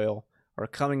 Royal are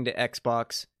coming to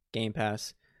Xbox Game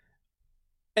Pass.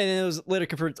 And it was later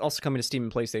confirmed it's also coming to Steam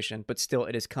and PlayStation, but still,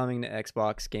 it is coming to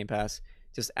Xbox Game Pass.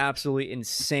 Just absolutely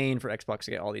insane for Xbox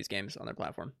to get all these games on their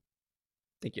platform.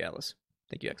 Thank you, Atlas.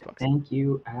 Thank you, Xbox. Thank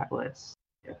you, Atlas.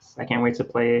 Yes, I can't wait to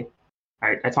play.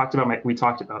 We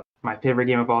talked about my favorite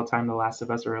game of all time, The Last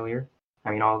of Us, earlier.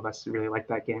 I mean, all of us really like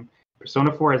that game.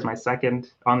 Persona 4 is my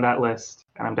second on that list,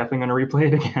 and I'm definitely going to replay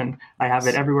it again. I have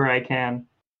it everywhere I can,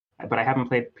 but I haven't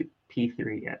played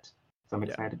P3 yet, so I'm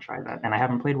excited to try that. And I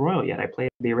haven't played Royal yet. I played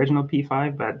the original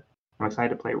P5, but I'm excited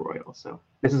to play Royal. So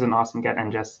this is an awesome get,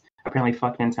 and just apparently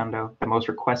fuck Nintendo, the most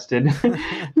requested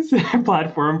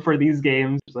platform for these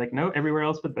games. It's like, no, everywhere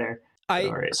else but there.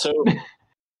 All right. So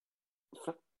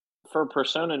for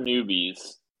Persona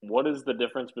newbies, what is the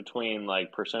difference between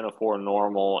like Persona 4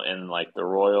 normal and like the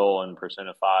Royal and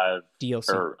Persona 5 DLC.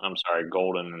 or I'm sorry,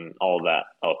 Golden and all that?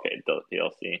 Okay,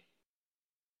 DLC.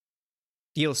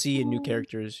 DLC and new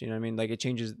characters, you know what I mean? Like, it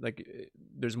changes, like,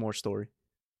 there's more story.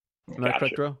 Am I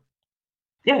correct, bro?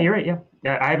 Yeah, you're right. Yeah.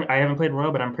 I haven't played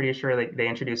Royal, but I'm pretty sure like they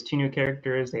introduced 2 new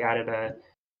characters. They added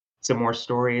some more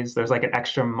stories. There's like an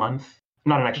extra month,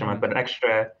 not an extra month, but an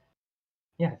extra.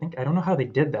 Yeah, I don't know how they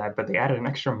did that, but they added an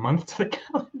extra month to the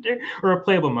calendar, or a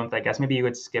playable month, I guess. Maybe you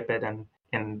would skip it and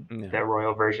in the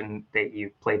Royal version that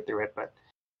you played through it, but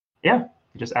yeah,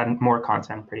 you just add more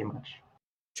content pretty much.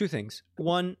 2 things.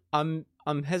 One, I'm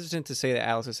hesitant to say that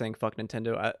Alice is saying fuck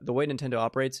Nintendo. The way Nintendo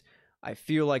operates, I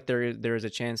feel like there is a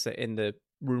chance that in the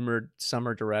rumored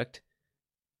Summer Direct,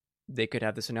 they could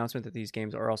have this announcement that these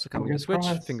games are also coming to Switch.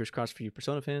 Fingers crossed for you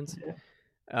Persona fans.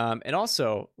 Yeah. And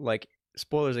also, like,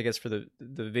 spoilers, I guess, for the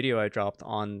video I dropped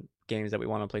on games that we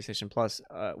want on PlayStation Plus.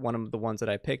 One of the ones that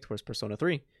I picked was Persona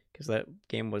 3, because that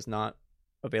game was not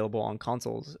available on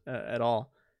consoles at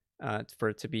all. For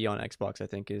it to be on Xbox, I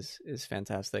think is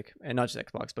fantastic, and not just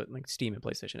Xbox, but like Steam and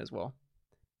PlayStation as well,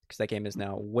 because that game is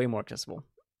now way more accessible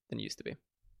than it used to be.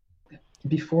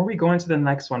 Before we go into the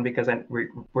next one, because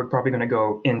we're probably going to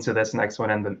go into this next one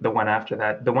and the one after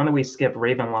that, the one that we skipped,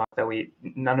 Ravenlock, that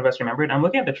none of us remembered. I'm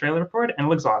looking at the trailer for it, and it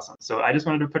looks awesome. So I just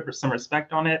wanted to put some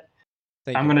respect on it.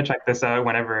 I'm going to check this out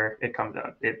whenever it comes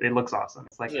out. It looks awesome.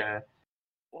 It's like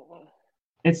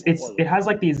it has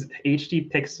like these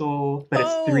HD pixel, but it's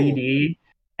 3D,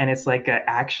 and it's like an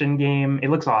action game.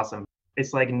 It looks awesome.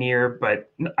 It's like Nier,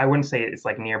 but I wouldn't say it's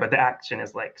like Nier, but the action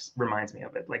is like reminds me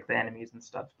of it, like the enemies and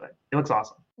stuff. But it looks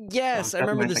awesome. Yes, I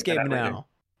remember this game now.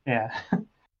 Yeah,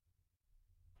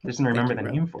 just didn't remember the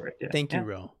name for it. Yeah. Thank you,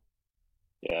 Ro.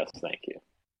 Yes, thank you.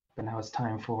 But now it's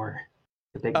time for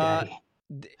the big daddy.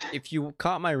 if you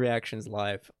caught my reactions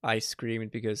live, I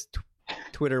screamed because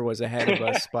Twitter was ahead of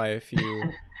us by a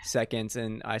few seconds,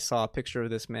 and I saw a picture of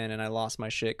this man and I lost my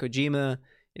shit. Kojima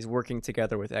is working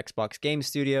together with Xbox Game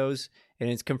Studios, and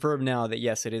it's confirmed now that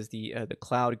yes, it is the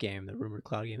cloud game, the rumored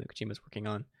cloud game that Kojima is working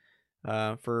on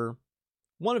for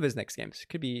one of his next games.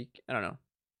 Could be, I don't know,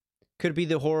 could be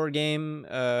the horror game.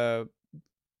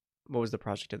 What was the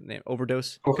project name?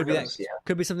 Overdose. Could be that. Yeah.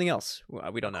 Could be something else.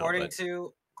 We don't know. According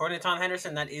to Tom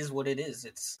Henderson, that is what it is.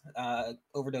 It's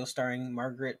Overdose starring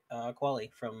Margaret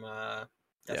Qualley from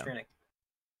Death Stranding.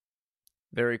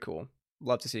 Very cool.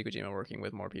 Love to see Kojima working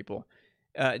with more people.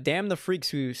 Damn the freaks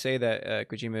who say that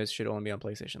Kojima should only be on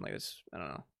PlayStation. Like this, I don't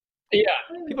know. Yeah,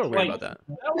 People are weird about that.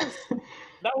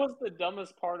 That was the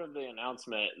dumbest part of the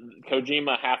announcement.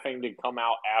 Kojima having to come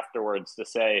out afterwards to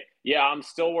say, "Yeah, I'm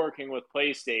still working with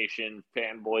PlayStation."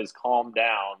 Fanboys, calm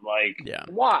down. Like, yeah,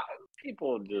 why?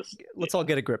 People just let's all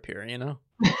get a grip here, you know?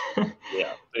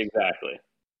 Yeah, exactly.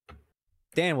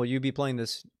 Dan, will you be playing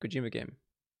this Kojima game?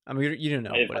 I mean, you don't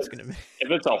know what it's going to be.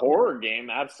 If it's a horror game,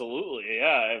 absolutely.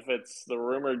 Yeah, if it's the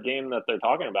rumored game that they're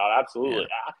talking about, absolutely.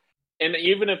 Yeah. And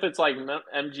even if it's like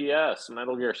MGS,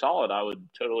 Metal Gear Solid, I would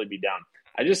totally be down.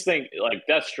 I just think like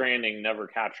Death Stranding never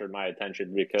captured my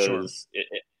attention because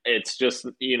it's just,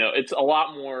 it's a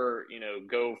lot more,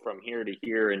 go from here to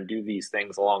here and do these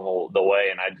things along the way.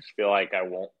 And I just feel like I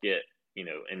won't get,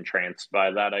 entranced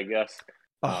by that, I guess.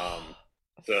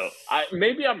 So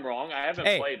maybe I'm wrong. I haven't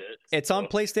played it. It's on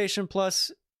PlayStation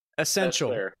Plus Essential.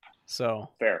 That's fair. So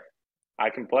fair. I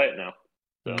can play it now.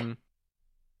 So.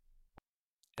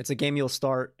 It's a game you'll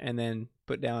start and then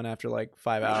put down after like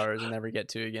 5 hours and never get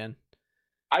to again.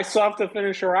 I still have to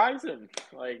finish Horizon.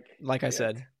 Like I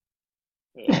said.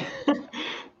 Yeah.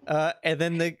 And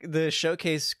then the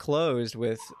showcase closed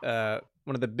with one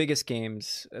of the biggest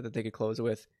games that they could close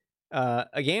with.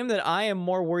 A game that I am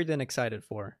more worried than excited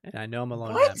for, and I know I'm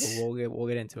alone in that, but we'll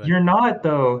get into it. You're not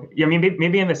though. I mean,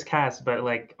 maybe in this cast, but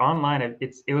like online,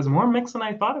 it was more mixed than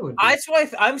I thought it would be. That's why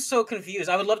I'm so confused.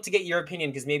 I would love to get your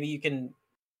opinion because maybe you can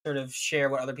sort of share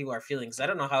what other people are feeling. Because I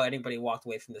don't know how anybody walked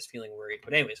away from this feeling worried.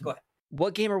 But anyways, go ahead.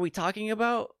 What game are we talking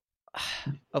about?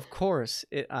 Of course,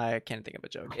 I can't think of a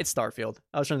joke. It's Starfield.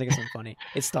 I was trying to think of something funny.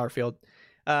 It's Starfield.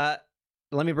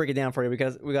 Let me break it down for you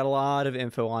because we got a lot of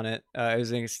info on it. It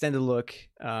was an extended look.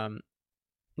 And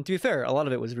to be fair, a lot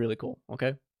of it was really cool.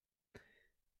 Okay.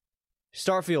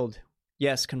 Starfield,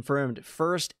 yes, confirmed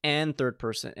first and third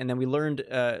person. And then we learned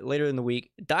later in the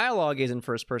week, dialogue is in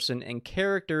first person and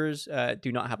characters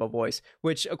do not have a voice,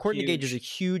 which according to Gage is a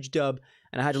huge dub.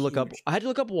 And I had to look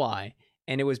up why.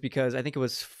 And it was because I think it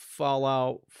was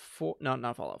Fallout 4. No,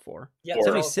 not Fallout 4. Yeah,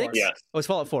 76? Yes. Oh, it's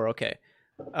Fallout 4. Okay.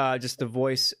 Just the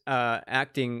voice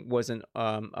acting wasn't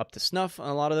up to snuff on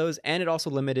a lot of those, and it also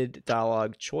limited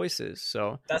dialogue choices.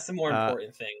 So that's the more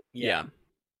important thing. Yeah.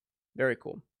 Very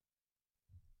cool.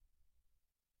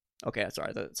 Okay,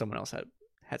 sorry, someone else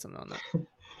had something on that.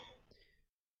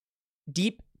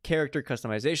 Deep character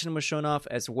customization was shown off,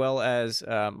 as well as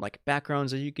like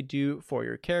backgrounds that you could do for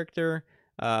your character.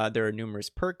 There are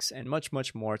numerous perks and much,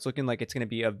 much more. It's looking like it's going to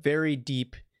be a very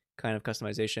deep kind of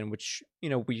customization, which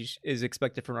is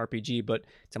expected from an RPG, but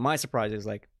to my surprise is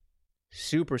like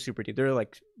super deep. There are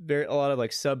like a lot of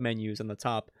like sub menus on the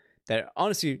top that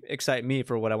honestly excite me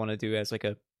for what I want to do as like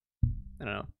an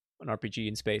RPG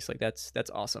in space. Like that's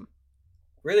awesome.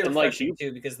 Really refreshing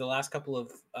too, because the last couple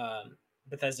of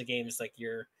Bethesda games, like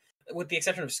with the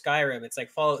exception of Skyrim, it's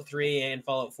like Fallout 3 and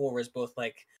Fallout 4 was both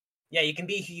like, yeah, you can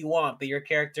be who you want, but your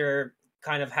character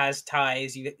kind of has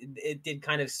ties. It did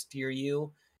kind of steer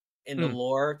you in the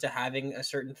lore to having a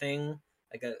certain thing,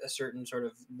 like a certain sort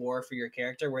of lore for your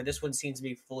character, where this one seems to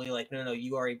be fully like, no,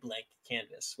 you are a blank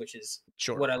canvas, which is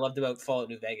what I loved about Fallout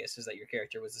New Vegas, is that your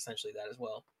character was essentially that as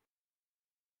well.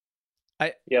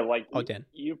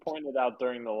 You pointed out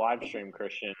during the live stream,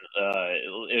 Christian,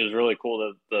 it was really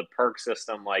cool the perk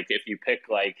system. Like if you pick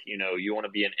you want to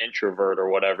be an introvert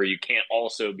or whatever, you can't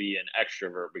also be an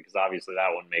extrovert because obviously that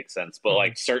wouldn't make sense. But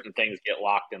like certain things get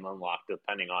locked and unlocked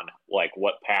depending on like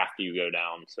what path you go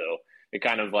down. So it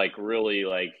kind of like really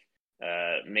like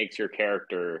makes your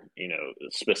character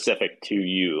specific to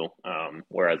you,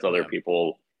 whereas other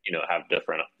people have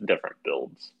different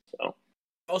builds. So.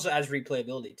 Also adds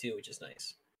replayability too, which is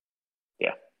nice.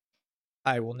 Yeah.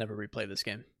 I will never replay this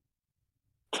game.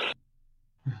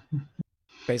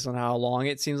 Based on how long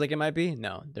it seems like it might be,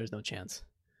 no, there's no chance.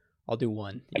 I'll do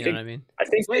one. You know what I mean? I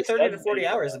think it's 30 to 40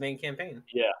 hours the main campaign.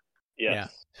 Yeah. Yes. Yeah.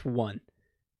 It's one.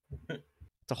 It's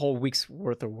a whole week's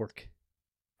worth of work.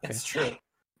 Okay. That's true.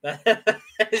 That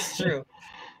is true.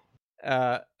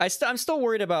 I'm still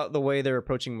worried about the way they're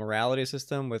approaching morality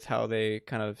system with how they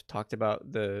kind of talked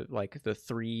about the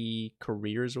 3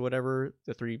 careers or whatever,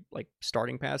 the 3 like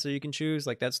starting paths that you can choose.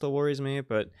 Like that still worries me.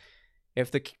 But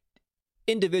if the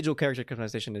individual character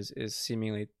customization is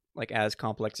seemingly like as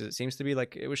complex as it seems to be,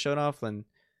 like it was shown off, then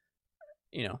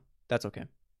that's okay.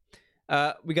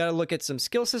 We got to look at some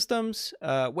skill systems,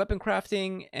 weapon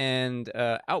crafting, and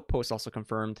outposts also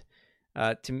confirmed.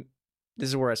 This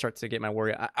is where I start to get my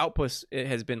worry. Outposts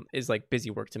is like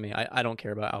busy work to me. I don't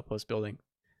care about outpost building.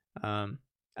 I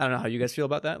don't know how you guys feel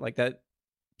about that. Like that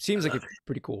seems like it's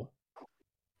pretty cool.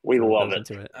 We love it.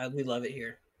 We love it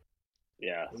here.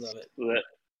 Yeah, we love it.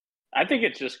 I think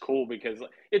it's just cool because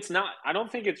it's not. I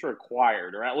don't think it's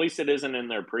required, or at least it isn't in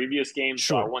their previous games.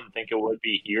 Sure. So I wouldn't think it would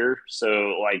be here. So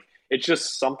like, it's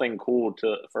just something cool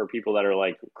for people that are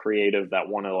like creative that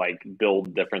want to like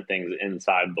build different things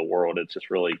inside the world. It's just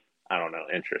really, I don't know,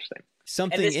 interesting.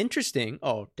 Something interesting.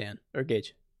 Oh, Dan or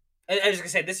Gage. I was just gonna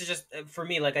say, this is just for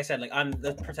me. Like I said, like I'm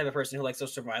the type of person who likes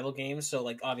those survival games. So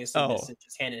like obviously this is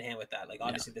just hand in hand with that. Like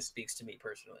obviously this speaks to me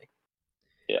personally.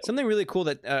 Yeah. Something really cool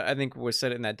that I think was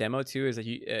said in that demo too is that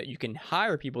you can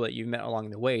hire people that you've met along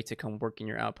the way to come work in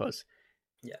your outpost.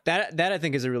 Yeah, that I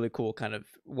think is a really cool kind of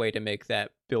way to make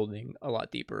that building a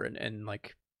lot deeper and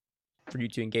like for you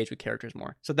to engage with characters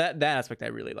more. So that aspect I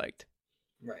really liked.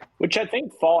 Right. Which I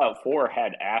think Fallout 4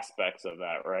 had aspects of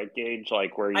that, right, Gage?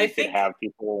 Like where you could have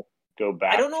people go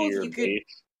back to your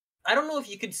base. I don't know if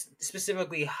you could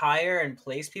specifically hire and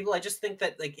place people. I just think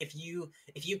that like if you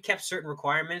kept certain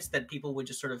requirements, that people would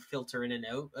just sort of filter in and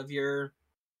out of your.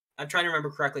 I'm trying to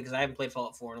remember correctly because I haven't played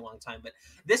Fallout 4 in a long time, but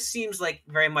this seems like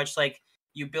very much like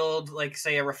you build like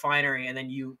say a refinery and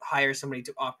then you hire somebody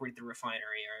to operate the refinery,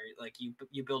 or like you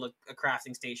build a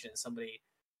crafting station and somebody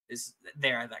is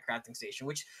there at that crafting station,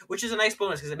 which is a nice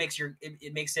bonus because it makes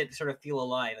it sort of feel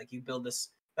alive. Like you build this.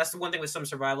 That's the one thing with some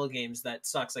survival games that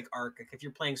sucks, like Ark. Like if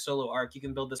you're playing solo Ark, you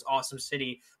can build this awesome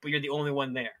city, but you're the only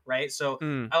one there, right? So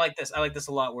I like this. I like this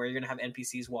a lot, where you're gonna have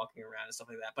NPCs walking around and stuff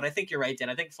like that. But I think you're right, Dan.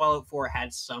 I think Fallout 4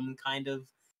 had some kind of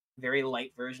very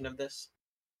light version of this.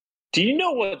 Do you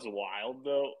know what's wild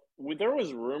though? There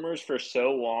was rumors for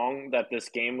so long that this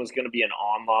game was going to be an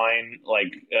online,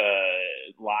 like,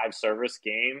 live service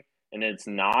game, and it's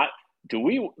not. Do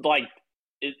we like?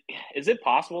 Is it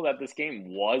possible that this game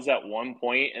was at one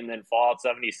point and then Fallout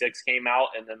 76 came out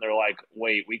and then they're like,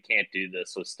 wait, we can't do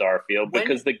this with Starfield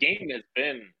because the game has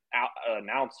been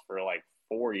announced for like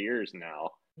 4 years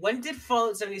now. When did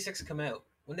Fallout 76 come out?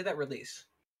 When did that release?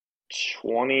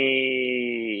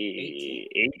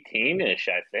 2018-ish,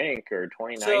 I think, or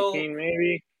 2019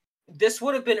 maybe. This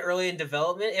would have been early in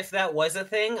development. If that was a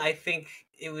thing, I think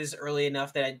it was early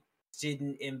enough that it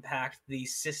didn't impact the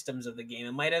systems of the game.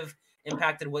 It might have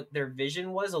impacted what their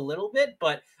vision was a little bit,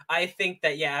 but I think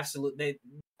that absolutely.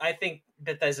 I think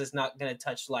Bethesda's not going to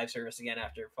touch live service again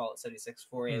after Fallout 76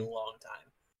 for a long time.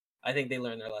 I think they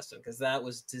learned their lesson because that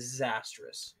was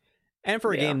disastrous. And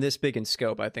for a game this big in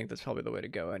scope, I think that's probably the way to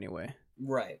go anyway.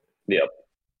 Right. Yep.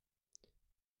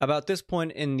 About this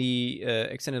point in the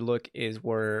extended look is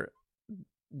where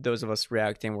those of us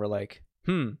reacting were like,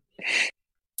 haven't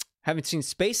seen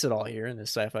space at all here in this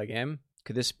sci-fi game.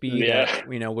 Could this be that,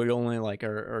 we only like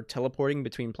are teleporting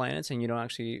between planets and you don't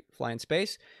actually fly in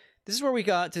space? This is where we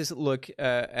got to look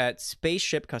at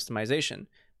spaceship customization,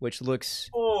 which looks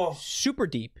super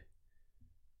deep.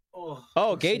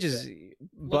 Gage is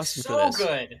busting for this. So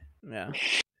good. Yeah.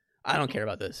 I don't care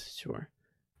about this. Sure.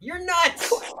 You're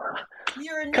nuts.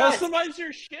 You're nuts. Customize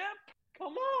your ship?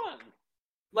 Come on.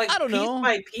 Like I don't know. Piece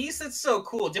by piece, that's so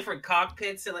cool. Different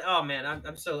cockpits and like, oh man,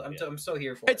 I'm so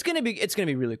here for it. It's gonna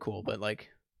be really cool, but like,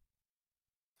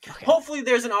 okay. Hopefully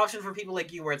there's an option for people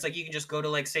like you where it's like you can just go to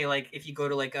like say like if you go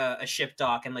to like a ship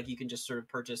dock and like you can just sort of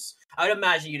purchase. I would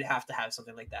imagine you'd have to have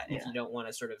something like that if you don't want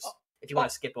to sort of if you want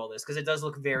to skip all this because it does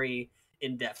look very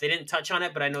in depth. They didn't touch on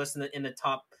it, but I noticed in the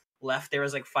top left there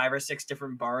was like 5 or 6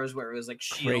 different bars where it was like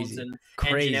shields and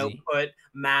engine output,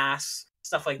 mass,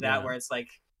 stuff like that. Where it's like.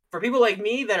 For people like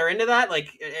me that are into that, like,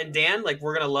 and Dan, like,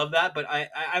 we're going to love that. But I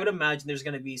would imagine there's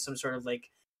going to be some sort of,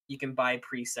 like, you can buy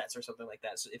presets or something like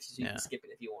that. So if you can skip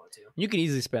it if you want to. You can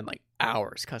easily spend, like,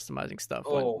 hours customizing stuff.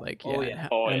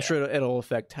 I'm sure it'll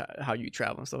affect how you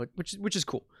travel and stuff, like, which is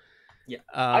cool. Yeah.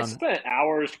 I spent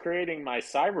hours creating my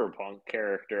Cyberpunk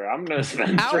character. I'm going to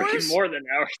spend freaking more than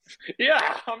hours.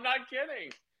 Yeah, I'm not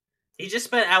kidding. He just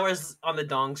spent hours on the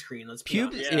dong screen. Let's be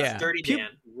honest. Yeah. Dirty Dan.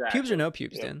 Exactly. Pubes or no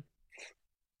pubes, Dan?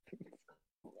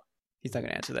 He's not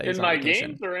going to answer that. In my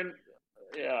games or in...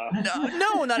 Yeah.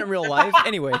 No, not in real life.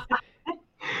 Anyway.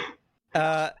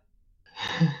 And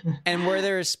where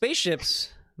there are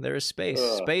spaceships, There is space.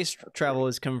 Ugh, Space travel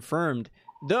is confirmed.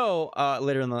 Though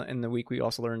later in the week, we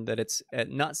also learned that it's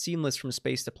not seamless from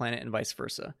space to planet and vice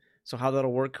versa. So how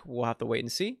that'll work, we'll have to wait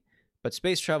and see. But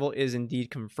space travel is indeed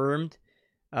confirmed.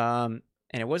 And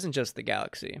it wasn't just the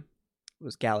galaxy. It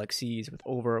was galaxies with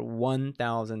over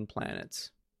 1,000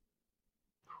 planets.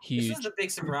 Huge. This was the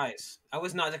big surprise. I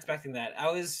was not expecting that.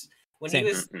 Same.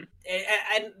 He was,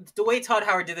 and the way Todd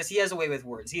Howard did this, he has a way with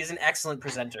words. He is an excellent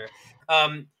presenter.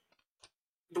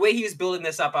 The way he was building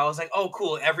this up, I was like, oh,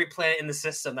 cool, every planet in the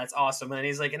system, that's awesome. And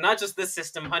he's like, and not just this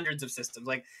system, hundreds of systems.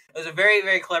 Like, it was a very,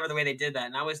 very clever the way they did that.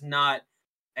 And I was not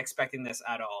expecting this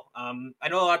at all. I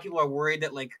know a lot of people are worried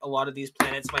that, like, a lot of these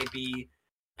planets might be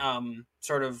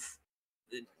sort of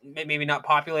maybe not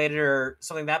populated or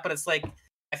something like that. But it's like,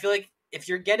 I feel like if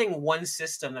you're getting one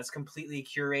system that's completely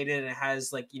curated and it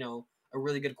has, like, you know, a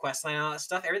really good quest line and all that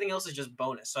stuff, everything else is just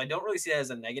bonus. So I don't really see that as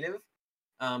a negative.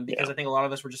 Because I think a lot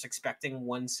of us were just expecting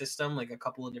one system, like a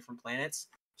couple of different planets.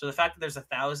 So the fact that there's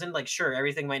 1,000, like, sure,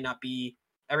 every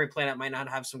planet might not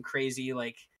have some crazy,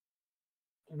 like,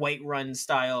 Whiterun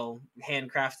style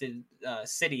handcrafted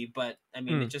city, but I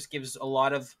mean, it just gives a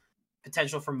lot of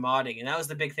potential for modding. And that was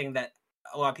the big thing that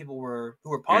a lot of people who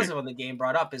were positive on the game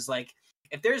brought up, is like,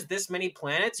 if there's this many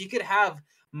planets, you could have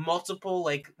multiple,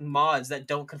 like, mods that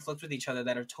don't conflict with each other,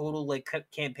 that are total, like,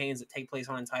 campaigns that take place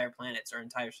on entire planets or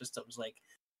entire systems. Like,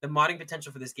 the modding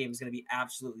potential for this game is going to be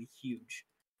absolutely huge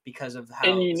because of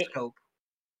how scope.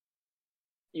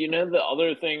 You know, the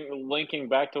other thing, linking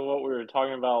back to what we were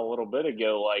talking about a little bit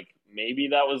ago, like, maybe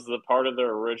that was the part of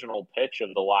their original pitch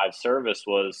of the live service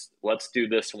was, let's do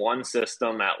this one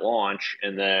system at launch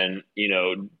and then, you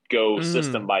know, go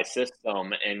system by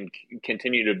system and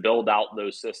continue to build out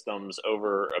those systems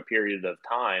over a period of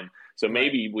time. So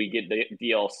maybe we get the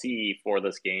DLC for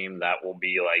this game that will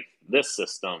be like, this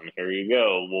system, here you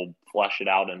go. We'll flesh it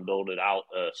out and build it out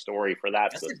a story for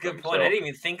that system. That's a good point. So, I didn't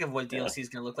even think of what DLC is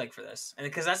going to look like for this. And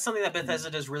because that's something that Bethesda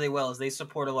does really well, is they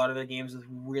support a lot of their games with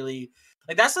really...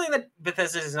 Like, that's something that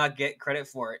Bethesda does not get credit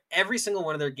for. Every single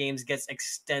one of their games gets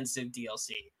extensive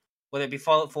DLC. Whether it be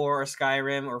Fallout 4 or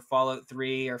Skyrim or Fallout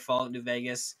 3 or Fallout New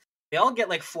Vegas. They all get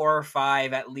like 4 or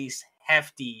 5 at least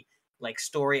hefty, like,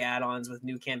 story add-ons with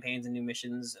new campaigns and new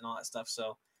missions and all that stuff.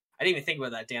 So I didn't even think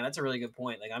about that, Dan. That's a really good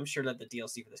point. Like, I'm sure that the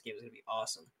DLC for this game is going to be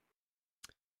awesome.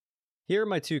 Here are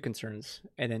my two concerns,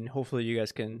 and then hopefully you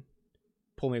guys can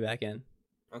pull me back in.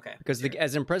 Okay. Because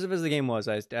as impressive as the game was,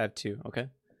 I have two, okay?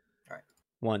 All right.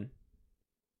 One,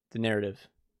 the narrative.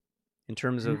 In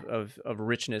terms of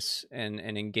richness and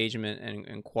engagement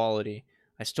and quality,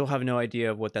 I still have no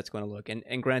idea of what that's going to look.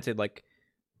 And granted, like,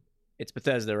 it's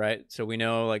Bethesda, right? So we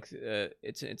know, like,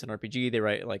 it's an RPG. They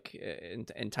write, like,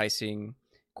 enticing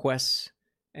quests,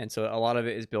 and so a lot of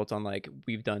it is built on, like,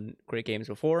 we've done great games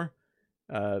before.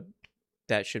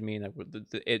 That should mean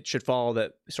that it should follow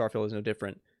that Starfield is no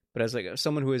different. But as, like,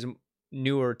 someone who is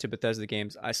newer to Bethesda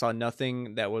games, I saw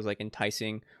nothing that was, like,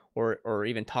 enticing or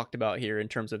even talked about here in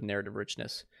terms of narrative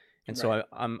richness, and so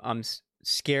I'm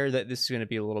scared that this is going to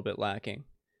be a little bit lacking.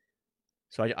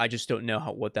 So I just don't know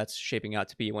what that's shaping out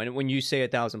to be. When you say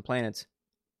 1,000 planets,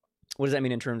 what does that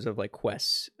mean in terms of, like,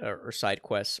 quests or side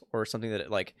quests or something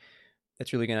that, like,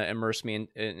 that's really going to immerse me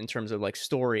in terms of, like,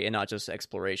 story and not just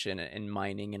exploration and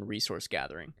mining and resource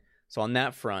gathering. So on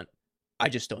that front, I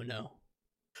just don't know.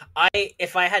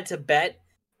 If I had to bet,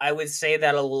 I would say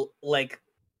that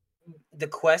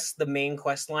the main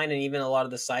quest line and even a lot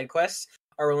of the side quests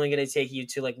are only going to take you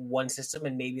to, like, one system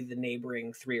and maybe the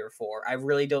neighboring 3 or 4. I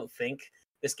really don't think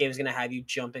this game is going to have you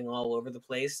jumping all over the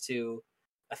place to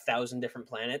 1,000 different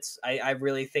planets. I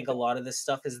really think a lot of this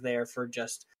stuff is there for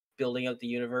just building out the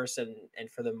universe and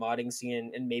for the modding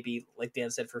scene and maybe, like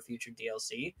Dan said, for future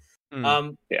DLC.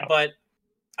 But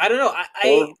I don't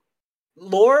know.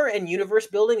 Lore and universe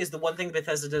building is the one thing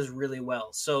Bethesda does really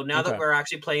well. So now that we're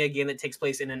actually playing a game that takes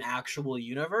place in an actual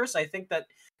universe, I think that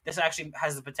this actually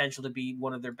has the potential to be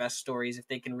one of their best stories if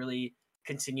they can really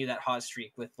continue that hot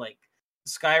streak with, like,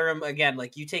 Skyrim. Again,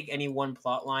 like, you take any one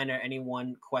plot line or any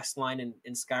one quest line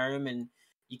in Skyrim and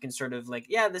you can sort of, like,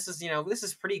 yeah, this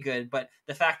is pretty good. But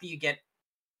the fact that you get,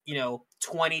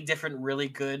 20 different really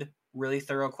good, really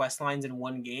thorough quest lines in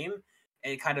one game,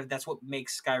 that's what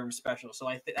makes Skyrim special. So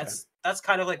I think that's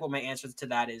kind of like what my answer to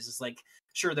that is like,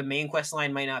 sure, the main quest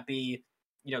line might not be,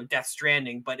 Death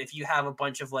Stranding, but if you have a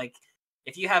bunch of, like,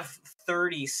 if you have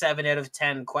 37 out of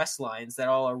 10 quest lines that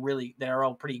are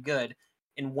all pretty good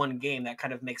in one game, that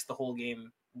kind of makes the whole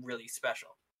game really special.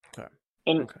 Okay.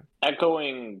 And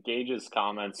echoing Gage's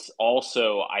comments,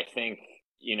 also, I think,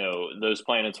 those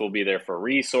planets will be there for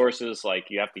resources. Like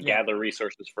you have to Yeah. gather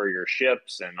resources for your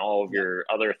ships and all of your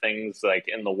other things like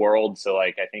in the world. So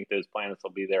like I think those planets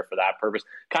will be there for that purpose.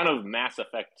 Kind of Mass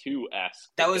Effect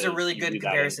 2-esque. That was a because really you good do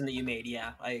comparison that you made.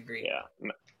 Yeah, I agree.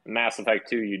 Yeah, Mass Effect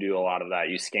 2, you do a lot of that.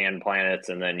 You scan planets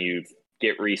and then you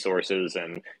get resources,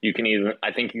 and you can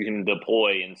I think you can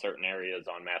deploy in certain areas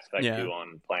on Mass Effect 2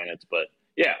 on planets. But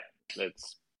yeah,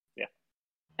 it's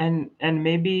And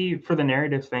maybe for the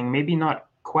narrative thing, maybe not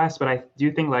quest, but I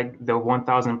do think like the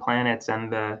 1,000 planets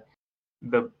and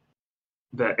the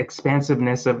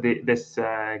expansiveness of this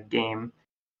game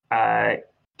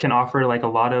can offer like a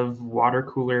lot of water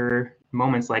cooler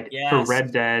moments. Like for Yes.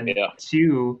 Red Dead Yeah.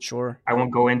 2, Sure. I won't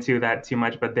go into that too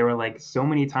much, but there were like so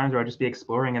many times where I'd just be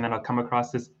exploring and then I'll come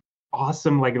across this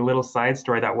awesome like little side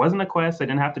story that wasn't a quest. I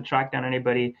didn't have to track down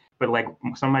anybody, but like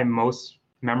some of my most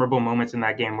memorable moments in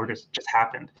that game were just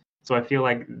happened. So I feel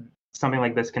like something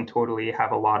like this can totally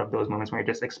have a lot of those moments where you're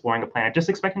just exploring a planet, just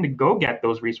expecting to go get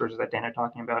those resources that Dan are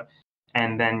talking about,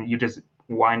 and then you just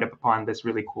wind up upon this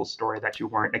really cool story that you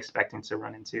weren't expecting to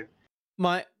run into.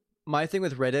 My thing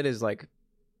with Red Dead is like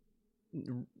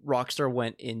Rockstar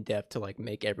went in depth to like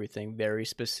make everything very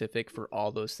specific for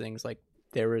all those things. Like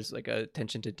there was like a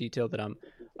attention to detail that I'm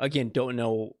again don't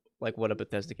know like what a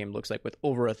Bethesda game looks like with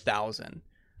over 1,000.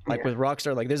 Like with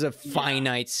Rockstar, like there's a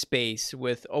finite space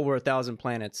with over 1,000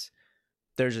 planets.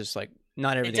 There's just like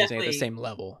not everything's at the same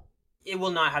level. It will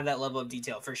not have that level of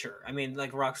detail for sure. I mean,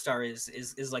 like Rockstar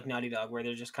is like Naughty Dog, where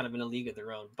they're just kind of in a league of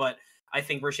their own. But I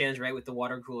think Roshan's right with the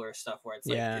water cooler stuff, where it's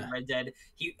like in Red Dead.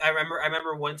 I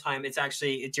remember one time.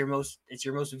 It's your most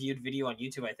viewed video on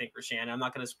YouTube, I think, Roshan. I'm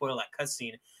not going to spoil that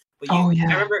cutscene. But I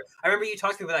remember you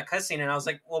talking about that cutscene, and I was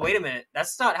like, well, wait a minute,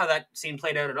 that's not how that scene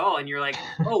played out at all. And you're like,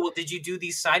 oh, well, did you do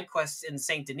these side quests in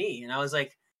Saint Denis? And I was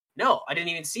like, no, I didn't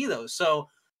even see those. So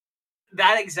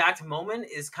that exact moment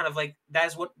is kind of like, that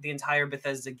is what the entire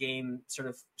Bethesda game sort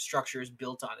of structure is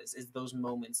built on, is those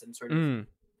moments and sort of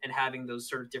and having those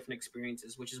sort of different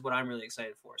experiences, which is what I'm really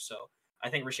excited for. So I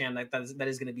think Roshan, that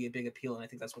is going to be a big appeal, and I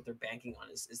think that's what they're banking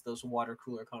on is those water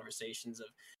cooler conversations of,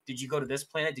 did you go to this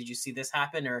planet? Did you see this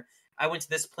happen? Or I went to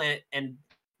this planet and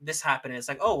this happened. And it's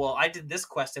like, oh, well, I did this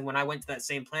quest, and when I went to that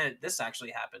same planet, this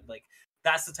actually happened. Like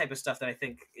that's the type of stuff that I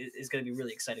think is going to be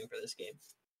really exciting for this game.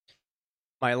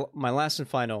 My last and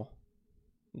final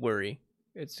worry,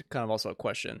 it's kind of also a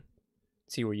question.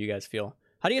 See where you guys feel.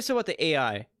 How do you guys feel about the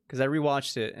AI? Because I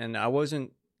rewatched it and I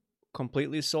wasn't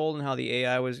completely sold on how the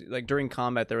AI was. Like during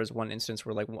combat, there was one instance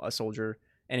where like a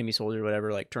enemy soldier,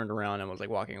 whatever, like turned around and was like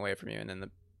walking away from you, and then the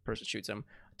person shoots him.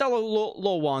 I thought a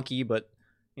little wonky, but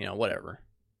whatever.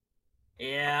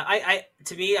 Yeah, I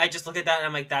to me, I just looked at that and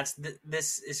I'm like,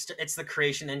 it's the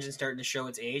creation engine starting to show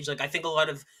its age. Like I think a lot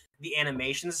of the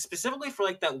animations, specifically for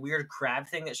like that weird crab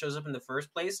thing that shows up in the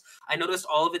first place, I noticed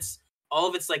all of its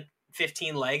like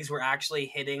 15 legs were actually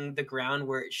hitting the ground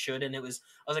where it should, and I was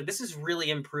like, this is really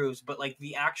improved. But like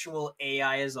the actual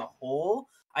AI as a whole,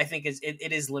 I think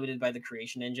it is limited by the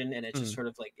creation engine, and it's just sort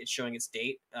of like it's showing its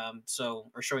date,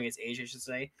 or showing its age, I should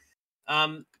say.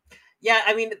 Yeah,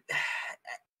 I mean,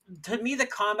 to me, the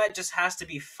combat just has to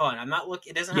be fun. I'm not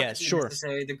looking. It doesn't have to be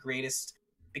necessarily the greatest,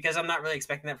 because I'm not really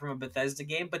expecting that from a Bethesda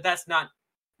game. But that's not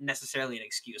necessarily an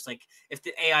excuse. Like if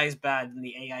the AI is bad, then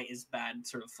the AI is bad,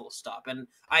 sort of full stop. And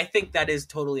I think that is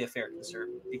totally a fair concern,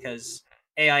 because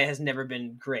AI has never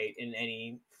been great in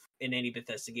any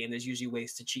Bethesda game. There's usually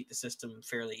ways to cheat the system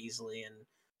fairly easily, and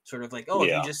sort of like, if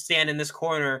you just stand in this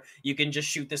corner, you can just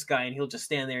shoot this guy and he'll just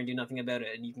stand there and do nothing about it,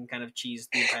 and you can kind of cheese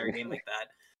the entire game like that.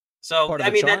 So I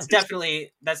mean, that's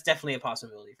definitely a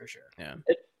possibility for sure. Yeah,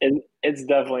 it's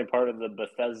definitely part of the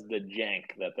Bethesda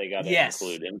jank that they got to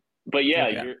include in. But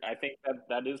I think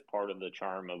that is part of the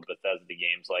charm of Bethesda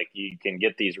games. Like you can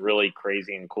get these really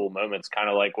crazy and cool moments, kind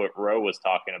of like what Ro was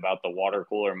talking about, the water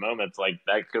cooler moments. Like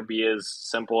that could be as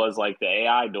simple as like the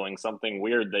AI doing something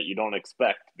weird that you don't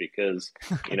expect, because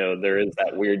there is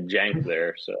that weird jank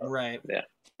there. So right, yeah.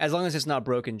 As long as it's not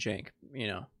broken jank,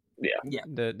 Yeah.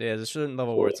 There's a certain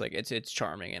level where it's like it's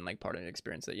charming and like part of the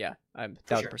experience. That I'm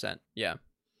 1,000%. Yeah.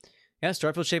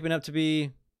 Starfield's shaping up to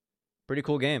be pretty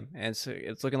cool game, and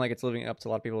it's looking like it's living up to a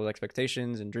lot of people's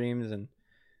expectations and dreams, and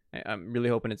I'm really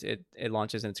hoping it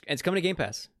launches, and it's coming to Game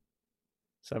Pass,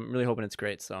 so I'm really hoping it's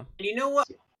great. So, and you know what,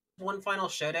 one final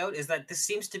shout out is that this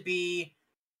seems to be,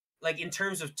 like, in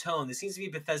terms of tone, this seems to be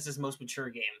Bethesda's most mature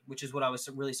game, which is what I was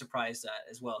really surprised at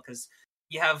as well, because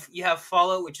you have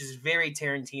Fallout, which is very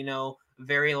Tarantino,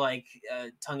 very like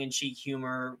tongue-in-cheek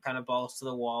humor, kind of balls to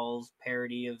the walls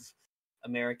parody of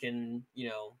American,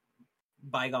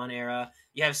 bygone era.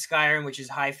 You have Skyrim, which is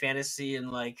high fantasy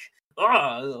and like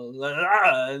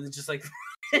just like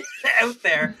out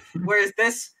there. Whereas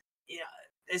this,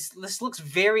 this looks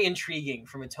very intriguing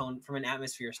from an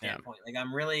atmosphere standpoint. Like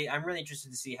I'm really interested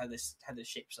to see how this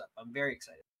shapes up. I'm very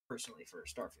excited personally for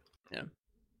Starfield. Yeah.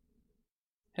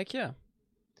 Heck yeah.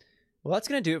 Well, that's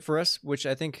gonna do it for us, which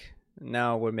I think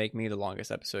now would make me the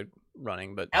longest episode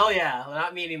running. But hell yeah,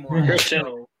 not me anymore. Christian,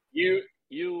 So,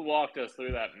 you walked us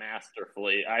through that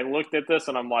masterfully. I looked at this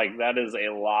and I'm like, that is a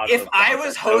lot. if of I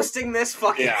was hosting this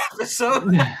fucking Yeah. episode,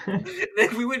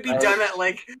 then we would be done at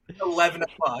like 11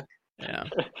 o'clock. yeah.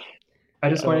 I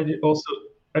just wanted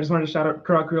to shout out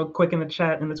Karak real quick in the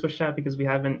chat, in the Twitch chat, because we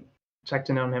haven't checked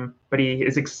in on him, but he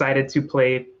is excited to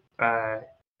play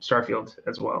Starfield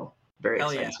as well. Very Hell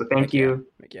excited. yeah. So thank you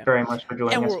Yeah. very much for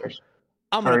joining And us. we're- Christian.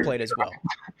 I'm gonna play it as well.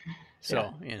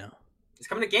 So It's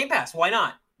coming to Game Pass. Why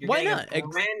not? You're Why getting not? a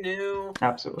brand new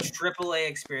Absolutely. AAA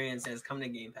experience, and it's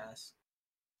coming to Game Pass.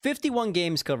 51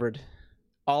 games covered.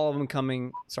 All of them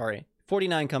coming. Sorry,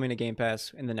 49 coming to Game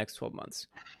Pass in the next 12 months.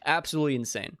 Absolutely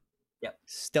insane. Yep.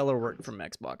 Stellar work from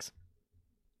Xbox.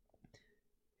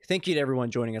 Thank you to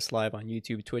everyone joining us live on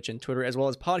YouTube, Twitch, and Twitter, as well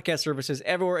as podcast services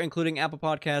everywhere, including Apple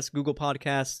Podcasts, Google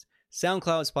Podcasts,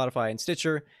 SoundCloud, Spotify, and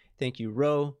Stitcher. Thank you,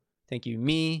 Ro. Thank you,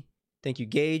 me. Thank you,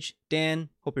 Gage. Dan,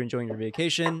 hope you're enjoying your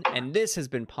vacation. And this has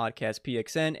been Podcast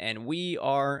PXN, and we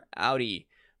are outie.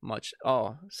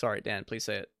 Oh, sorry, Dan, please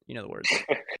say it. You know the words.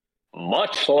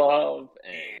 Much love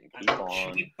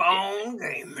and Keep on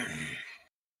gaming.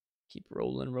 Keep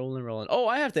rolling. Oh,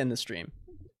 I have to end the stream.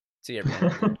 See you,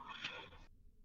 everyone.